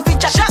want you fi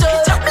jack it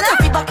up. Me no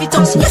fi back it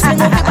up, yes, me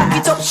no fi back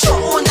it up. Show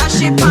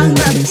ownership and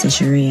grab it. She said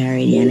she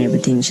already and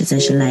everything. She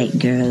said she like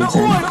girls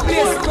and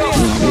yeah, the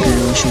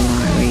girl she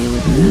want real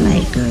with me. I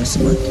like girls,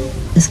 but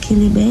the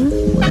skilly bang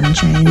wouldn't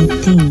try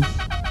anything.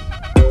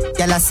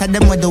 Girl, I said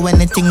them would do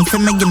anything for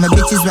me. Give me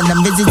bitches when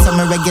them visit some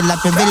regular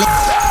privilege.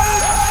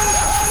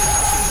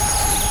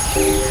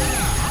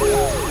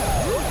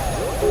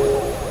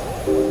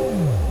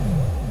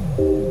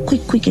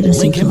 Quick, it'll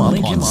link him up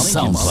on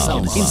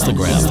SoundCloud,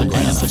 Instagram, and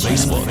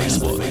Facebook.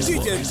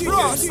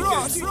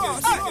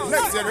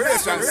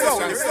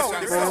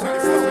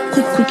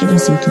 Quick, it'll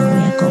see to where I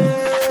come.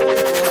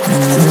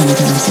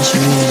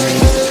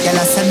 Girl,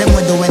 I said them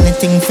would do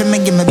anything for me.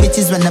 Give me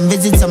bitches when them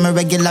visit some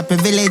regular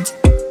privilege.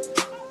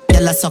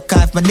 Girl, I suck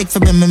off my dick for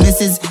me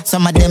misses.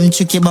 Some of them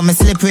tricky but me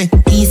slippery.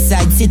 East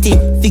side city,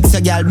 fix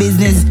your girl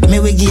business. Me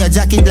we give your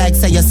jacket like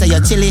say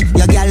you're chilly.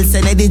 Your girl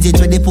send a digit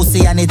with the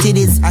pussy and the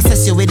titties. I say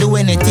she will do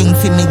anything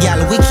for me,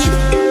 girl wicked.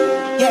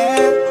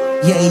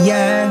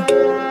 Yeah.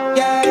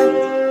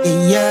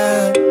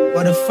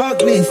 What the fuck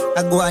this?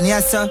 I go on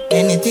yes sir,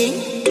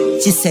 anything.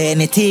 She say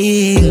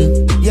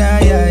anything. Yeah.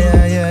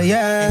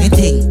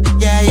 Anything.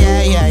 Yeah.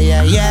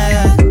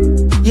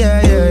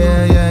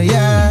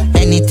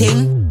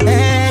 Anything.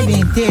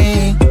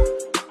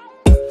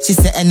 She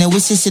said any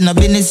wishes she no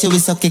business. She will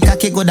suck it,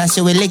 cocky good and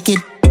she will lick it.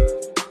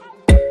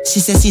 She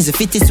says she's the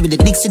fittest with the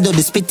Dixie do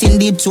the spitting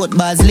deep throat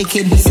bars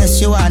licking. Says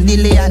she want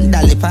delay and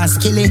dolly pass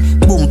kill it.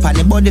 Boom pan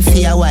the body for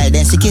a while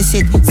then she kiss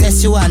it.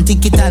 Says she want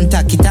tick it and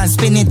tack it and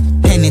spin it.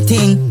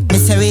 Anything, me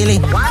say really.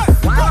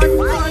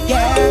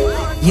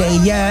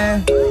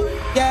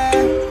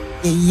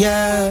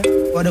 Yeah.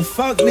 What the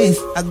fuck this?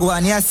 I go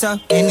on yes sir.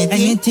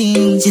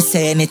 Anything. She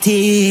say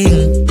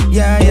anything.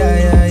 Yeah.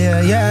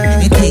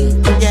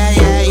 Anything. Yeah.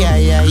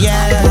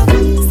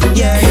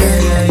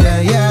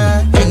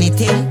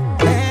 Anything.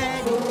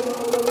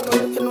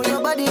 You know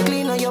your body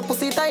clean and your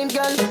pussy tight,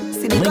 girl.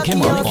 See the Link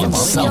him up on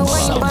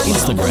SoundCloud,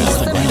 Instagram,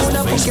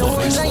 and Facebook.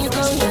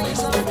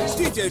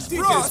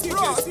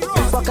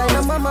 Fuck I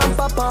know mama and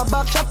papa,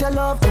 back shot your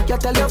love. You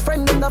tell your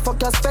friend them the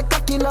fuck your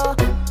spectacular.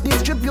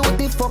 Distribute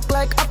the fuck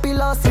like a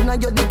pillar. See now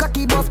you the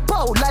cocky boss,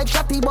 pow like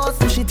shotty boss.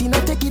 Shit in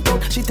a take it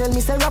out, she tell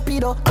me say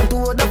rapido. And to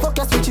other fuck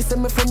your switch, she say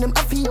me friend them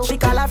a feel. She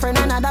call her friend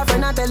another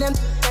friend and tell him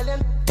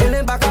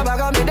back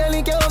me then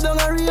link you up down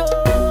a Rio.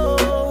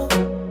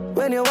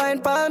 When you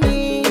wine for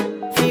me,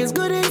 feels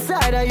good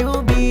inside of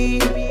you be.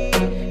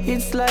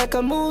 It's like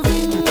a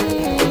movie.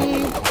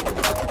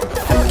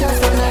 Fuck you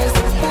so nice,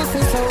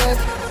 pussy so wet.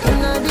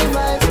 Inna the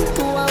vibe,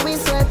 to how we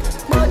sweat.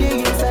 Body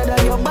inside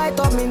of your bite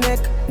of me neck.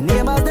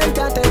 Neighbors them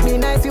can't take me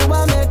nice, you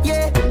a make,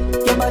 yeah.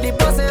 Your body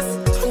possess,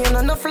 you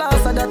know no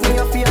flaws, so that me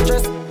a fear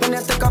dress. When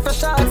you take off your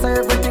shots, so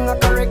everything a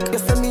correct. You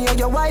send me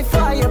your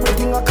Wi-Fi,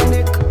 everything a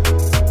connect.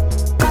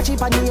 Catch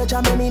it on the edge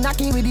and make me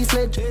knocky with the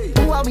sledge.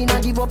 Who are we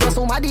not give up,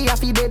 somebody a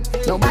feed dead.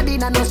 Nobody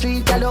na no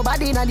street, girl, your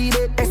body na the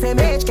bed.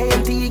 SMH,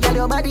 KMT, girl,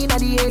 your body na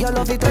the head. You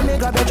love it when me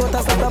grab your throat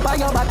and slap up on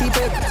your body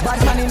peg. Bad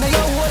man in your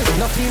hole,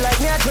 no feel like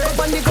me a dread.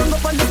 On the gun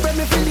up on the spread,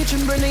 me feel the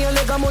chin burn in your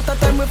leg. I'm out of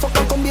time, we fuck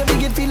and come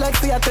baby, it feel like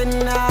stay at 10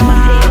 now.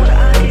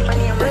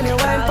 When you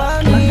wine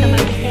for me,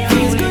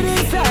 feels good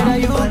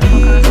inside of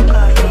you.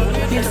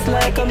 It's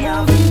like a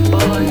movie.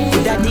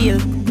 That deal,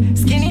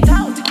 skin it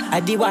out. I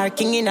the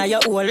working in a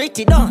your hole, it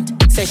don't.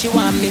 Say she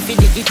want me fi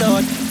dig it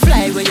out.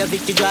 Fly where your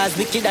Vicky draws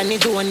wicked and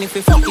it don't. If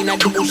we fucking at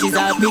the bushes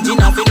or pigeon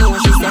off you know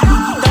she say.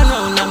 Turn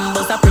round and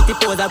bust a pretty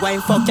pose. I go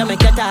and fuck you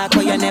make you talk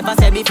what you never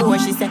said before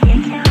she say.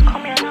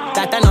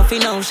 That enough you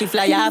know. She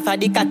fly off of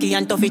the cocky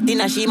and tough it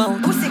in a she mouth.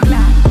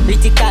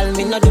 Critical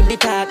me no do the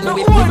talk. No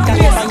we put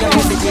cocky on your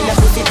pussy till your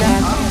pussy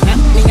talk.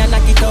 Knock me and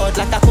knock it out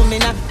like a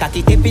kumina.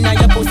 Cocky tip in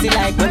your pussy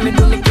like when me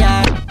do me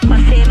car.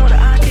 But say no the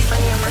artist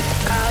on your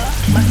mascara.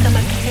 But some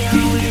of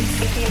you with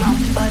sticky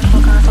mouth. But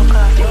fuck and suck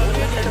off you.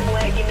 Tell the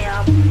boy give me a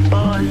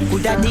ball.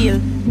 Good a deal,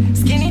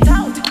 skin it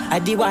out. I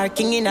the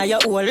working in a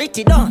your hole,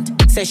 it don't.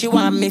 Say she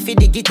want me fi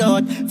dig it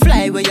out.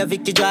 Fly where your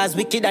Vicky draws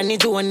wicked and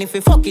it don't. If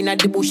we fucking at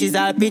the bushes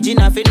or pigeon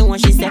off you know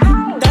she say.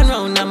 Turn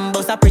round and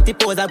bust a pretty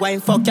pose. I go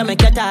and fuck you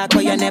make you talk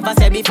what you never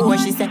said before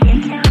she say.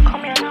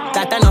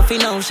 That enough you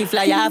know. She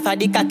fly off of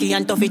the cocky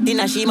and tough it in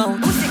a she mouth.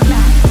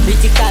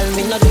 Critical,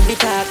 me no do the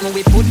talk. Me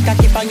we put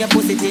cocky on your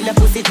pussy till your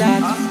pussy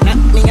talk. Knock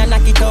me and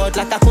knock it out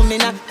like a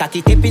kumina.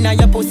 Cocky tip in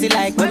your pussy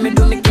like when me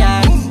do me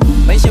car.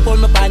 When she pull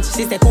my pants,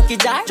 she say cookie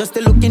jar. Just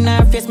to look in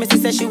her face, me she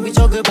say she with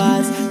juggle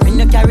balls. Me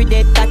no carry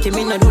that cocky,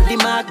 me no do the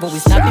mark. But we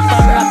snap it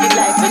from rapid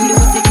like when the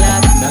music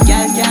class. No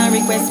girl can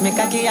request me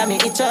cocky and me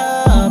itch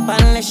up.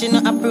 Unless she no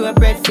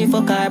appropriate fee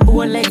for car.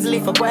 Both legs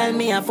lift up while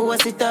me a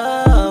force it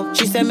up.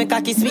 She say me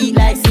cocky sweet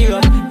like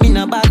syrup. Me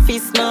no back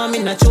fist no, me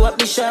no chew up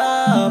the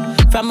shop.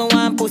 From me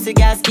one pussy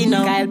gas skin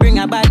up. Kyle bring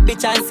a bad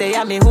bitch and say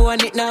I me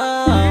own it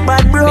now.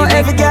 Bad bro,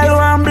 every girl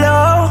want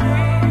blow.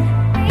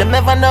 Them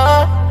never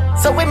know.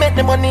 So we make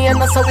the money and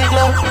that's how we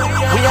glow.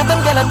 We have them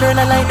girl and turn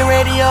on like the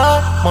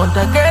radio. Mount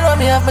a girl when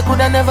me have me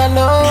coulda never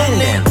know.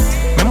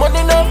 Me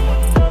money enough,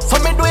 so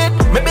me do it.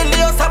 Me build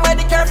the house and buy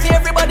the car for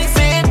everybody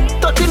see it.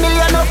 30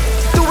 million up,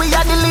 2 we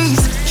at the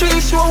least.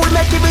 3 show we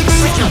make it big.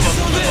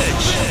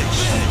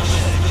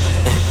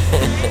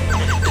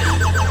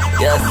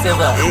 Yes,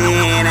 Siva.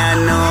 And I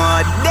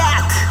know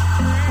that.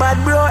 But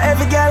bro,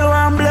 every girl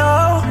want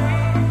blow.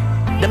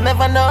 Them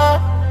never know.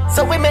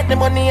 So we make the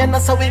money and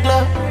that's how we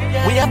glow.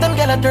 We have them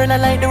girl and turn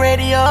on like the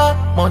radio.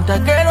 Mount a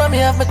girl when me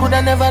have me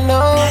coulda never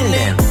know.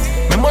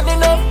 Me money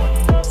enough,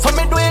 so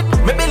me do it.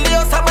 Me build the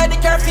house and buy the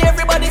car for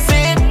everybody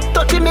see it.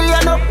 30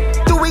 million up,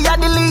 2 we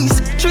at the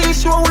least. 3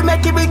 show we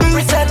make it big.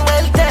 Present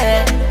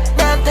wealthy.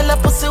 Now tell a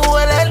pussy who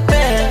will help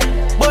me.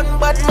 Bun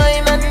bad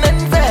mind and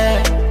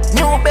unfair.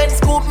 New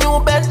Benz scoop, new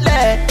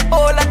Bentley.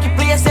 All like you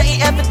play say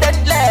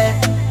evidently.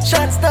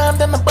 Shots down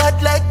them a bad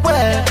like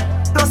where.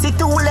 Plus the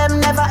tool them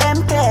never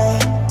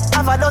empty.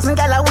 Have a dozen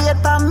gal a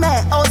wait on me.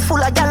 House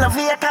full of gal a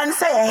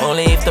vacancy.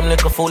 Only if them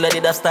look a fool, I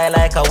did a style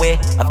like a way.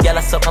 Have gal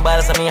a suck my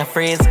balls and me a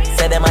freeze.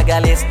 Say them a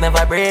gal is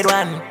never breed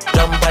one.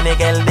 Jump on the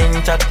girl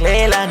in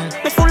chocolate land.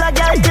 Me full of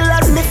gal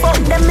killers, me fuck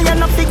them, me a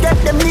not forget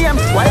them name.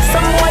 Why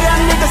some boy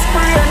and niggas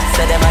spraying?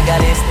 Say them a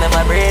gal is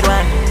never breed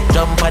one.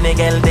 Jump on the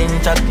girl in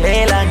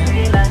chocolate land.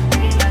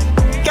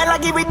 Gal a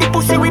give it the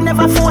pussy, we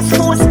never force.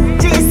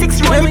 G6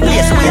 roll the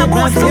place, we a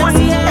boss.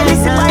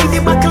 Elise buy the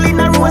buckle in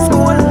a rose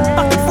gold.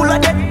 Pocket full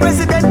of dead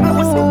president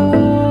most.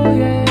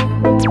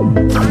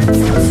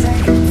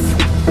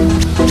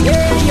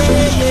 Yeah.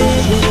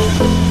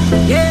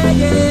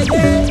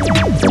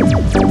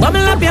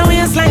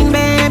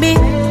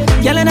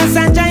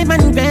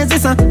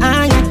 so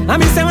I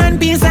miss a one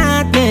piece of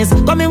hotness.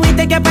 Come in, we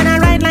take up on a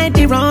ride like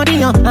the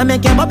rodeo. I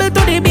make you bubble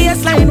to the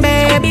baseline,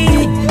 baby.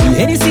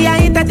 Any see I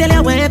hit, I tell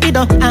you where we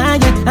do.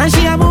 And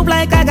she a move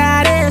like a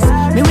goddess.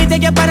 Me we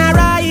take up on a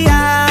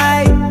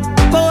ride.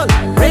 Cool,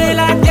 real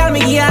life, girl, me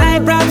give you high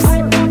props.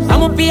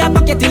 I'm up in your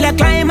pocket till the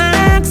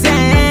climax,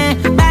 yeah.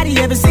 Body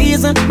every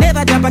season,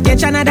 never drop a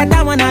catch another,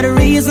 that one not the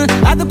reason.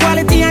 Of the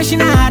quality and she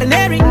not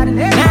ordinary.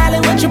 Now I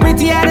want you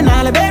prettier than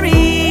all the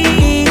berry.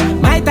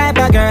 My type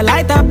of girl,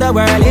 light up the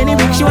world. Any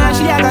week she want,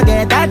 she a go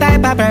get that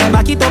type of pearl.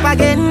 Back it up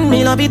again,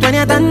 me love it when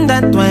you done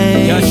that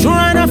way. You're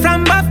sure enough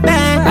from buff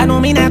band. I know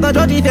me not go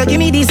judge if you give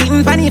me this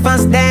sitting funny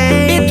first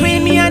day.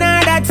 Between me and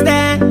her, that's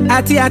there.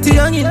 Atty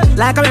youngin,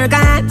 like a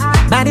workout.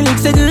 Body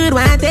looks so good,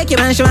 why take you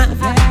and show up.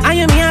 And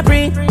you me a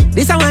pray,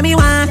 this is what me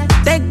want.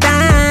 Take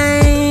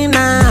time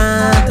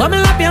now.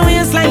 Bubble up your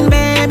waistline,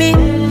 baby.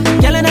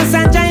 Girl, you dance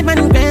and jive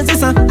and crazy,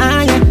 so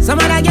yeah. Some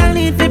other girl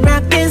need to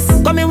practice.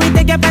 Come in, we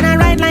take up on a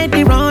ride like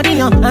the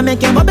rodeo. I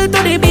make you bubble to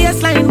the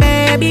baseline,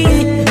 baby.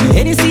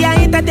 Any see I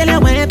hit, I tell you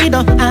where we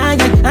do.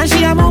 Yeah. And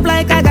she a move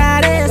like a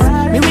goddess.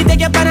 Me we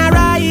take up on a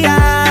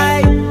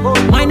ride.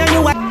 Why know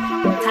you what?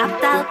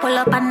 Top dog pull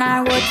up on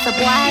our road for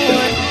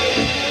boyhood.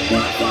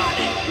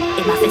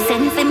 It must be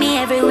sent for me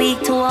every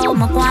week to all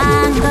my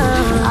guango.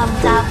 Up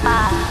top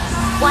bar.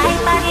 Why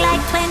bad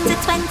like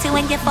 2020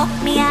 when you fuck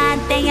me hard,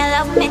 then you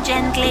love me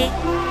gently.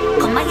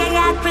 Come on, your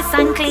yard press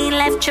and clean,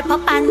 left trip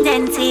up and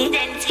denty.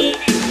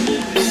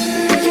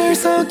 You're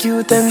so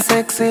cute and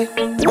sexy.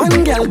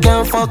 One girl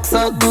can fuck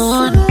so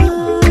good.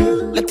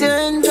 Let you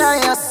enjoy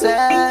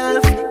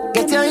yourself.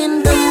 Get you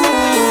in the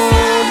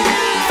mood.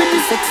 Pretty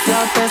sexy,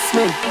 or test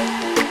me.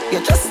 You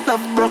just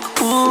love broke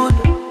food.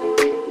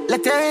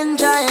 Let you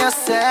enjoy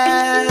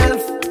yourself.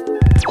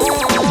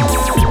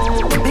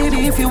 Ooh.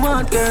 Baby, if you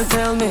want, girl,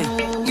 tell me.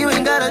 You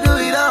ain't gotta do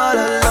it all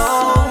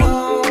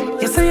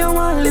alone. You say you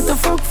want a little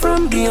fuck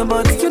from me,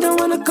 but you don't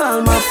wanna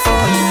call my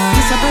phone.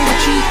 Kiss up on your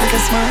cheek with a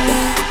smile.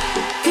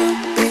 You,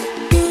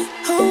 baby,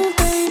 oh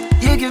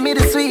baby, you give me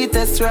the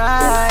sweetest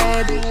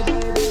ride.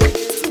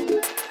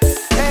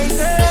 Hey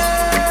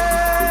girl,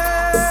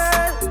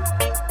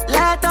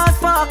 let us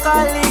fuck a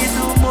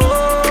little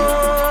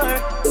more.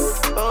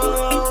 Oh,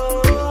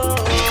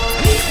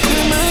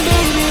 you're my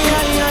baby,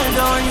 I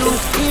adore you.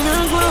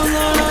 Even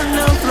closer on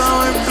the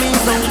floor,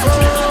 please don't go.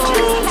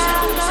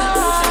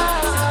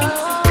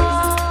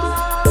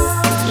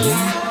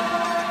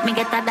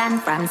 Done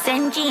from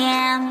St.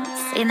 James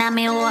in a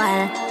me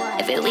wall.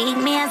 Every week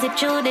me a zip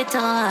through the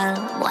toll.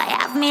 Boy,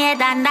 have me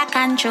head under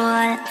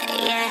control.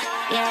 Yeah.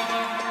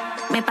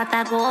 Me pot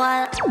a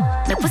goal.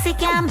 Me pussy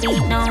can't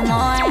beat no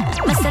more.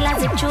 Me still a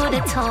zip through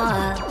the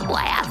toll.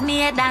 Boy, have me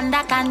head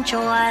under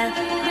control.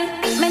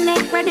 Me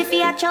neck ready for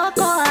a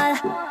chokehold.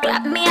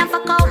 Grab me and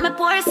fuck out me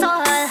poor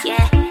soul.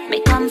 Yeah.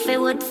 Me comfy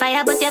wood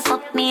fire, but you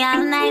fuck me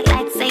all night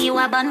like say you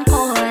a bun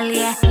cold.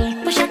 Yeah.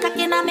 Push a cock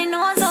in a me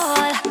nose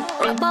hole.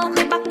 Rub out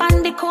me back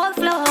on the cold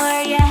floor,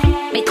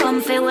 yeah. Me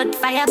comfy wood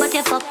fire, but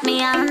you fuck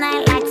me all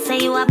night like say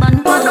you a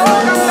bun cold. I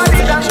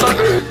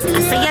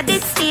say you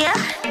did steer.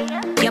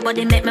 Your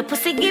body make me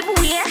pussy give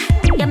way.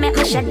 You make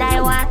me shed die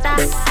water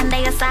under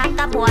your sock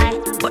boy.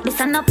 But this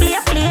a no play.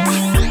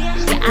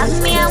 You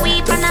ask me a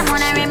weep and I'm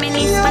gonna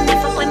reminisce, but they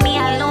fuck with me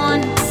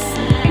alone.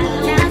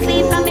 Can't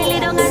sleep from me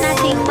little gonna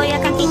think, boy, you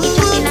can kick it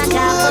up in a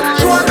job.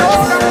 She want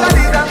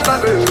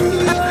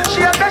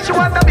she a bet she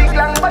want a big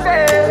long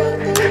body.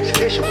 She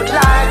say she would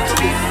like to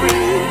be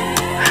free.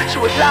 She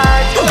would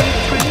like to be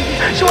free.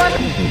 She want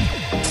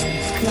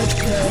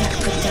good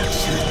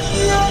production.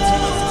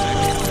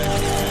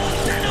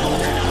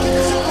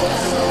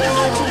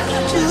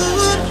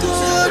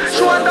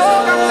 She want a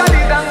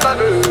ganga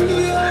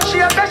girl. She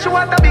a bet she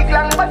want a big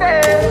long body.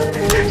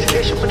 She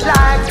say she would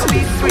like to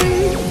be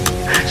free.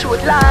 She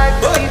would like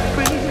to be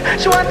free.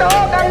 She want a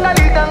ganga.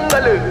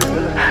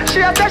 She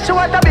a bet she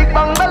want a big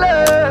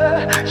bungalow.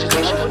 She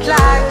say she would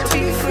like to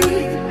be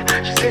free.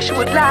 She say she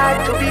would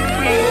like to be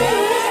free.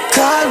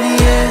 Call me,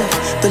 yeah.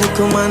 The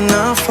little man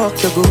now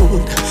fuck you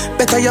good.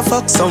 Better you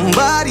fuck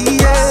somebody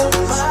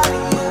else.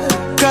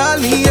 Call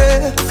me,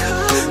 yeah.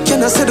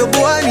 Can I say the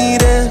boy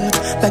need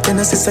it? Like can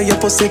I say your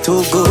pussy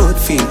too good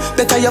feel?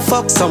 Better you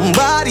fuck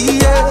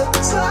somebody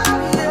else.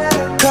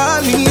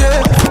 Call me,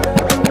 yeah.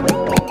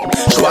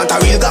 She want a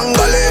real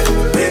gangale.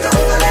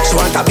 She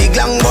want a big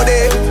long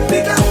body.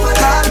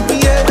 Call me,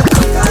 yeah.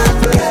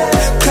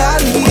 Call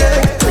me, yeah.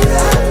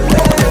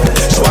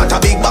 She want a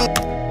big bang.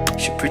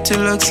 She pretty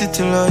like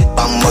city light.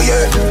 Bambo,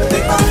 yeah.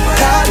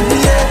 Call me,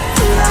 yeah.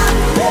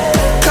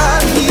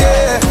 Call me,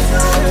 yeah.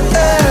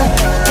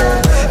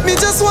 Me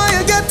just want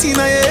you get in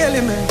a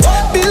element.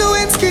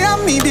 Lewinsky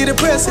and me be the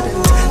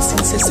president.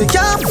 Since you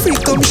can't free,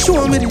 come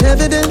show me the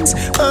evidence.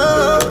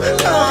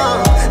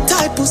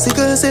 Tight pussy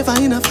girls ever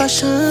in a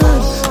fashion.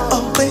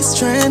 Always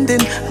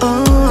trending.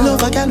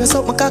 Love a girl who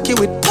suck my cocky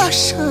with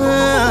passion.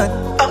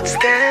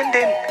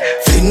 Outstanding.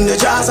 Fling the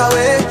jars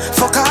away,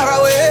 fuck her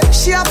away.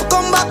 She have to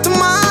come back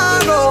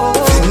tomorrow.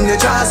 Fling the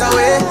jars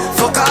away,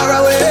 fuck her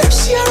away.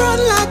 She run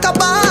like a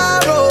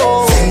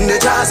barrow. Fling the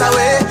jars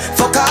away,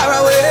 fuck her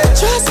away.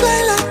 Just like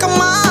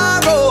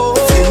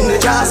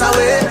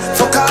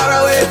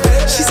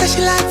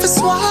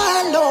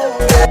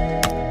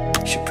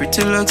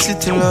pretty like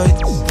city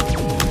lights.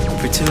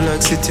 Pretty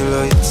like city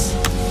lights.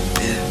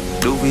 Yeah.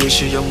 The way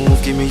she a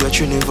move, give me a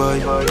trini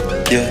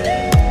vibe.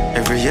 Yeah.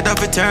 Every year that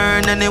we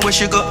turn, anywhere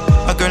she go.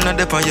 A girl not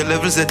dep on your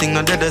level, setting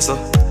not dead so.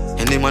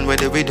 Any man where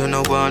they we don't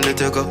know one let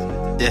her go.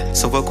 Yeah.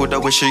 So I coulda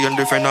wish she on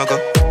different I go.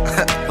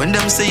 When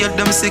them say you're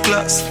them sick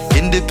class,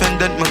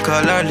 independent, me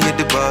call her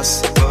lady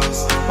boss.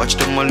 Watch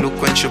them a look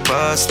when she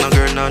pass. No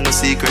girl, no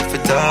secret for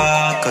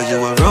talk. Cause you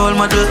a role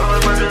model.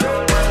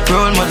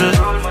 Role model.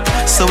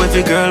 So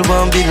every girl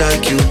want be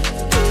like you.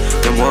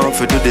 Them want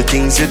to do the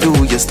things you do.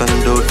 You stand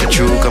out for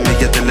true. Come me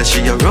get tell her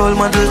she a role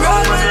model.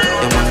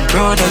 Yeah man,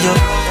 proud of you.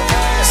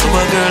 So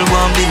a girl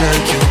want be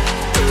like you.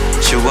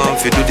 She want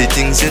to do the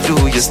things you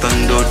do. You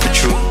stand out for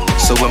true.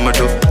 So what me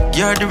do?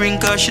 Give her the ring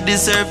cause she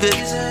deserve it.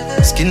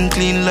 Skin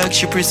clean like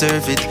she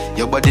preserve it.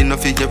 Your body no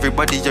fit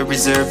everybody you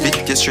reserve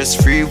it. Get stress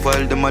free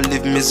while them a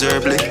live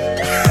miserably.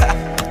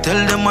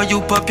 Tell them how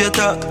you pop your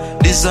talk.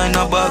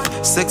 Designer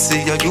bag, sexy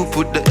how you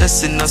put the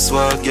S in the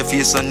swag. Your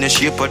face and your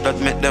shape that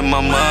make them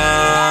a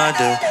mad.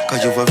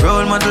 Cause you a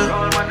role model.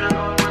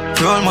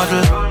 Role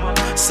model.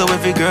 So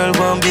every girl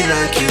want be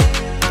like you.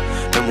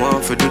 Them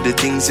want to do the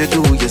things you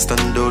do. You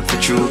stand out for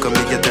true. Come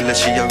me get tell her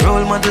she a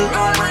role model.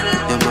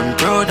 Yeah man,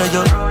 proud of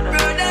you.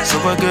 So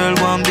a girl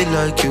want be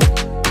like you.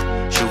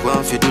 She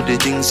want to do the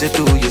things you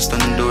do. You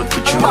stand out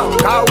for true.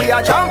 Cause we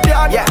are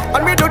champion, yeah.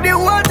 And we do the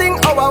whole thing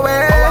our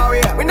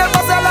way. We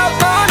never sell out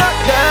none of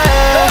them.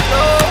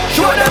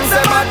 Show them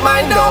say bad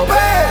mind don't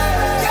pay.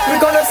 We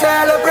gonna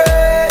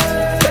celebrate.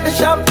 Get the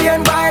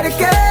champion by the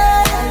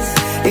case.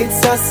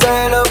 It's a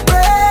celebration.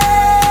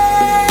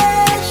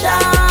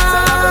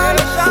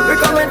 We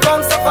coming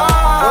from so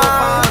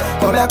far.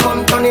 Come back,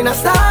 come turn in a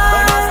star.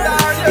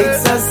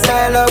 It's a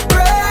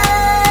celebration.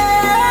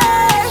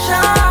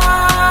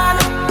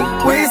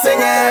 We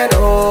singing, oh.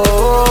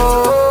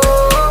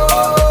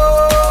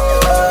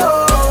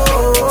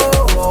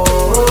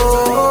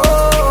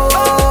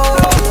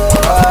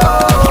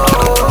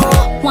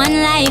 One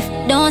life,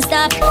 don't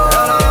stop.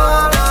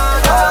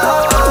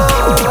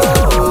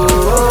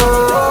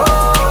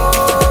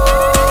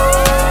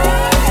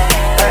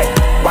 Hey,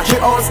 watch it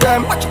house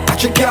them, watch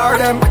it care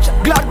them.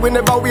 Glad we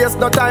never waste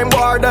no time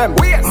war them.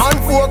 Man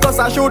focus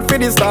and shoot for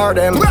the star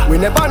them. We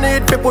never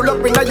need people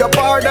up in your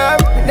bar them.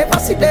 Never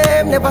see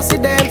them.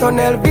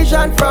 Tunnel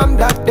vision from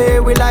that day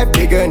we life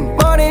begin.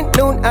 Morning,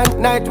 noon and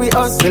night we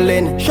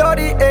hustling. Show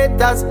the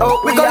haters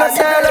out, we gonna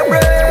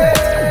celebrate.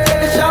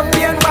 The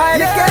champion by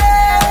the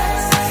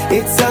case.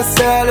 It's a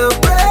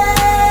celebration.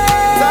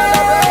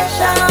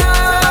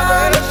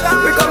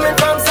 We coming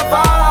from so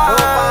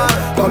far.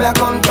 Come here,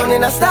 come turn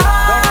in a star.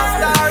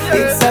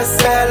 It's a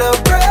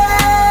celebration.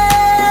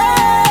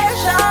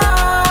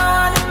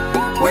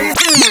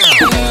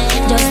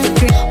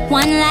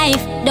 One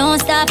life, don't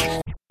stop.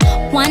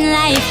 One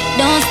life,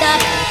 don't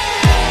stop.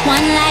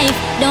 One life,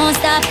 don't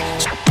stop.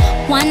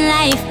 One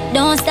life,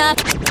 don't stop.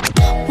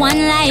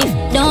 One life,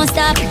 don't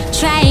stop.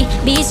 Try,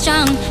 be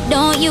strong,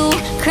 don't you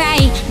cry.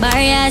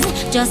 Barriers,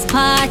 just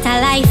part of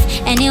life.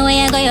 Anyway,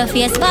 I got your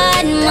face,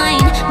 bad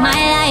mind.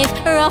 My life,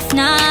 rough,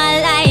 not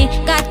lie.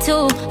 Got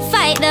to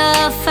fight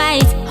the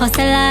fight.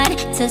 Hustle hard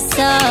to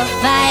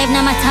survive.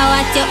 No matter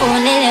what, you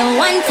only live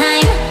one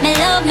time. Me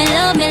love, me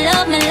love, me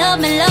love, me love,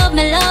 me love,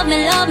 me love, me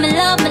love, me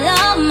love, me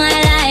love my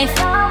life.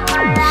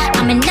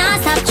 I'm a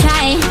non-stop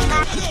try.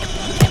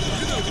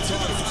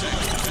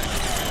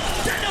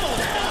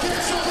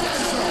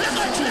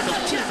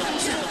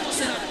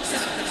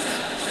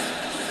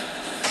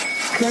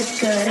 Good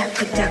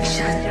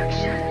production.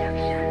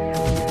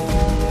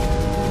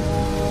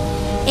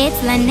 It's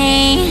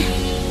Lene.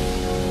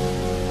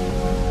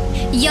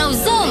 Yo,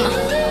 Zoom.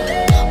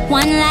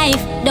 One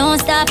life, don't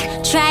stop.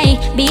 Try,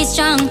 be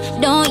strong,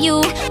 don't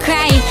you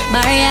cry.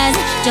 Barriers,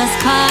 just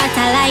part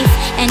of life.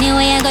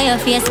 Anyway, I got your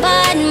face,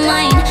 bad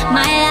mind.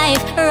 My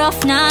life,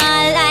 rough, not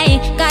lie.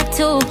 Got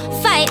to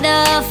fight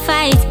the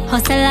fight.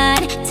 Hustle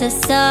hard to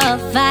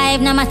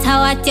survive. No matter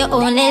what, you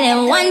only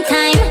live one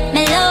time.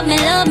 Me love, me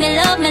love, me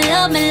love, me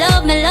love, me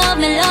love, me love,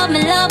 me love,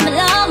 me love, me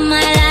love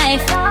my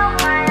life.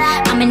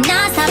 I'm a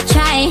non-stop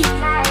try.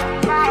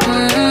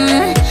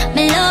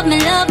 Me love, me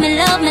love, me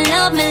love, me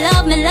love, me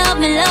love, me love,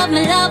 me love,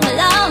 me love, me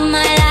love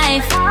my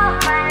life.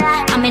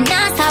 I'm a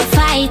non-stop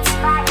fight.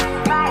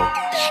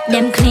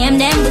 Them claim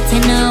them but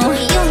you know.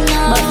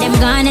 But them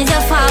gone as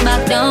you fall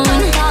back down.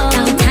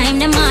 Long time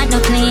them heart no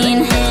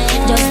clean.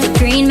 Just the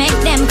green make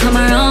them come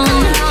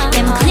around.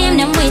 Them claim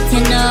them with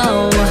you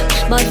know.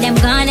 But them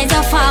gone as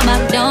you fall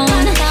back down.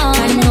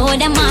 I know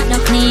them heart no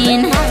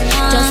clean.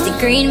 Just the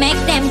green make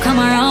them come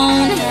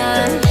around.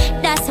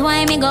 That's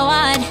why me go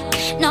hard.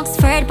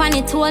 Knoxford pan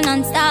it all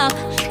non-stop.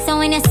 So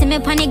when you see me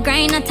pan the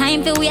grind, no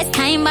time for waste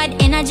time.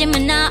 Bad energy me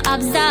not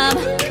absorb.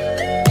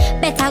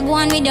 Better go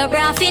on with your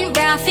braffin.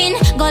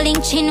 Go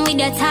link chin with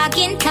your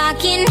talking.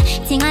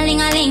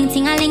 Ting-a-ling-a-ling,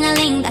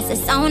 ting-a-ling-a-ling. That's the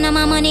sound of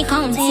my money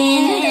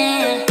counting.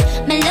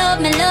 Me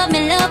love, me love,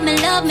 me love, me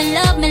love, me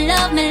love, me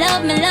love, me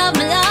love, me love,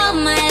 me love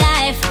my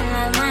life.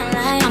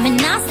 I'm a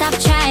non-stop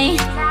try.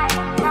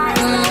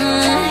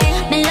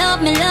 Me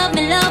love, me love,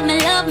 me love, me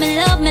love, me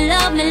love, me love, me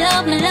love, me love.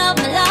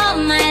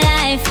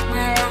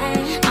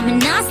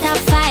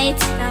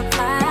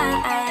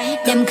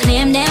 fight. Them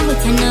claim them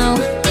with you know,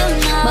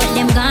 but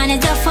them gone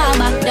is a fall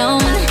back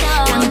down.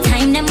 Long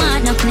time them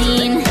heart no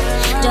clean,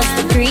 just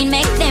the green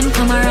make them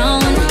come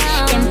around.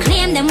 Them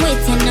claim them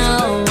with you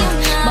know,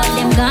 but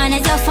them gone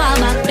is a fall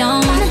back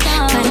down.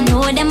 Can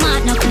know them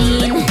heart no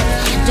clean,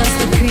 just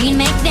the green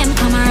make them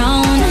come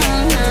around.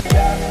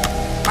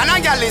 Man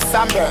a girl is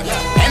somber.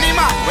 Any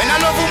man, when I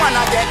love woman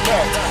I get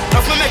hurt.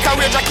 Love me make a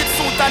wear jacket,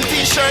 suit and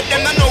t-shirt.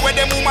 Them don't know what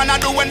them woman a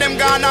do when them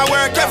gonna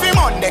work. Every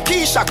Monday,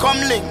 Keisha come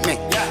link me.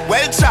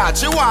 Well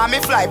charged, you want me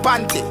fly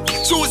panty.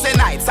 Tuesday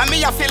nights, and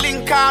me a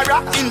feeling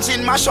Cara.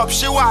 Engine mash up,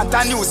 she want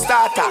a new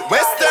starter.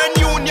 Western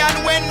Union,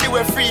 when we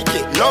were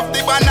freaky. Love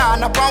the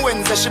banana, on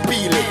Wednesday she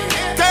peel it.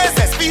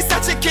 Thursdays, piece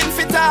of chicken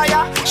fit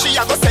tire. She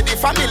a go say the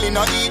family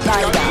no eat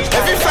neither.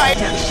 Every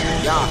Friday,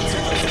 yeah.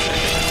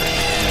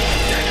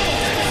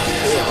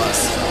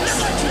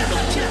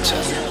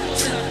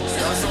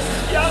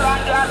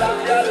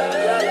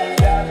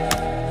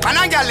 Man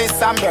a girl is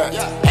somber.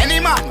 Any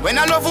man, when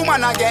I love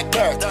woman I get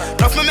hurt.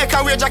 Love me make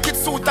a wear jacket,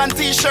 suit and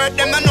t-shirt.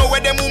 Them don't know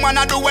what them woman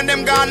a do when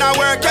them gonna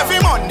work. Every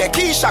Monday,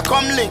 Keisha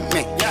come link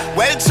me.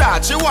 Well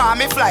charged, you want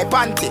me fly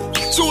panty.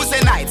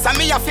 Tuesday nights, and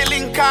me a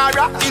feeling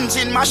Cara.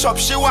 Engine mash up,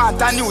 she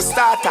want a new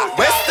starter.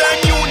 Western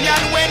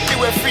Union, when we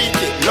were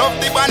freaky. Love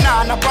the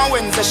banana, on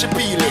Wednesday she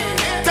peel it.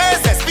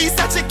 Thursdays, piece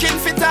of chicken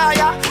fit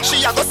tire.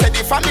 She a go say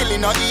the family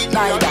no eat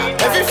neither.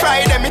 Every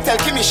Friday, me tell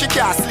Kimmy she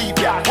can't sleep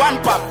ya.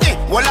 One pop,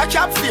 well I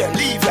cap fear,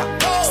 leave ya.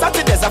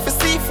 Saturdays, I for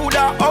seafood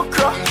or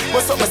okra.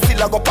 But something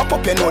still a go pop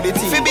up, you know the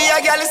thing. Fi be a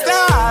girl is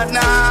nah.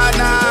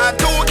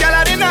 Two girl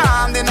a the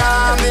nam.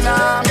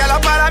 Girl a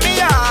part of me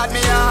yard.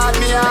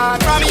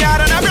 From me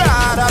yard on a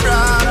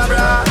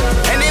bra.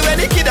 Anyway,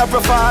 the kid a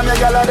perform, your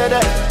girl a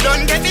dead.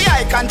 Don't get the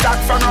eye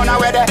contact from run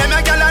away there. Them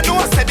a girl a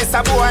know say this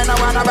a boy no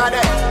wanna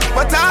body.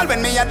 But all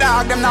when me a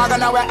dog, them not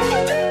gonna wear.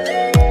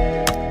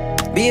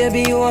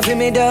 Baby, you want for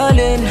me,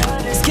 darling.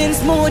 Skin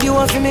smooth, you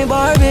want for me,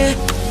 Barbie.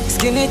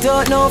 Skin it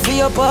out now for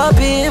your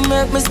puppy,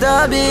 make me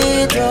stab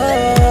it.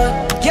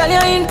 Girl,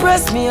 you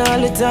impress me all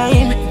the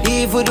time.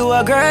 Even though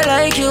a girl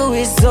like you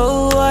is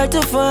so hard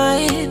to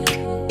find.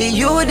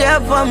 You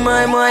there on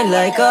my mind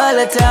like all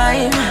the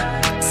time.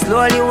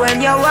 Slowly when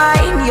you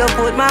whine, you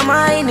put my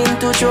mind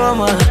into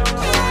trauma.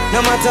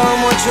 No matter how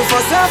much you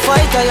fuss or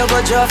fight, or you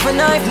go drop a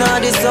knife, now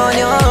this on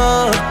you.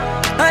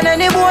 And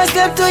any boy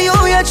step to you,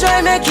 you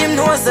try make him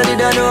know so they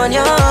don't know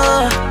ya.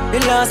 The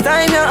last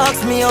time you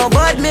asked me how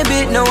bad me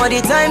beat, now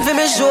the time for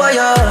me show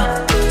ya.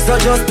 So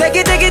just take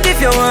it if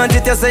you want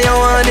it, you say you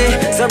want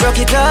it. So broke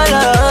it all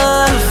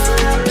off.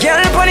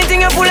 Girl, funny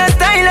thing you full of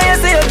style, and you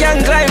say you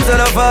can climb, so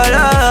no fall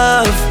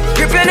off.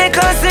 Grip your neck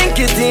and sink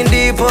it in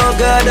deep, oh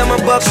God, I'm a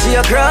box, she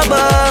a crab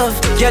off.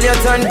 Girl, you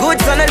turn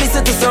good, so I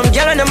listen to some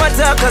girl and them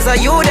attack, cause of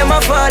you, them a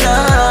fall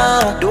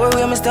off.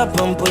 Doorway, me stop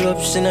and pull up,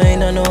 she no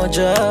in a no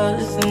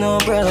dress, no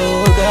bro,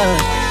 oh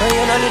God. And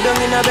you know you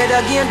down in a bed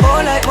again,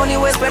 boy, like money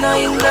we spend on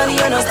England,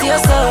 you know stay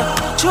so.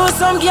 Choose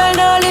some girl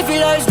now live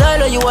your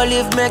lifestyle, or you a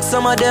live make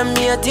some of them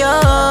hate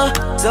ya.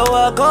 So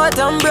walk out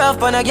and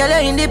brave, and a girl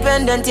you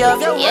independent, yeah.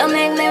 You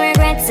make me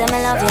regret some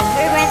I love you,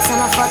 regret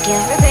some I fuck you.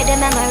 Regret the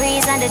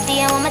memories and the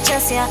day when I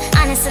trust you.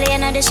 Honestly, you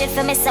know the shit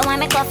for me, so I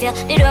make off you.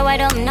 The door I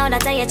don't know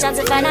that I your chance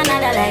to find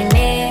another like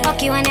me.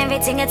 Fuck you and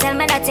everything, you tell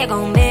me that you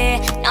gon' be.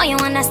 Now you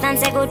understand,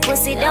 say good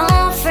pussy,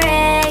 don't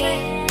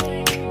fray.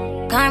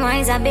 Karma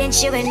is a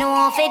bitch, you will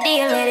know if it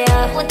deal with you.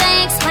 Put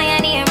the expire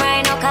name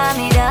right now, call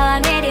me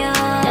done with you.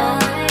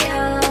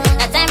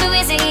 That time we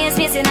wasting years,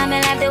 missing on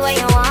my life the way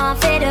you want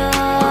to do.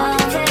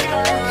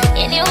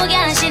 You new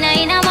girl, she know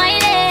you know my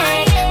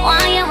leg.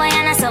 Want you, why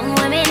you not something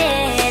with me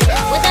did.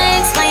 Put the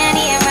expire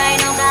name right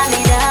now, call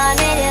me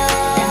done with you.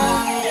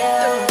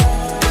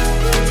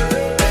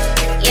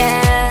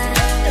 Yeah.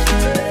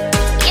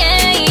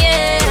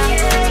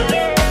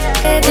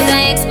 Put the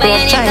expire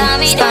name, call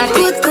me done.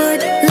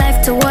 Good.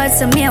 Life towards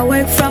so me I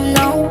work from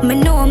now. Me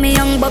know me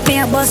young but me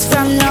a bust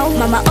from now.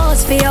 Mama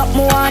house fi up,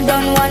 me want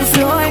on one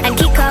floor. And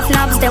kick off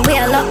knobs, then we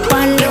a lock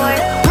one door.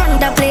 Run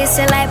the place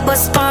like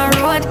bus on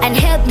road. And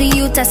help the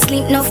youth to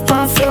sleep enough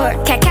on floor.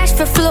 Cash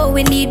for flow,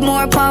 we need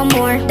more pound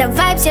more. The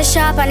vibes you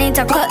sharp and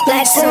intercut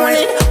like sword.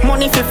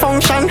 Money for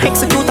function,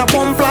 execute a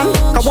bomb plan.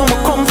 Cause when we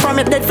come from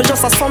it dead for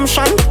just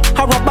assumption.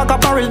 How a bag of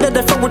barrel dead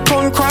for with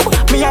ton crab.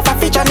 Me have a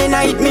feature in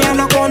night, me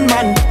and a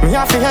gunman. Me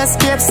have to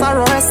escape,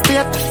 sorrow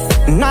estate.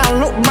 Now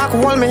look back,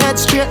 hold me head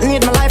straight.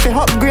 Need my life to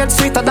upgrade,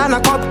 sweeter than a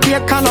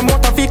cupcake. Kind of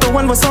motor vehicle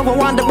when we so we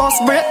want the bus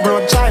break.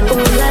 Bro, child. Ooh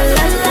la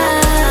la la.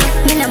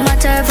 Me no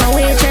matter if I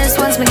waitress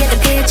once me get the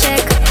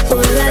paycheck. Ooh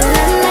la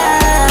la la.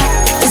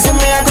 You see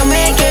me I can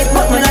make it,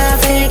 but me not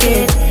fake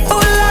it.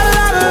 Ooh la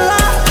la la.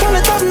 When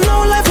it doesn't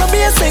know life no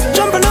basic.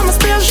 Jumping on my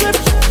spaceship.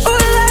 Ooh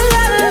la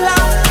la la.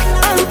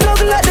 Unplug,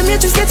 let the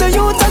matrix get to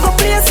you, to go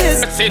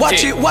places.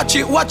 Watch it,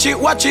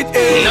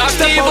 eh.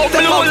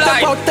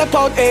 Step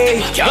out,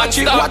 eh. Watch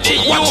it,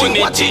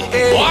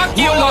 eh.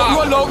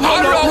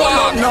 Roll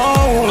out, no.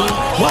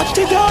 Watch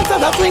the dancer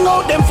that swing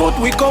out them foot.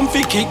 We come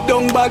fi kick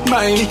down bad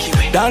mind.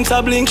 Dance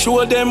a blink,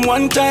 show them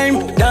one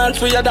time. Dance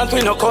for ya, dance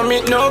we no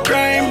commit no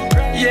crime.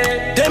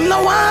 Yeah, them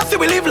no want see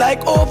we live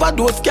like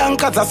overdose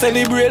cancers a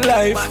celebrate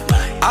life.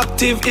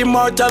 Active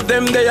immortal,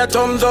 them they a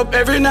thumbs up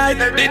every night.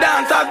 The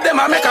dancers them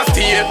a make a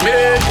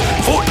statement.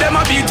 Foot them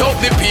a beat up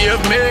the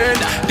pavement.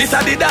 This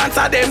a the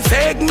dancer them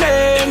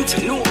segment.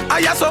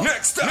 I so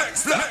next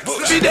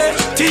be there.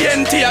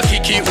 TNT a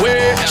kick it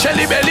way.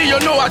 Shelly Belly you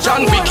know what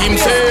John Wick him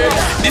say.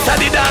 This a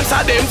the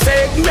dancer them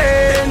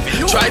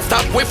segment. Try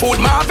stop with food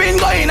Marvin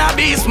going a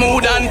be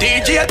smooth and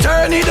DJ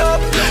turn it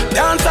up.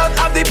 Dance out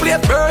of the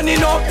place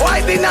burning up.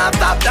 Why did not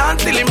stop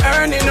dance till him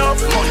earning up?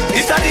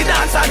 This a the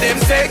dancer them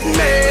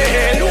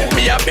segment.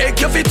 Me a beg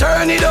you fi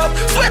turn it up.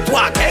 Sweat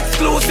walk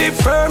exclusive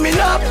firming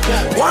up.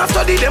 Want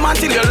study them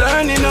until you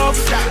learn enough.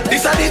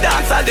 This a the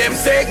dancer them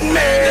segment.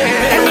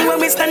 Anywhere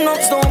we stand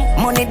up so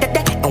money the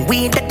day and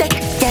we the day,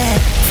 yeah.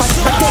 Fuss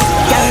the day,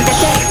 girl the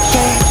day,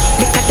 yeah.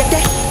 Look at the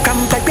day,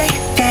 come the day,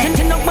 yeah.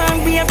 You know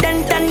one we have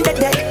done the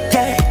day,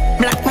 yeah.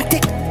 Black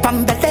matic,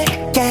 from the day,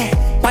 yeah.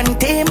 One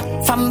team,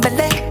 from the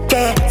day,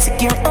 yeah.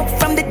 Secure up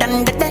from the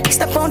done the day.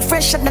 Step on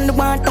fresher than the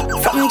one up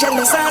from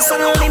jealous sauce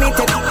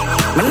unlimited.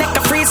 My neck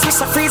a freeze,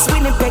 miss a freeze,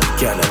 Winnipeg,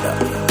 Canada.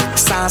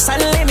 Sauce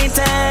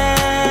unlimited.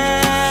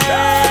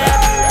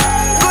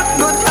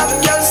 Good up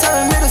girls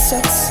and little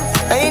sex.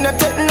 I ain't not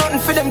take nothing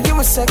for them, give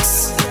me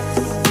sex.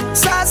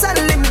 Sauce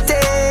unlimited.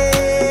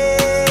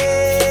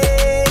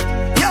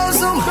 Yo,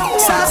 zoom.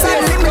 Sauce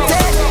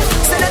unlimited.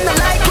 Say them the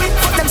like we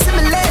put them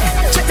similar.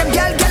 Check them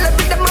girl, I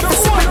beat them up for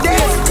simple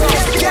days.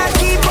 Can't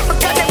keep up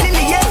because them in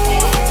the air.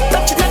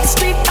 Touching on the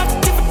street,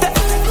 activity.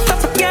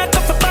 Cup of gas,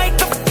 cup of bike,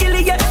 cup of kill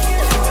it.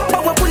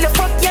 But what will you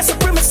fuck, yes,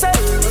 supremacy.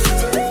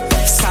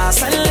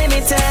 Sauce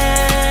unlimited.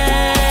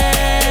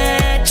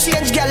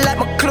 Change girl like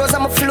my clothes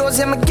and my flows.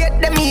 Yeah, me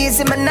get them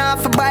easy, man, now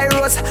for buy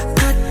rose.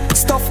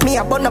 Stuff me,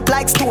 I burn up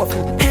like stove.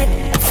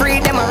 Free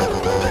them up.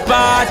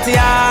 Party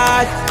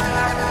hard.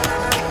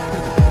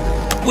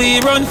 We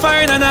run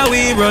fire and now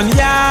we run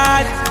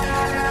yard.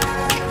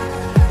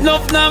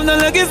 Nuff nam no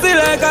legacy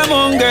like a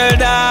mongrel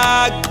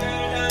dog.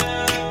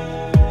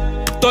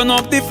 Turn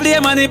up the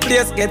flame and the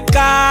place get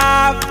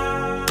carved.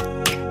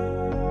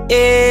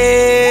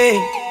 Hey.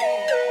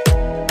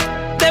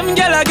 Them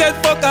gyal get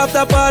fuck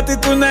after party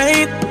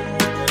tonight.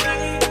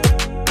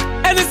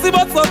 Anything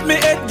but fuck me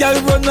head, gyal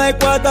run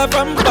like water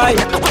from pipe.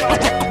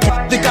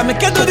 Because me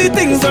can do the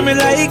things that me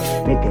like.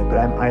 Make a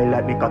climb high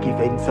like me cocky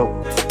fence up.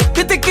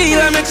 The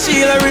tequila make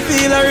Sheila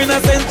reveal her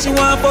innocent. She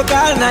want fuck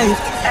all night.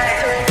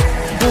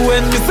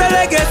 When me say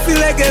legacy,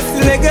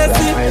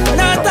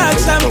 not talk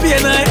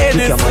champagne or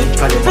anything.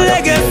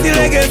 Legacy.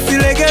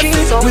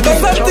 We do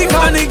something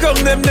on the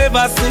ground them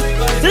never see.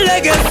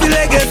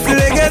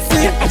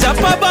 Legacy. Jump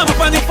a bump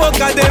on the fuck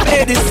of them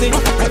edison.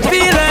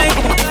 Feel like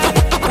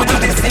we do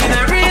this in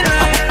a real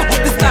life.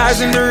 The stars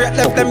in the red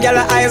left them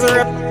yellow eyes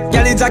rip.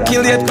 Y'all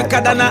ejaculate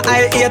quicker than a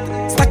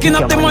I-8. Stacking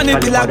up the money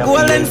bill a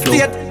golden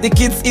state. The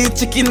kids eat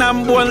chicken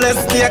and boneless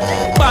steak.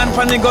 Pan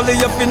pan the gully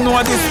you fi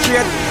know this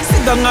straight.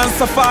 Sit down and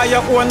suffer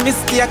your own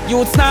mistake.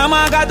 Youths now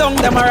maga down,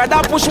 them a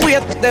rather push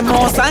weight. Them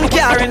house and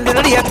carrying the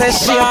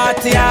latest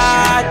shit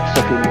yard.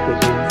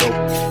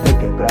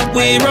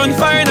 We run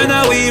fire and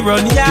now we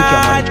run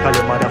yard.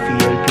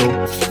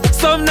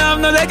 Some now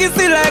have no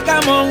legacy like a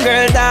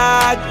mongrel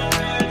dog.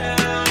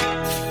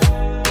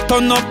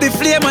 Turn up the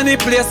flame and the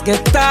place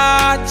get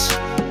touched.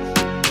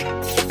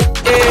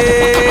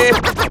 Hey.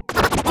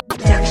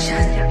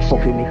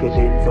 Fuck you, make it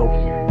dance up.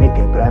 Make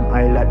it climb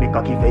high like me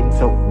cocky fence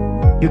up.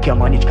 You can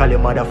manage, call your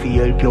mother for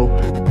help you.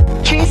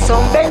 Cheese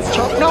some Benz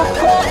truck, no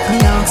fuck. Me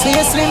ask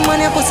you slim when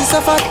your pussy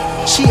so fat.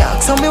 She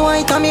ask how me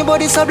white and me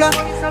body so black.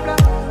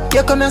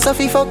 You come here so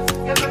fi fuck.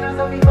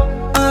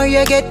 Or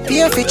you get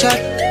paid for chat.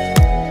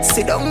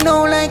 Sit down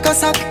now like a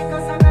sack.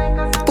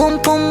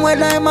 Pum pum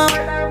well I'm up.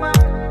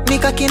 Me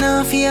cocky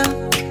now fear.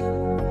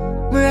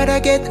 Me rather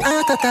get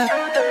heart attack.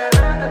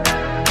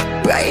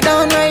 Ride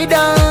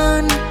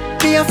on.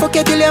 Me a fuck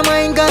you till your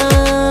mind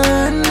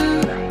gone.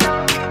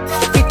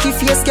 Pretty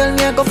face girl,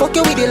 me a go fuck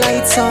you with the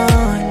lights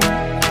on.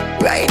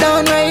 Ride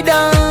on.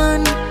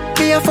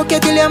 Me a fuck you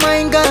till your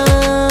mind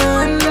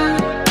gone.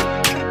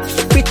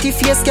 Pretty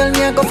face girl,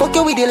 me a go fuck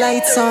you with the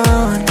lights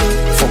on.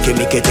 Fuck you,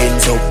 make it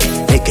ends up.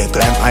 Make it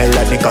climb high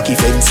like me cocky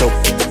fence up.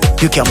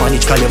 You can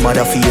manage, call your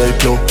mother for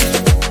help you.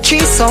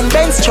 Cheese some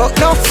Benz truck,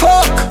 no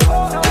fuck.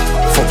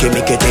 Fuck you,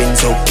 make it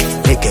ends up.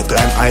 Make it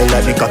climb high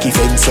like me cocky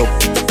fence up.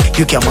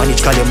 You can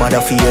manage, call your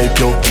mother for help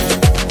you.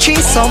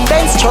 Cheese some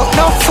Benz truck,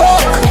 no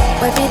fuck.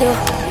 Where fi do?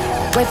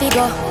 Where fi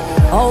go?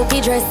 How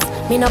fi dress?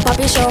 Me no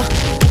papi show.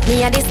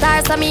 Me a the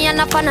star, so me a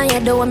no fan of you.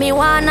 Do me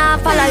wanna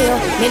follow you.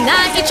 Me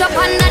nah itch up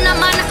under no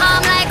man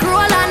arm like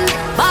Roland.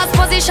 Boss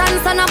position,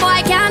 so no boy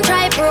can't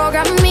try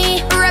program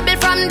me. Rebel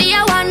from day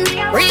one.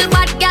 Real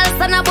bad girl,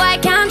 so no boy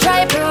can't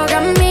try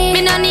program me.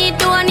 Me no need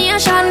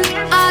donation.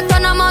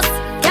 Autonomous,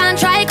 can't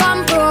try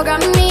come program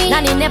me.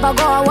 Nanny never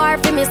go a war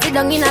for me. Sit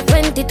down in a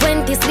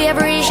 2020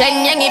 slavery.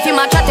 Sheng yang if you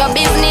match at your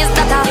business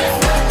data.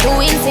 Too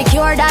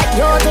insecure that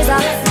youth is a.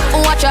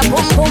 Watch your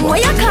boom boom,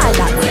 what you call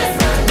that?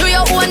 Do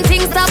your own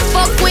things to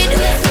fuck with.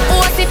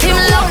 What if him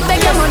love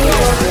beg your money?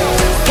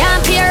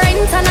 Can't pay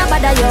rent and a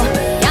bother you.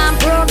 Can't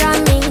pro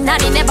program me.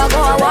 Nanny never go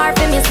a war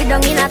for me. Sit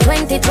down in a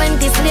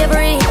 2020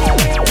 slavery.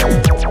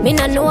 Me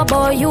no know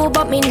about you,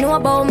 but me know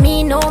about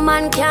me. No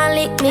man can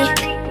lick me.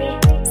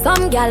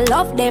 Some gal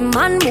love them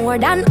man more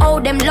than how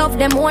them love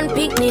them won't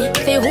pick me.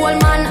 Fi whole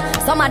man,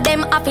 some of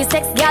them happy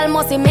sex gal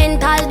must be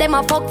mental. Them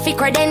a fuck fi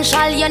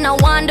credential. You no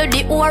want do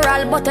the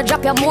oral, but to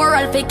drop your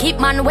moral fi keep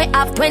man we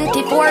have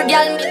 24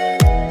 gal.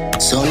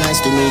 So nice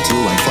to meet you,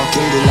 I'm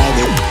fucking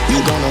delighted. We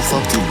gonna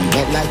fuck till we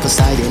wet like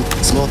Poseidon.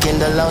 Smoking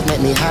the loud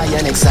make me high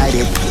and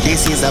excited.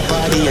 This is a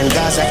party and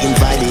Gaza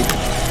invited.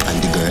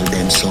 And the girl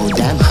them so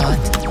damn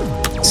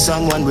hot.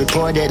 Someone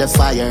reported a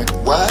fire.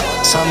 What?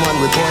 Someone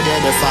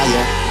reported a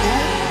fire.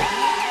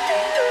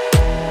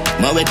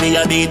 My with me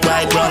a beat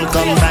white rum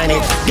combine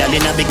it. Girl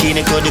in a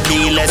bikini could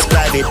be less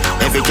private.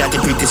 Every cat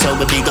is pretty so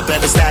we big up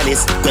every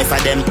stylist. Go for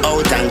them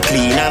out and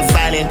clean and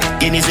violent.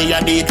 Guineas we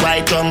a beat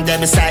white rum them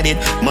beside it.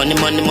 Money,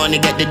 money, money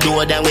get the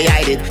door then we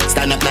hide it.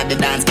 Stand up like the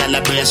dance, girl a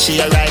brace she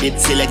a ride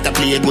it. Select a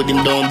play good him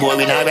down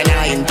boring or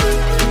relying.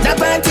 The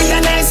party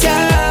a nice yo.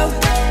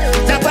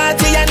 The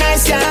party a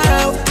nice yo.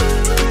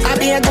 I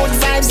be a good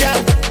vibes yo.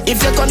 If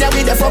you come here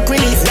with the fuck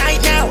relief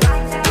right now.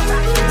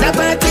 The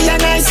party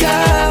a nice yo.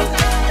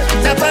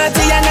 The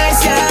party a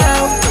nice yo.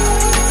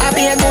 I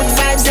be a good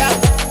vibes yo.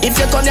 If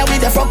you come here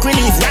with the fuck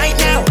relief right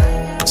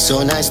now.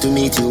 So nice to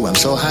meet you, I'm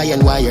so high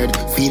and wired.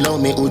 Feel how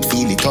me would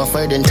feel it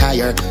tougher than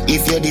tire.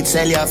 If you did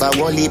sell you have a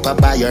whole heap of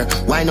buyer.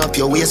 Wind up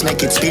your waist,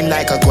 make it spin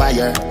like a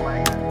choir.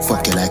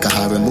 Fuck you like a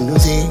horror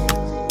movie.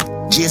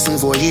 Jason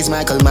Voorhees,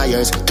 Michael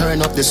Myers.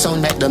 Turn up the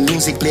sound, make the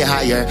music play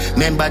higher.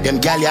 Remember them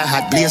gal ya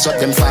had blaze up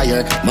them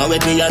fire. My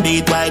with me a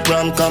beat white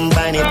rum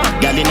combine it.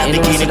 Gal in a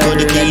bikini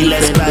could be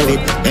less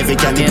private. Every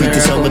cat is pretty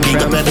so we big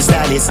up every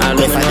stylist.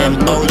 Go for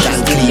them out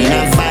and clean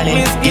and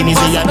violent. Guineas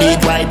we a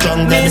beat white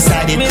rum them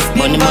beside it.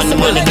 Money, money,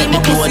 money get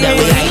the door that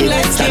we hide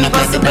it. Stand up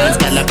like the dance,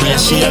 gal a play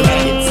she a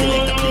ride it.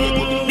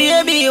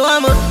 Baby, you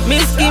want me?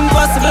 Miss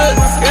Impossible.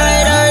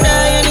 Ride or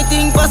die,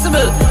 anything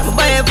possible. Me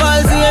buy a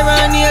false hair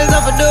and nails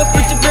of a dope.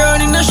 Pretty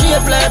brown in a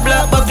shape like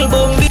black buckle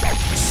bone.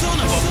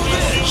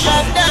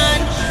 Shot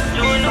down.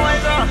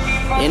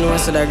 You know,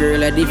 so that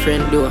girl a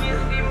different though.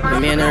 Where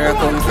me and her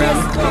come from.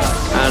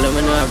 All of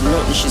me know have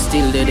nothing, she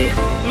still did it.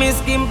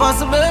 Miss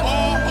Impossible.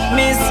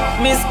 Miss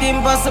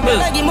Impossible.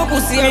 Like him a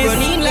pussy a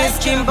running like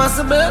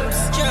Impossible.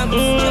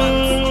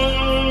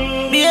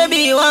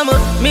 Baby, you want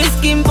me? Miss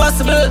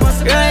Impossible.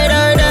 Ride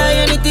or die,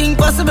 anything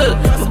possible.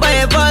 Me buy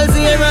a false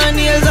hair and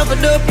nails of a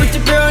dope. Pretty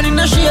brown in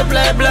a shape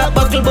like black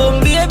buckle bone.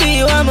 Baby,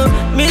 you want me?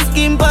 Miss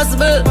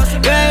Impossible.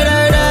 Ride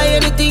or die,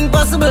 anything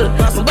possible.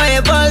 Me buy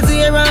a false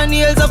hair and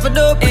nails of a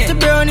dope. Pretty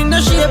brown in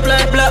a shape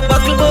like black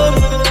buckle bone.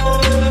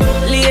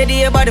 Lady,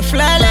 your body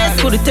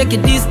flawless. Could take a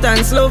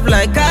distance, love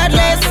like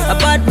cardless. A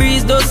bad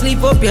breeze, don't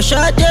sleep up your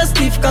shot. Just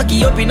stiff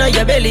cocky up in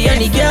your belly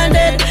and it can't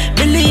dead.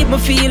 Believe me,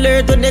 feel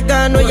hurt when they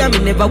can't know ya. Me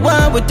never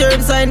want we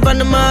turn sign from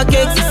the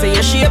market. She say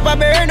your shape a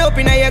burn up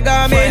in your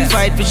garment.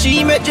 Fight for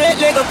she make jet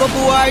leg a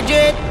couple war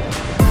jet.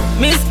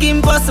 Miss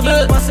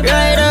Impossible.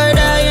 Ride or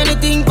die,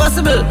 anything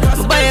possible.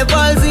 Me buy a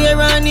false hair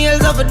and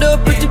nails of a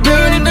dope. Pretty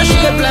brown in a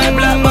shape like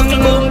black buckle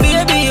bone.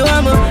 Baby, you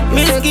want me?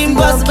 Miss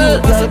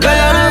Impossible. Ride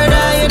or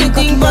die,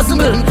 anything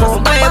possible. Me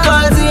buy a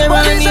false hair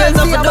and nails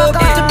of a dope.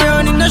 Pretty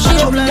brown in a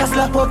shape like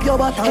slap up your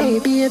bottom. Hey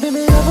baby,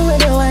 me love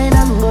when you wine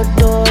and go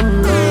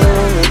down low.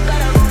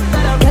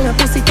 Girl, your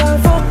pussy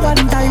can't fuck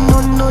one time,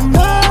 no, no,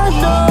 no,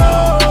 no.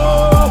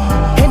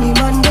 Any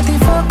man get the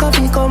fuck off,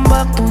 he come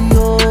back to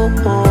you.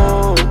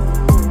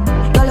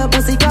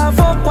 Pussy can't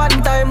fuck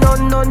one time, no,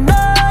 no, no,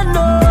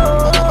 no.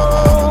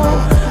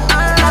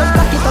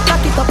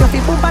 Pack it up, your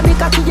feet boom and the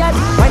cocky head.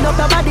 Wind up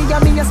your body,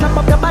 and me you slap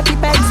up your body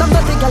bed. Some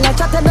dirty girl a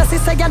chat and a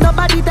sister, you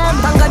nobody them.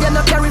 Thank God you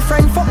no carry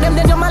friend, fuck them,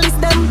 then you malice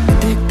them.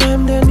 Take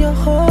time, then you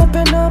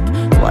open up.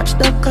 Watch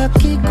the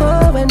cocky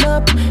going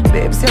up.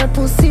 Babes, your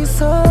pussy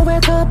so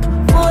wet up.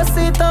 Force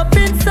it up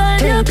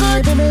inside your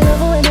gut. Baby, me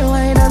love when you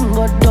wine and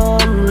go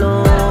down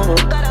low.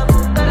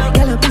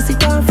 Girl, your pussy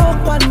can't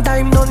fuck one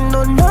time, no,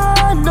 no,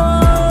 no, no.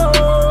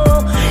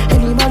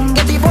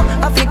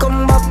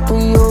 Come back to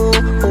you.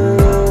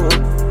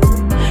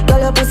 Girl,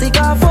 your pussy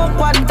can't fuck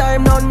one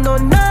time, no, no,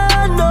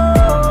 no, no.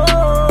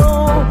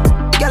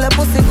 Girl, your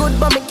pussy good,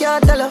 but me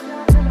can't tell her.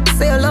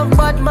 Say you love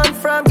bad man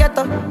from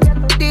ghetto.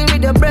 Deal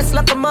with your breast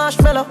like a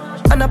marshmallow.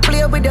 And I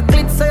play with your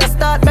clit so you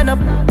start bend up.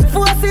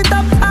 Force it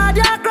up, hard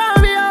you cry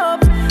me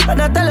up.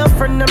 And I tell your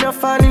friend I'm your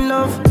fall in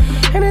love.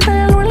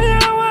 Anytime you're lonely,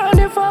 I want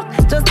the fuck.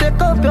 Just take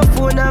up your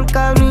phone and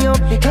call me up.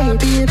 Hey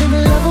baby,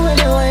 me love when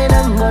you wine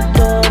and go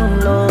down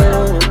low.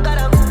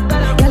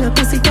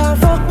 Pussy can't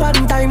fuck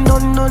one time, no,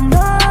 no,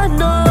 no,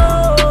 no.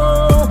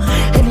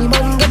 Any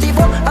man get the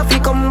fuck, I feel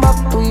come back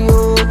to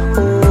you.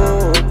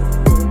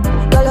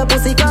 Girl, your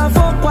pussy can't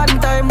fuck one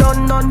time, no,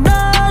 no, no,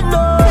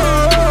 no.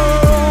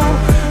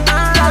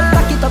 Girl,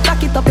 back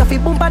it up, your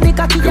feet boom and the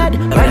cocky head.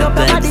 Wind up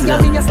your body, you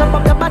mean you slap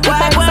up your body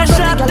bed. Some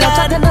dirty girl, you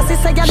chat and a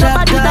sister, you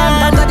nobody them.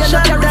 Thank God you no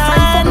carry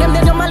friend, fuck them,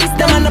 then you malice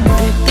them.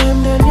 Take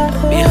them, then you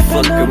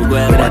hold them.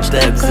 Watch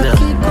the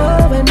cocky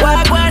going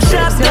up.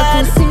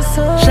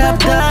 Shop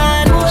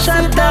down,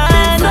 shop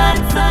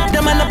down.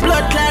 Them a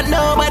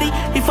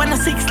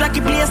 6 like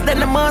a place, then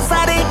the most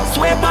I did.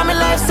 Swear by my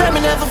life, say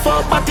me never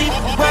fall party.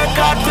 Work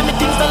hard for me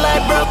things that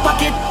like broke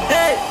pocket.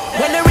 Hey,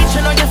 when they reach,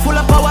 you know you're full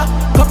of power.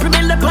 Couple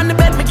million up on the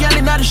bed, me girl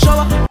in the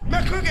shower.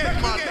 Make her get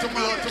mad to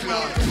blood.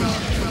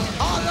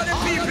 All of the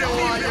people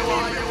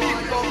want big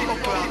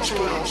bumper clap.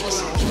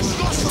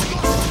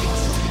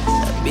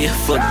 Be a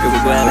fucker, we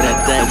go have that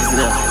time, you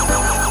know.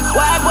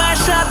 Why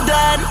shop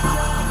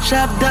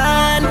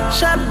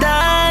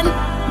done.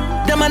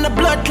 Them on the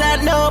blood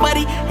clot,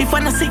 nobody. If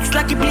I'm a 6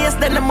 lucky place,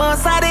 then the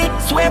most I did.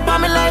 Swear by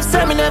my life,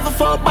 say me never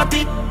fall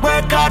party.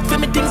 Work hard for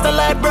me things that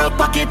like broke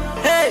pocket.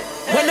 Hey,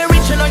 when they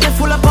reach, you know you're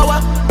full of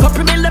power.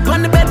 Couple million up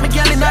on the bed, me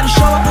girl in the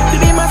shower. The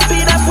beam my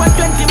speed up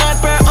 120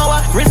 miles per hour.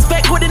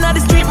 Respect good in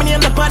the street, me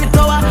end up on the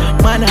tower.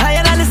 Man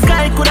higher than the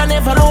sky, coulda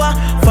never lower.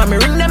 For me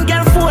ring them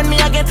girl phone, me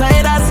I get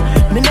headers.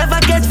 Me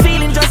never get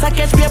feeling, just I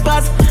catch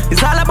papers.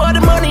 It's all about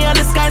the money and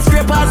the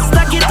skyscrapers.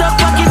 Stack it up,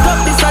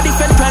 this a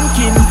different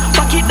ranking.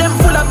 Pocket them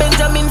full of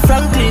Benjamin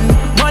Franklin.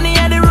 Money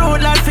at the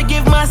road, Lord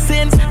forgive my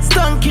sins.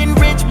 Stunking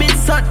rich bitch,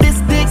 suck this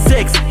dick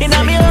 6. In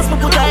a me house, me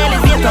put a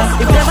elevator.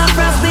 If never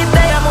cross this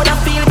day, I woulda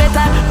feel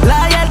better.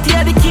 Loyalty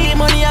are the key,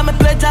 money I'm a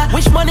pleasure.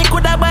 Wish money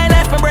coulda buy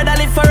life, my brother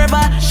live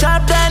forever.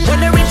 Sharp done, when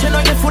they rich, you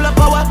know you're full of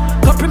power.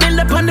 Couple million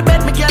up on the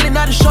bed, me girl in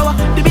the shower.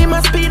 The beam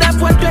my speed up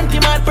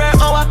 120 miles per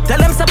hour. Tell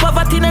them stop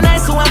poverty no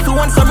nice, who want to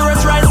want some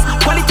rose rice.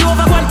 Quality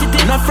over quantity,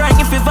 not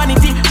frightened for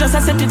vanity. Just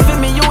accept it for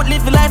me, you would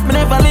live a life me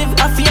never live.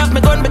 I feel have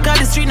me gun because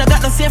the street no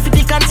got no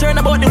safety. Concern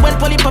about the well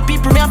poly for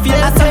people, me I feel.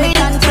 I saw me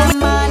done from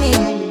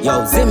money.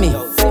 Yo, see me.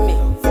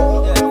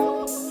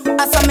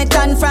 I saw me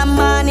done from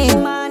money.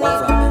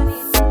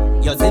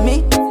 Yo, see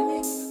me.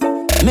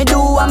 Me do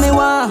what me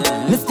want.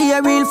 Me stay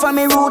real from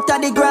me root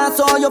of the grass.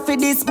 So you fi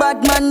this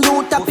bad man,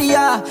 you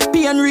tapia.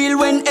 Pain real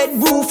when head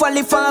roof a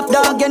lift off.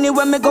 Dog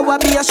anywhere me go I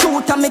be a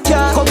shooter me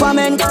can't.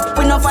 Government,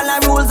 we no follow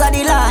rules of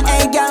the law.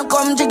 Hey girl,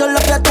 come jiggle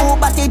up your two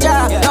body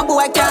jaw. No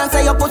boy can't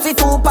say your pussy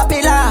too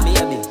popular.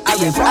 I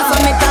saw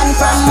me turn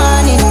from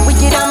morning,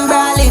 wicked and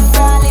brawling.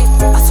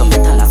 I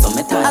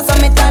saw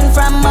me turn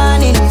from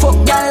morning, fuck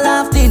girl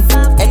laughing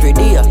every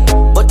day.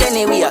 But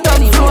anyway,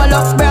 come roll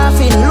up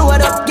braffing,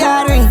 load up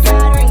gathering.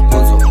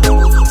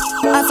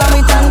 I saw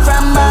me turn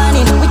from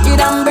morning,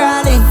 wicked and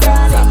brawling.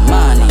 From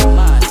morning,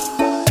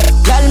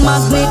 girl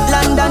magnet,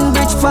 London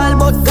Bridge fall,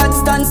 but God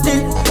stand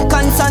still.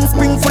 Constant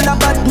spring full of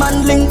bad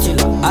man link.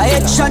 A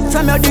headshot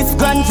from your this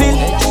Granville.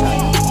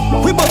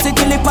 We bust it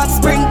till it past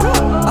spring.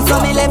 I saw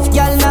me left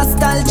girl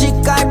nostalgic,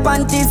 her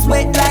panties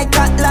wet like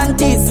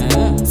Atlantis.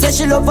 Say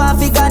she love her,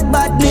 fi got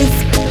badness.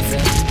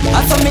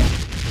 I saw me.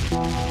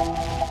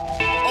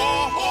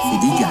 See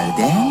the girl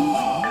then,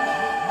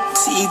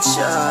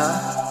 teacher,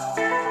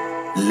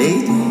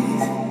 lady.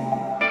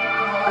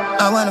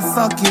 I wanna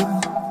fuck you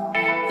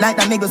like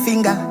that middle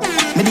finger.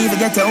 Me even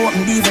get you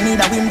open, me even need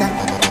a window.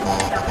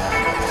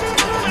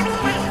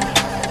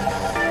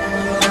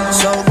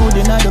 So good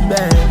in the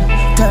bed,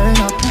 turn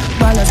up.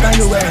 Balance by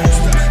your waist.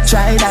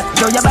 Try that,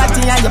 show your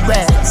body and your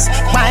breasts.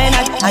 Why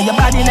not? And your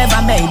body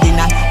never made in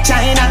a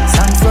China.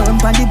 Stand firm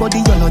on the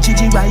body, you're no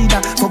Gigi rider.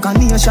 Fuck a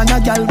nation, a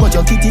girl, but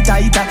your kitty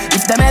tighter.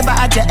 If them ever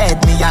at your head,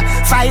 me a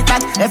fight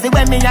that.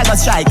 Everywhere me a go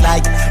strike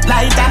like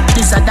lighter.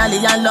 This a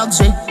dolly and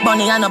luxury,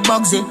 bunny and a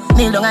bugsy.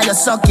 Kneel down and you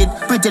suck it,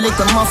 pretty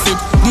little muffet.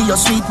 Give your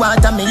sweet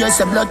water, me use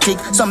a blood tick.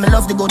 Some me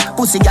love the good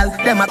pussy girl,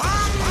 them a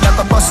like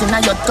a bust in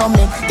your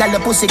tummy. Girl,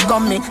 your pussy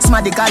gummy,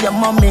 smarty call your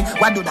mommy.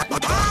 What do that?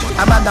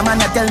 A bag of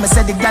man a tell me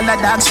say the girl a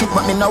dog shit,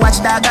 but me no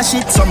watch dog a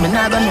shit, so me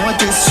not gonna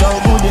notice. So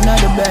good in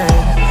the bed,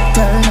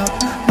 turn up,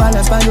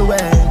 balance by the way.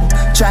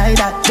 Try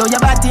that, show your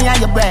body and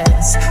your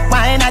breasts.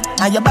 Why not?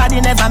 And your body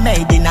never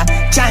made in a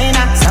China.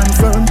 Stand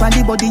firm on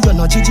the body, you're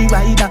no Gigi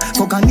rider.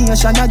 Fuck a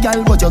nation, a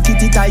girl, but your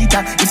kitty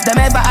tighter. If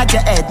them ever at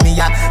your head, me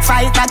a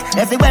fight back.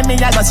 Everywhere me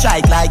a go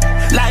strike like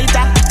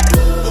lighter.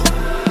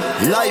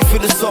 Life for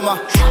the summer,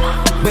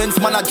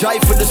 Benz man I drive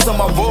for the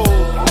summer, whoa.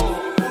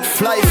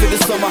 Fly for the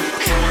summer,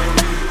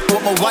 put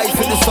my wife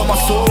for the summer,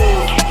 so.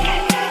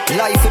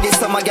 Life for the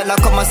summer, girl I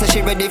come and say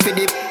she ready for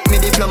the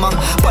me diploma.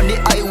 On the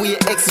highway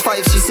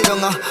X5 she sit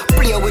down,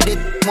 play with it,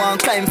 one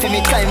climb for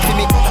me.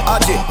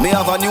 Aji, me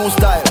have a new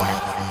style,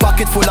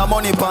 pocket full of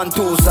money pan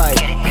two side.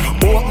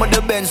 Open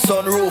the Benz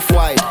sunroof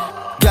wide.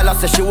 Girl I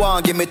say she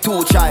want give me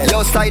two child.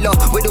 Yo styler,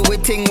 we do we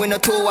thing we no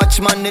two watch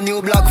man. The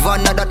new black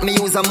van that me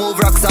use a move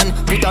rocks and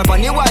put her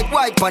on the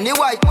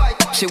white.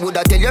 She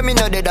woulda tell you me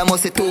no dead I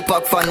must a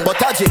 2-pack fan. But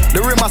Aji, the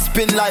rim a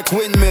spin like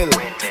windmill.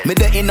 Me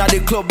the inna the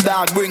club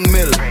dog bring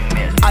mill.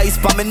 Ice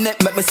pa me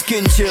neck make me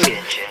skin chill.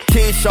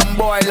 Teach some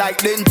boy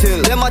like lintel.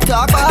 Them a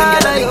talk, them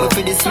get a link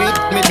for the sweet.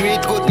 Me do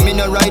it good, me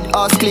no ride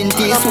ass clean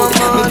teaspoon.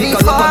 Me pick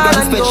a up a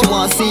girl special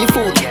want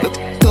seafood.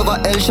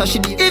 Over Elsha she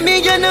did. Give me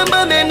your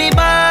number, make me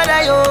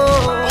bother you.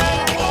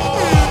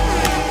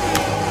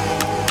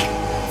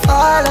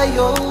 Follow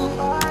you.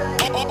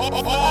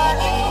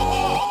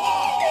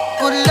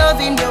 Good love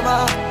in your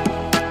heart.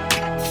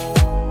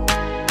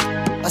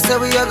 I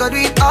said we are gonna do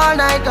it all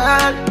night,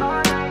 girl.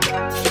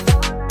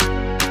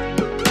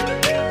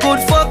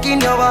 Good fuck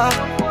in your heart.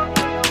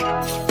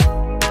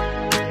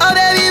 Oh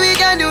baby, we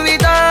can do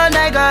it all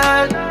night,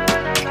 girl.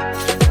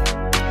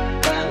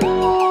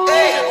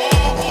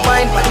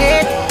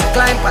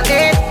 climb on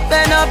it.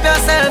 Bend up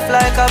yourself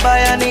like a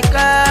bionic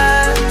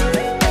girl.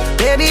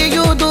 Baby,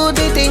 you do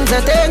the things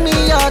that take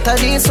me out of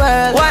this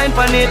world. Wine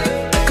on it,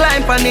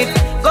 climb on it,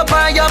 go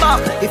on your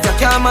back if you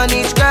can't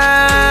manage,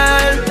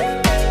 girl.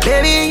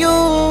 Baby, you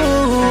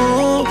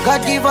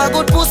God give a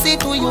good pussy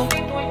to you.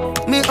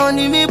 Me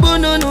honey, me boo,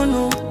 no.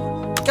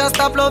 Can't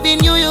stop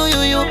loving you.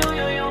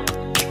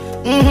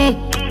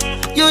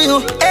 You.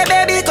 Hey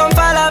baby, come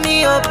follow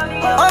me up.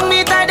 Hug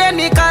me tight, then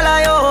me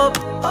color you up.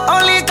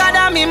 Only God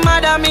and me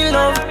mad and me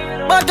love.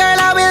 But girl,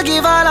 I will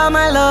give all of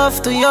my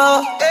love to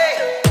you.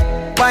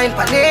 Wine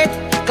on it,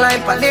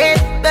 climb on it,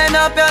 bend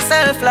up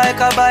yourself like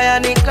a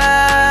bionic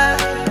girl.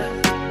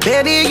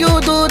 Baby,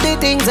 you do the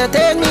things that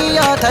take me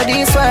out of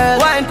this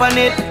world. Wine on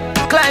it,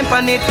 climb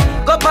on it,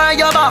 go on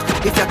your back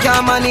if you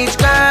can't manage,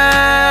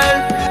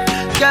 girl.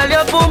 Girl,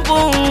 your boom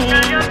boom.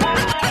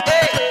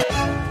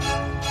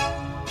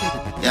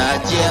 Yeah,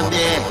 GMD.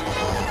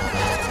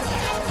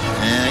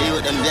 You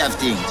them deaf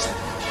things.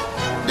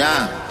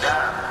 Damn.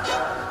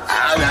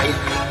 Alright.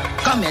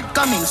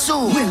 Coming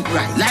soon. Will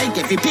right. Like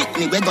every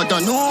picnic we go to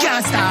know.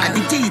 Can't start. And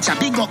the teacher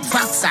big up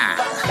Vaxa.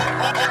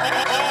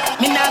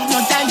 Me not have no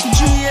time to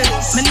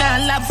drills. Me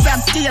not love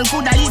frack steel.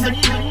 Coulda even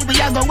we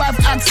a go have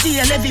hot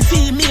steel. Every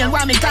female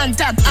want me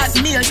contact at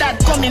meal.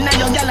 That coming now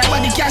your gal I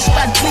want the cash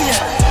back clear.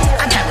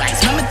 Otherwise,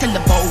 now me tell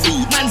the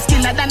Bowie. Man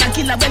skiller than a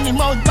killer when me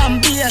mouth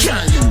pan beer.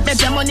 Bet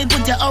your money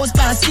put your house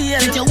pan steal.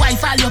 With your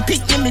wife all your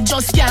pick me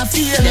just can't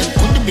feel. Them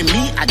could be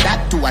me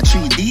adapt to a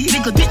 3D.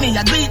 They could pick me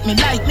a greet me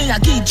like me a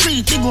key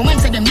treat. Big woman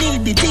say them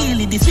need the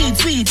deal, the feed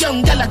sweet.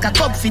 Young gal like a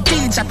cup for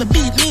teach up a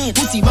beat me.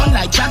 Pussy run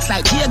like tracks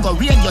like Diego.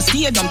 Radio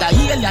stadium the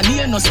alien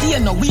here no stay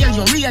no where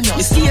you real no.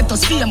 The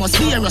status famous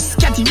virus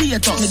catty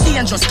rate up. Me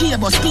dangerous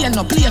cable Spain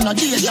no play no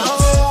danger.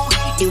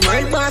 The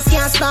world boss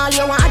can't stall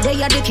you. A day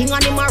the king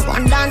and him a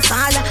run dance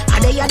hall. A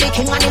day the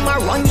king and him a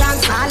run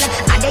dance hall.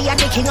 A day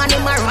the king and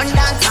him a run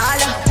dance hall.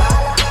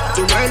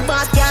 The world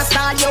boss can't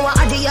stall you.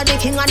 A day the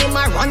king and him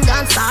a run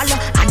dance hall.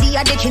 A day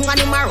the king and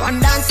him a run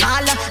dance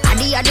hall. A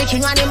day the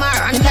king and him a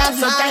run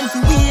dance hall. No time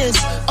for ways.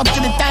 Up to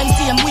the time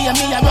same way.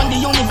 Me I run the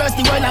universe,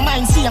 the world of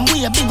mine same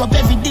way. Big up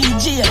every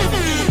DJ.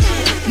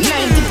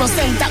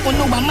 90% that will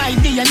know my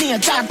DNA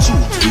talk true.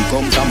 We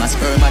come from a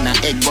sperm and a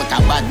egg, but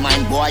a bad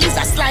mind boy is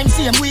a slime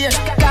same way.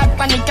 God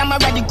panic camera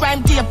the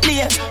crime tape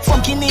play.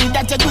 Fucking need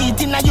that you do it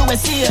in a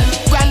USA.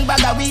 Grand bag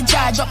of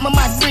recharge up my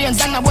mad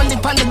brains. And I want it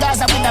on the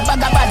Gaza with a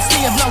bag of bad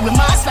slave. Now we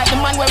mask like the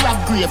man where rap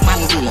grave,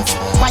 man grave.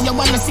 Why you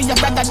wanna see your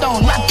brother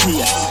down, rap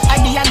grave? I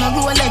be on a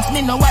Rolex,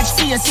 me no watch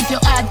face. If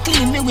your heart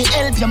clean, me will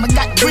help you. Me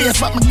got brace,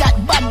 but me got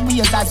bad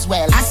ways as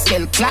well. I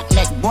still clap,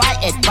 make boy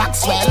head back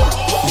swell.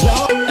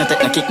 No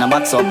take no kick, no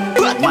box up.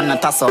 Bad man no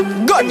toss up.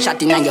 Gunshot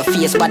in your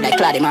face, but I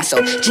clad him ass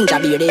up. Ginger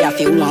beer they have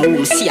you one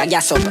room, see a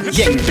gas up.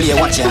 Young play,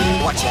 watch ya.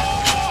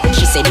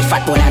 She said the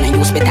fat banana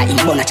use better in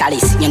bun a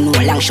chalice. You know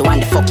long she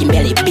want the fucking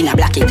belly, been a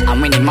black it.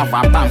 And when him have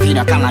a pan feed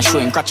a can and show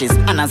him crutches.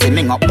 And as he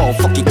ming up, oh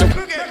fuck it up.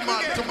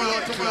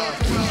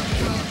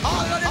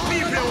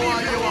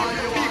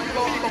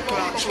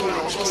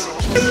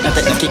 No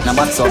take no kick, no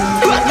box up.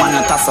 Bad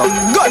man no toss up.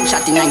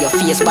 Gunshot in your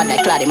face, but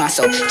I clad him ass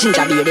up.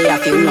 Ginger beer they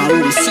have you one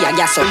room, see a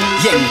gas up.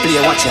 Young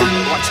play, watch ya.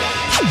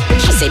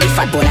 She said the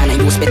fat banana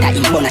use better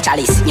in bun a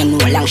chalice. You know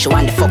long she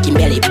want the fucking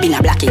belly, been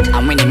a black it.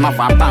 And when him have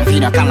a pan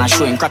feed a can and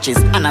show him crutches.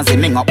 And as he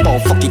ming up, oh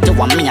fuck it up,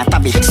 and me a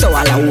tab it. So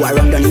all who are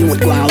run down you would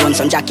go and want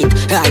some jacket.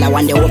 All I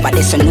want the over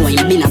there so know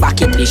him been a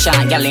back it. The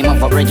shot girl him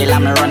up up regular,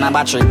 me run a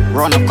battery.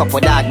 Run up couple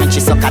dog, me she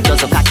suck a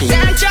dozen cocky.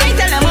 Can't try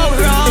tell them how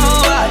we roll.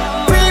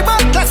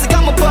 Reebok classic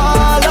I'm a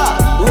baller.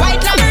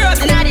 White lamb rose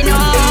and I didn't know.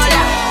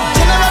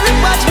 Generally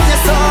watch me a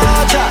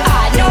soldier.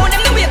 I know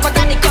them the way cut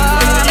at the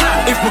corner.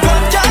 If we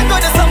gun can't go,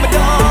 then some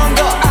don't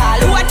go.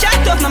 All who a chat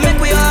tough, now make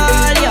we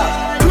all ya.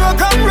 Bro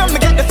come run, me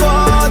get the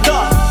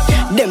photo.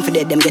 Them for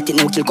dead, them get it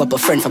now, kill couple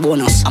friend for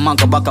bonus. I'm on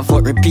go back and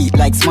forth, repeat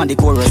like Smarty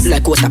chorus.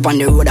 Like coast up on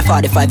the road, a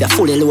 45, you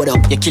fully load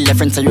up. You kill your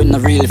friends, so you're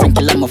not real, friend,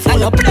 kill them a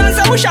full up. And up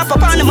so we shop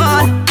up on the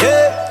man.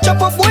 Hey,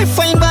 chop up boy,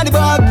 fine body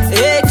bag.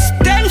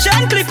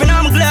 Extension clipping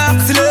on my Glock.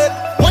 Slip,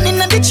 one in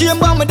the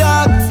chamber, my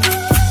dog.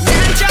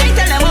 Can't try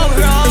tell them how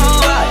we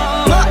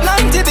roll. Mark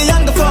 90, the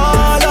younger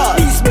faller.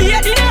 This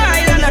beard in the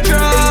island, a throw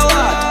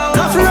out.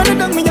 Half running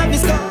down, me have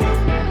this car.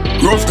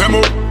 Rough them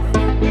up.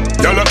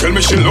 Y'all tell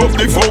me she love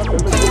the folk.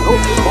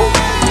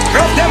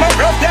 Rough them up,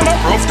 rough them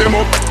up, rough them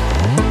up.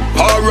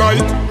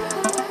 Alright.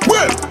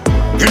 Well,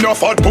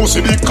 enough hot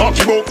pussy big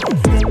cocky buck.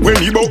 When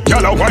he buck,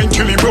 y'all a wine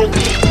till he broke.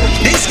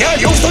 This girl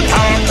used to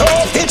talk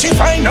tough, till she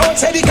find out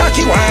say the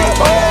cocky wild.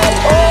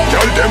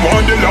 Y'all them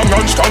want the long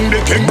and strong,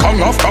 the King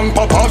Kong of Kong,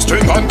 papa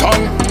string and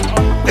tongue.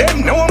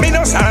 Them know me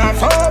no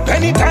soft up.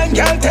 Anytime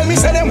y'all tell me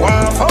say them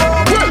waff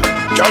up. Well,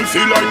 y'all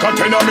feel like a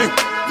 10 of me.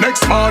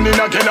 Next morning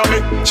again on me.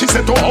 She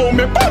said to hold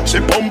me back. She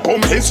pump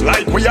his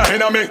like we are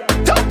enemy.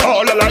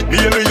 All like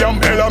Billy and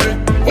Bellamy.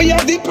 We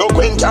have the plug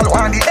when y'all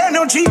want the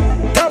energy.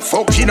 The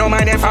fuck she no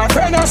mind if I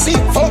friend or see.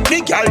 Fuck the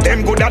girl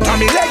them good at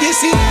me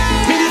legacy.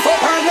 Me the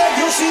fuck and let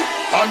you see.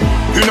 And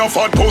enough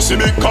hot pussy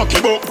big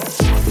cocky buck.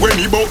 When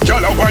he bout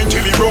gyal a wine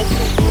till he broke.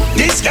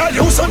 This gyal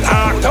used to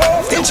talk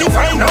tough till she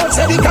find out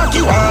say the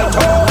cocky wall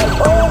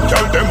tough.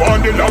 Gyal them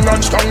want the long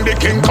and strong, the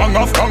King Kong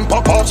of Kong,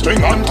 pop off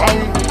string and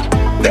tongue.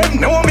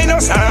 Them know me no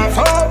soft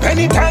up.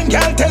 Anytime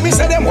gyal tell me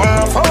say them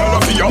want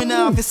fuck. Me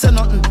nah fi say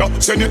nothing. No,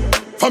 send it.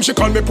 From she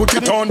call me put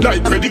it on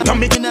like credit. And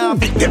me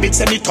big debit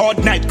send it all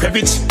night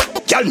credits.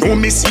 Gyal know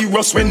me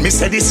serious when me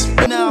say this.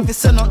 Me nah fi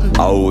say nothing.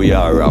 How we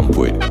are ramp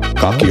with?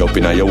 Cocky up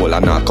in a your hole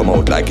and not come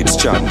out like it's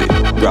stranded.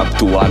 Grab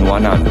two and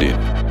one-handed.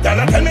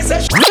 Gyal tell me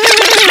say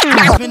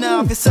me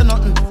nah fi say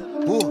nothing.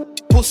 Ooh,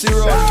 pussy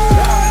run.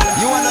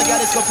 You wanna get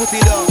this, go put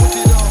it down.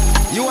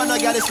 You wanna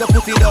get this, go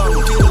put it down.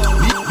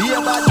 Be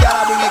a bad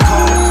girl, bring it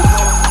home.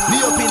 Me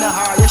up in a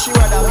heart, yeah, she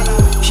rather me.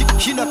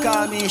 She no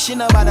call me, she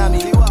no bother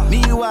me.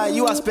 Me why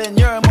you a spend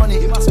your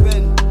money? You must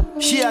spend.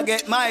 She a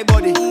get my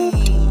body.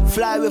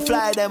 Fly, we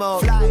fly them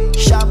out.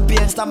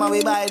 Champagne stammer,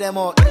 we buy them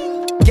out.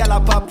 Gyal a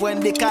pop when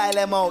they call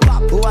them out.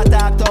 Who a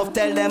talk tough,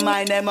 tell them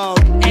mind them out.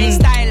 Hey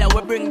styler,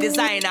 we bring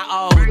designer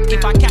out.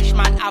 If a cash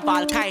man have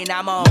all kind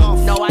of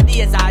mouth.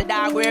 Nowadays all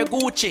dog wear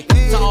Gucci.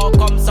 So how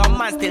come some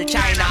man still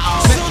China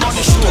out? Make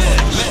money show,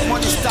 make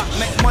money stack,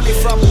 make money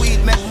from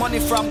weed, make money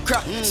from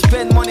crack.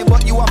 Spend money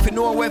but you have to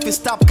know when to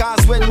stop.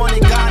 Cause when money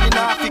gone, you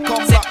have to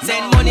come back.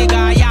 Send money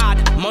go yard,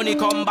 money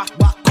come back.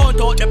 Count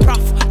out the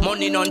prof,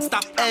 money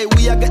non-stop. Hey,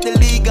 we a get the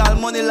legal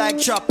money like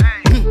chop.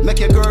 Make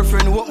your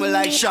girlfriend walk me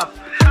like shop.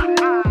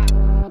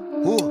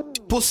 Ooh,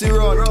 pussy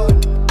run.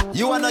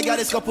 You wanna get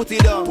this, go put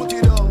it down.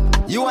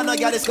 You wanna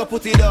get this, go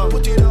put it down.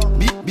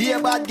 Be a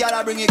bad girl,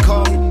 I bring it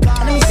come.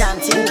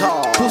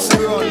 Pussy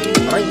run.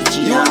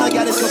 You wanna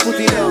get this, go put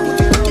it down.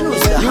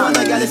 You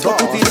wanna get this, go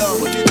put it down.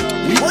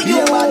 Be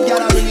a bad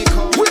girl, I bring it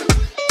come.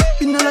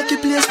 In a lucky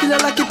place, still a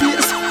lucky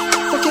place.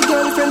 Fuck your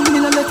girlfriend, me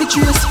no let it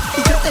trace.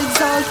 If you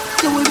exalt,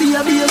 you will be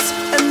a base.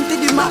 Empty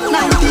the map 19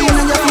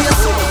 on your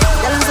face.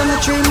 Tell them some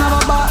dream of a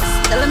boss.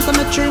 Tell them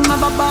some dream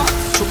of a boss.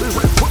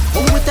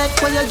 Who we take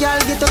for your girl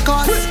get a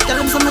cost. Tell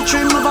them some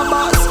dream of a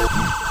boss.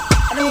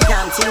 And we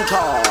dancing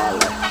call,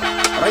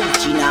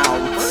 reaching out.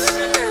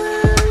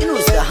 You know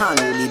it's the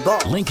unruly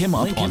boss. Link him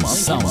up on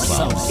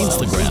SoundCloud,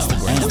 Instagram,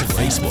 and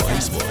Facebook.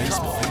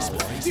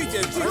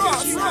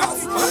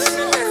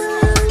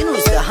 You know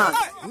it's the hunt.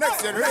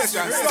 Next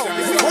generation.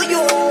 Oh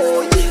yo.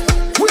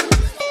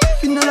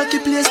 In a lucky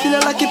place, still a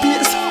lucky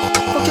place.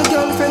 Fuck your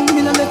girlfriend,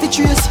 me no let it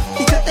trace.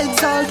 If you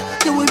exalt,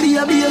 you will be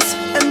a base.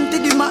 Empty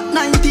the map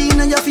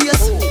 19 on your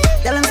face.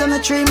 Tell them some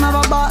dream of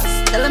a boss.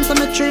 Tell them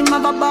some dream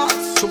of a boss.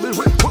 Who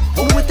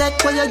we take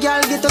for your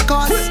girl get a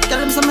cost. Tell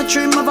them some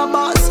dream of a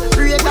boss.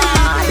 Pray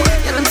God.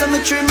 Tell them some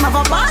dream of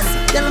a boss.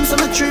 Tell them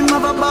some dream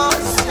of a boss.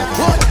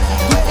 What?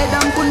 Good head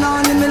and put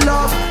on in me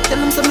love. Tell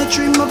them some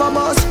dream of a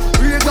boss.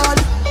 Pray God.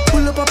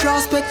 Pull up a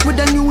prospect with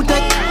a new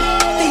tech.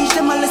 Teach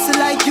them a lesson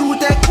like you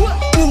tech.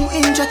 New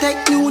intra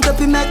tech, new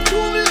dopey mech.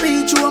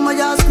 Reach you on my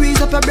yard,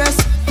 squeeze up your breast.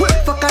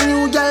 Fuck a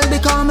new girl,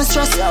 become a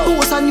stress.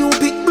 Post a new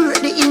pic,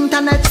 break the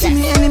internet. See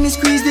me enemy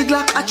squeeze the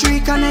Glock, a tree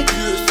connect.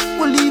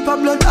 We'll leave a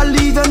blood, I'll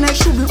leave your neck.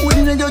 Should be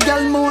holding in your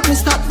girl mouth, me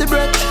stop the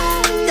breath.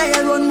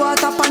 Yeah, you run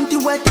water, panty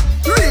wet.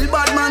 Real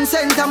bad man,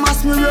 send a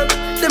mass me rep.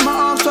 Them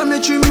a ask for me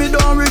trim, me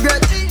don't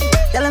regret.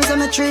 Tell them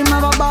some dream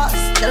of a boss.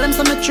 Tell them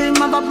some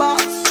dream of a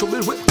boss.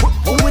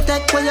 Who we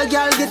take for your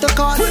girl get a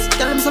cost.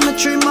 Tell them some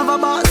dream of a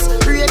boss.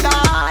 Pray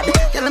God.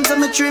 Tell them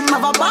some dream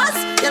of a boss.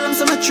 Tell them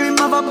some dream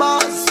of a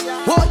boss.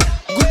 What?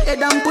 Good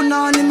head and put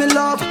on in me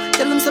love.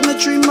 Tell them some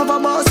dream of a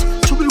boss.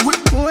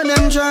 When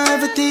them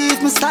drive a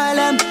teeth, me style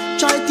them.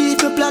 Try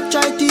teeth, me black,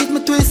 try teeth,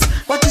 me twist.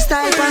 Watch your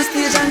style on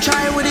stage and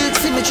try with it.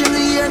 Symmetry in the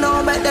ear,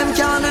 now bet them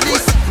can't do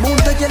this. Moon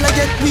together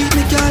get weak,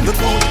 me can't look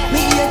out. Me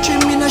ear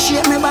trim, me no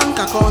shape, me bank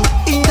account.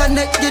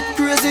 Internet get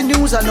crazy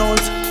news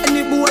announce.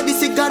 Any boy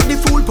this got the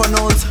full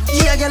pronounce.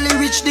 Yeah, girl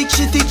rich dick,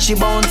 she thick, she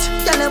bounce.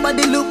 Girl your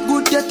body look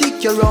good, you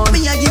thick, you round.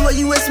 Me a give a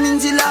US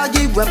means the law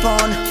give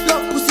weapon.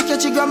 Love pussy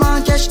catch your grandma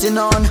and catch the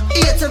non.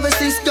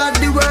 876 got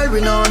the world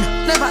renowned.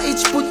 Never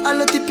itch put a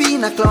lot of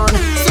pin a clown.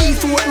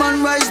 Seafood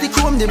man rise the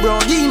chrome the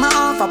brown. Give me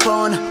half a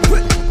pound.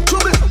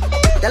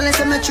 Tell them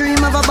some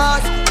dream of a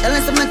boss. Tell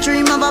them some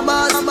dream of a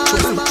boss.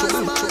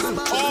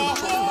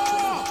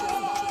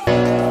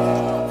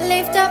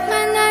 Lift up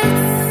my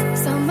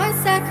nights, so much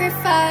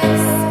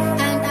sacrifice.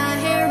 And I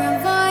hear a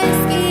voice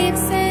keep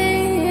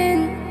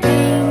saying,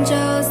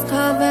 angels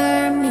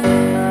cover me.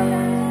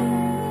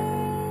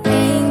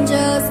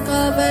 Angels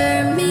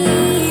cover me.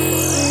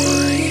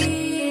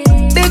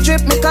 Big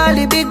drip, me call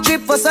it big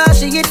drip. For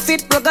Sashi, it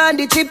fit, rock on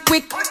the chip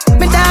quick.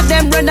 Me dog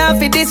them run off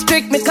the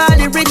district. Me call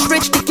it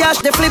rich, the cash,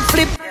 the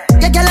flip.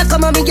 Yeah, girl,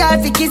 come on, me girl,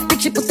 fi kiss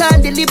stick. She put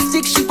on the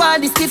lipstick, she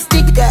on the stiff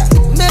stick.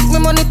 Make me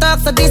money talk,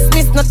 so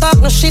dismiss. No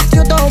talk, no shit,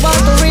 you don't want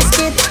to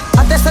risk it.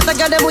 I test that I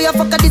got them, we a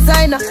fuck a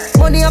designer.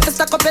 Money off the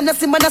stack up and the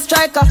sim and a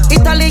striker.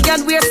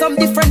 Italian wear some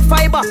different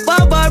fiber.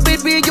 Barbar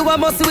with me, you a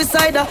more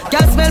suicider.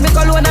 Girl smell me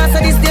cologne, I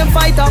say this damn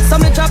fighter.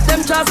 So me chop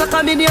them chars, I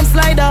call me name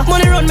slider.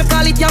 Money run, me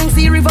call it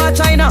Yangtze River,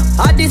 China.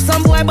 I did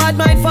some boy bad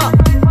mind for.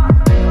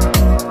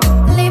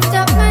 Lift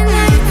up my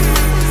nights,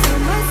 so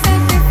much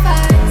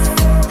sacrifice.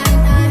 And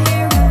I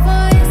hear a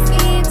voice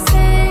keep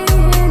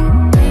saying,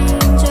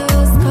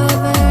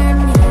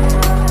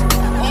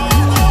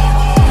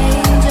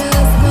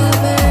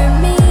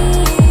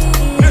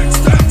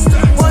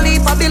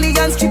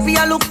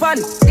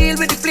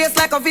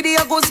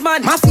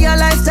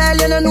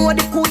 I know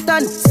the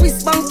Kutan.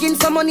 Swiss banking,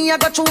 some money I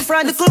got true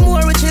friend. Little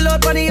more we chill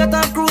out on the yacht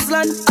of cruise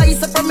land. I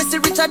used to promise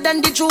it richer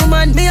than the true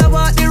man. Me I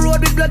walk the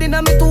road with blood in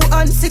my two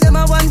hands. See them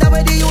I wonder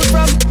where the youth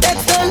from.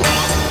 X-Done.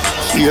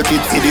 Shake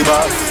it for the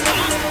boss.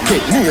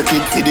 Get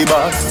naked for the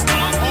boss.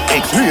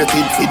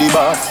 X-rated for the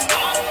boss.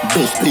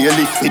 Best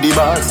playlist for the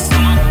boss.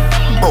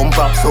 Bump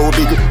up so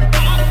big.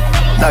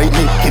 Like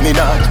Nicki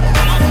Minaj.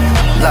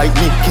 Like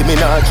Nicki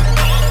Minaj.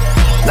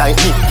 Like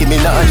Nicki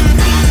Minaj.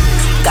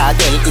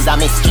 Gargle is a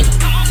mystery.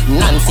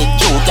 Nancy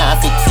Drew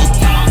can't fix it.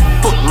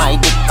 Put my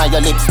dick on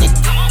your lipstick.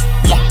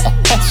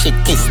 Yeah, she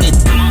kissed it.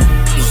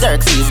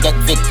 Xerxes get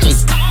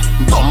victories.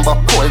 Bumbo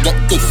Cole get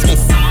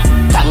dismissed.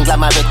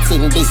 Conglomerates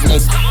in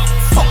business.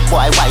 Fuck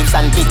boy wives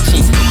and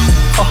bitches.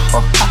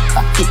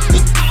 Hit me.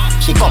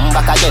 She come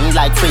back again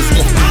like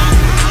frisbee.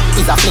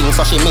 Is a fling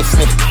so she miss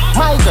me.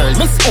 My girl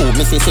miss who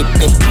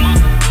Mississippi.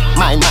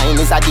 My mind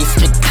is a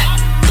district.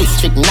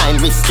 District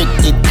 9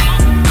 restricted.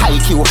 High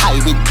Q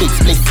high with big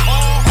split.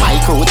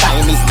 Micro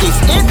time is this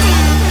it.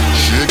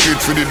 Shake it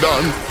for the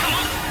dawn.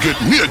 Get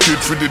naked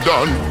for the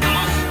dawn.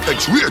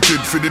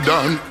 X-rated for the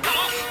dawn.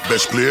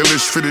 Best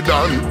playlist for the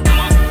dawn.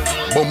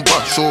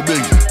 Bumper so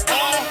big.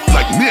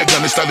 Like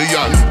Megan Thee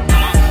Stallion.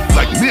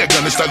 Like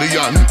Megan Thee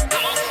Stallion.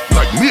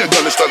 Like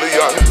Megan Thee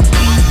Stallion.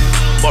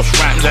 Boss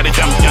rhymes are the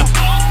champion.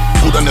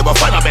 Coulda never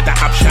find a better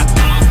option.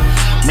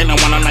 Me no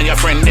wanna know your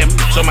friend them.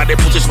 Some of the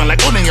pussy smell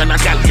like onion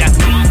and scallion.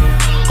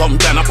 Come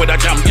turn up with a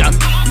champion.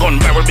 Gun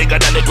barrel bigger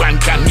than the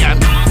Grand Canyon.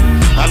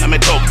 All of me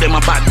talk them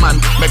a bad man.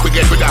 Make we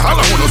get with the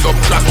hollow who no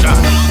subtraction.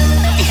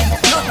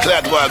 Not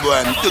glad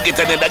wagwan. You get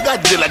another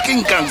Godzilla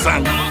King Kong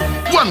song.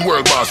 One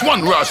world boss,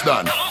 one Ross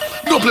done.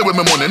 Don't play with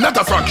my money, not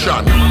a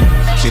fraction.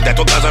 See that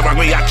to cause a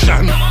wrong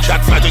reaction.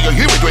 Shot fly to you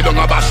hear it, we don't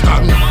have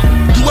Boston.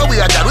 You are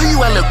we are that,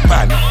 you are look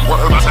bad.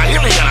 World boss a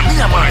alien and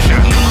me a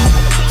Martian.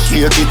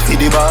 Shake it for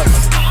the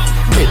boss.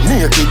 Get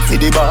naked for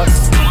the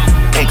boss.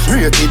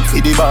 X-rated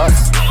for the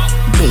boss.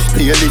 Best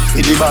playlist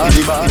for the boss.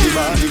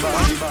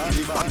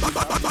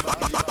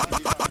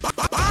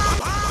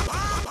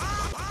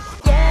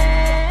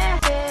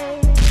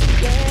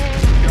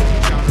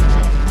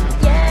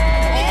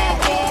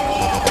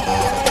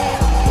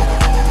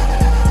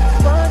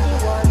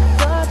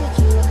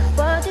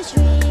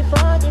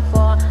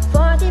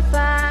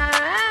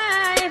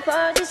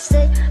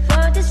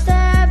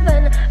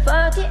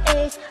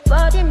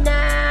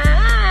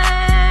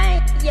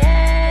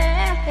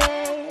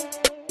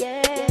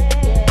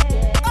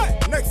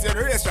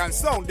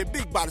 Sound, the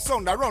big bad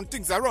sound that run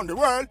things around the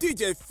world.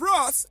 DJ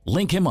FROSS.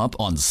 Link him up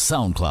on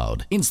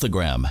SoundCloud,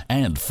 Instagram,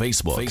 and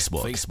Facebook.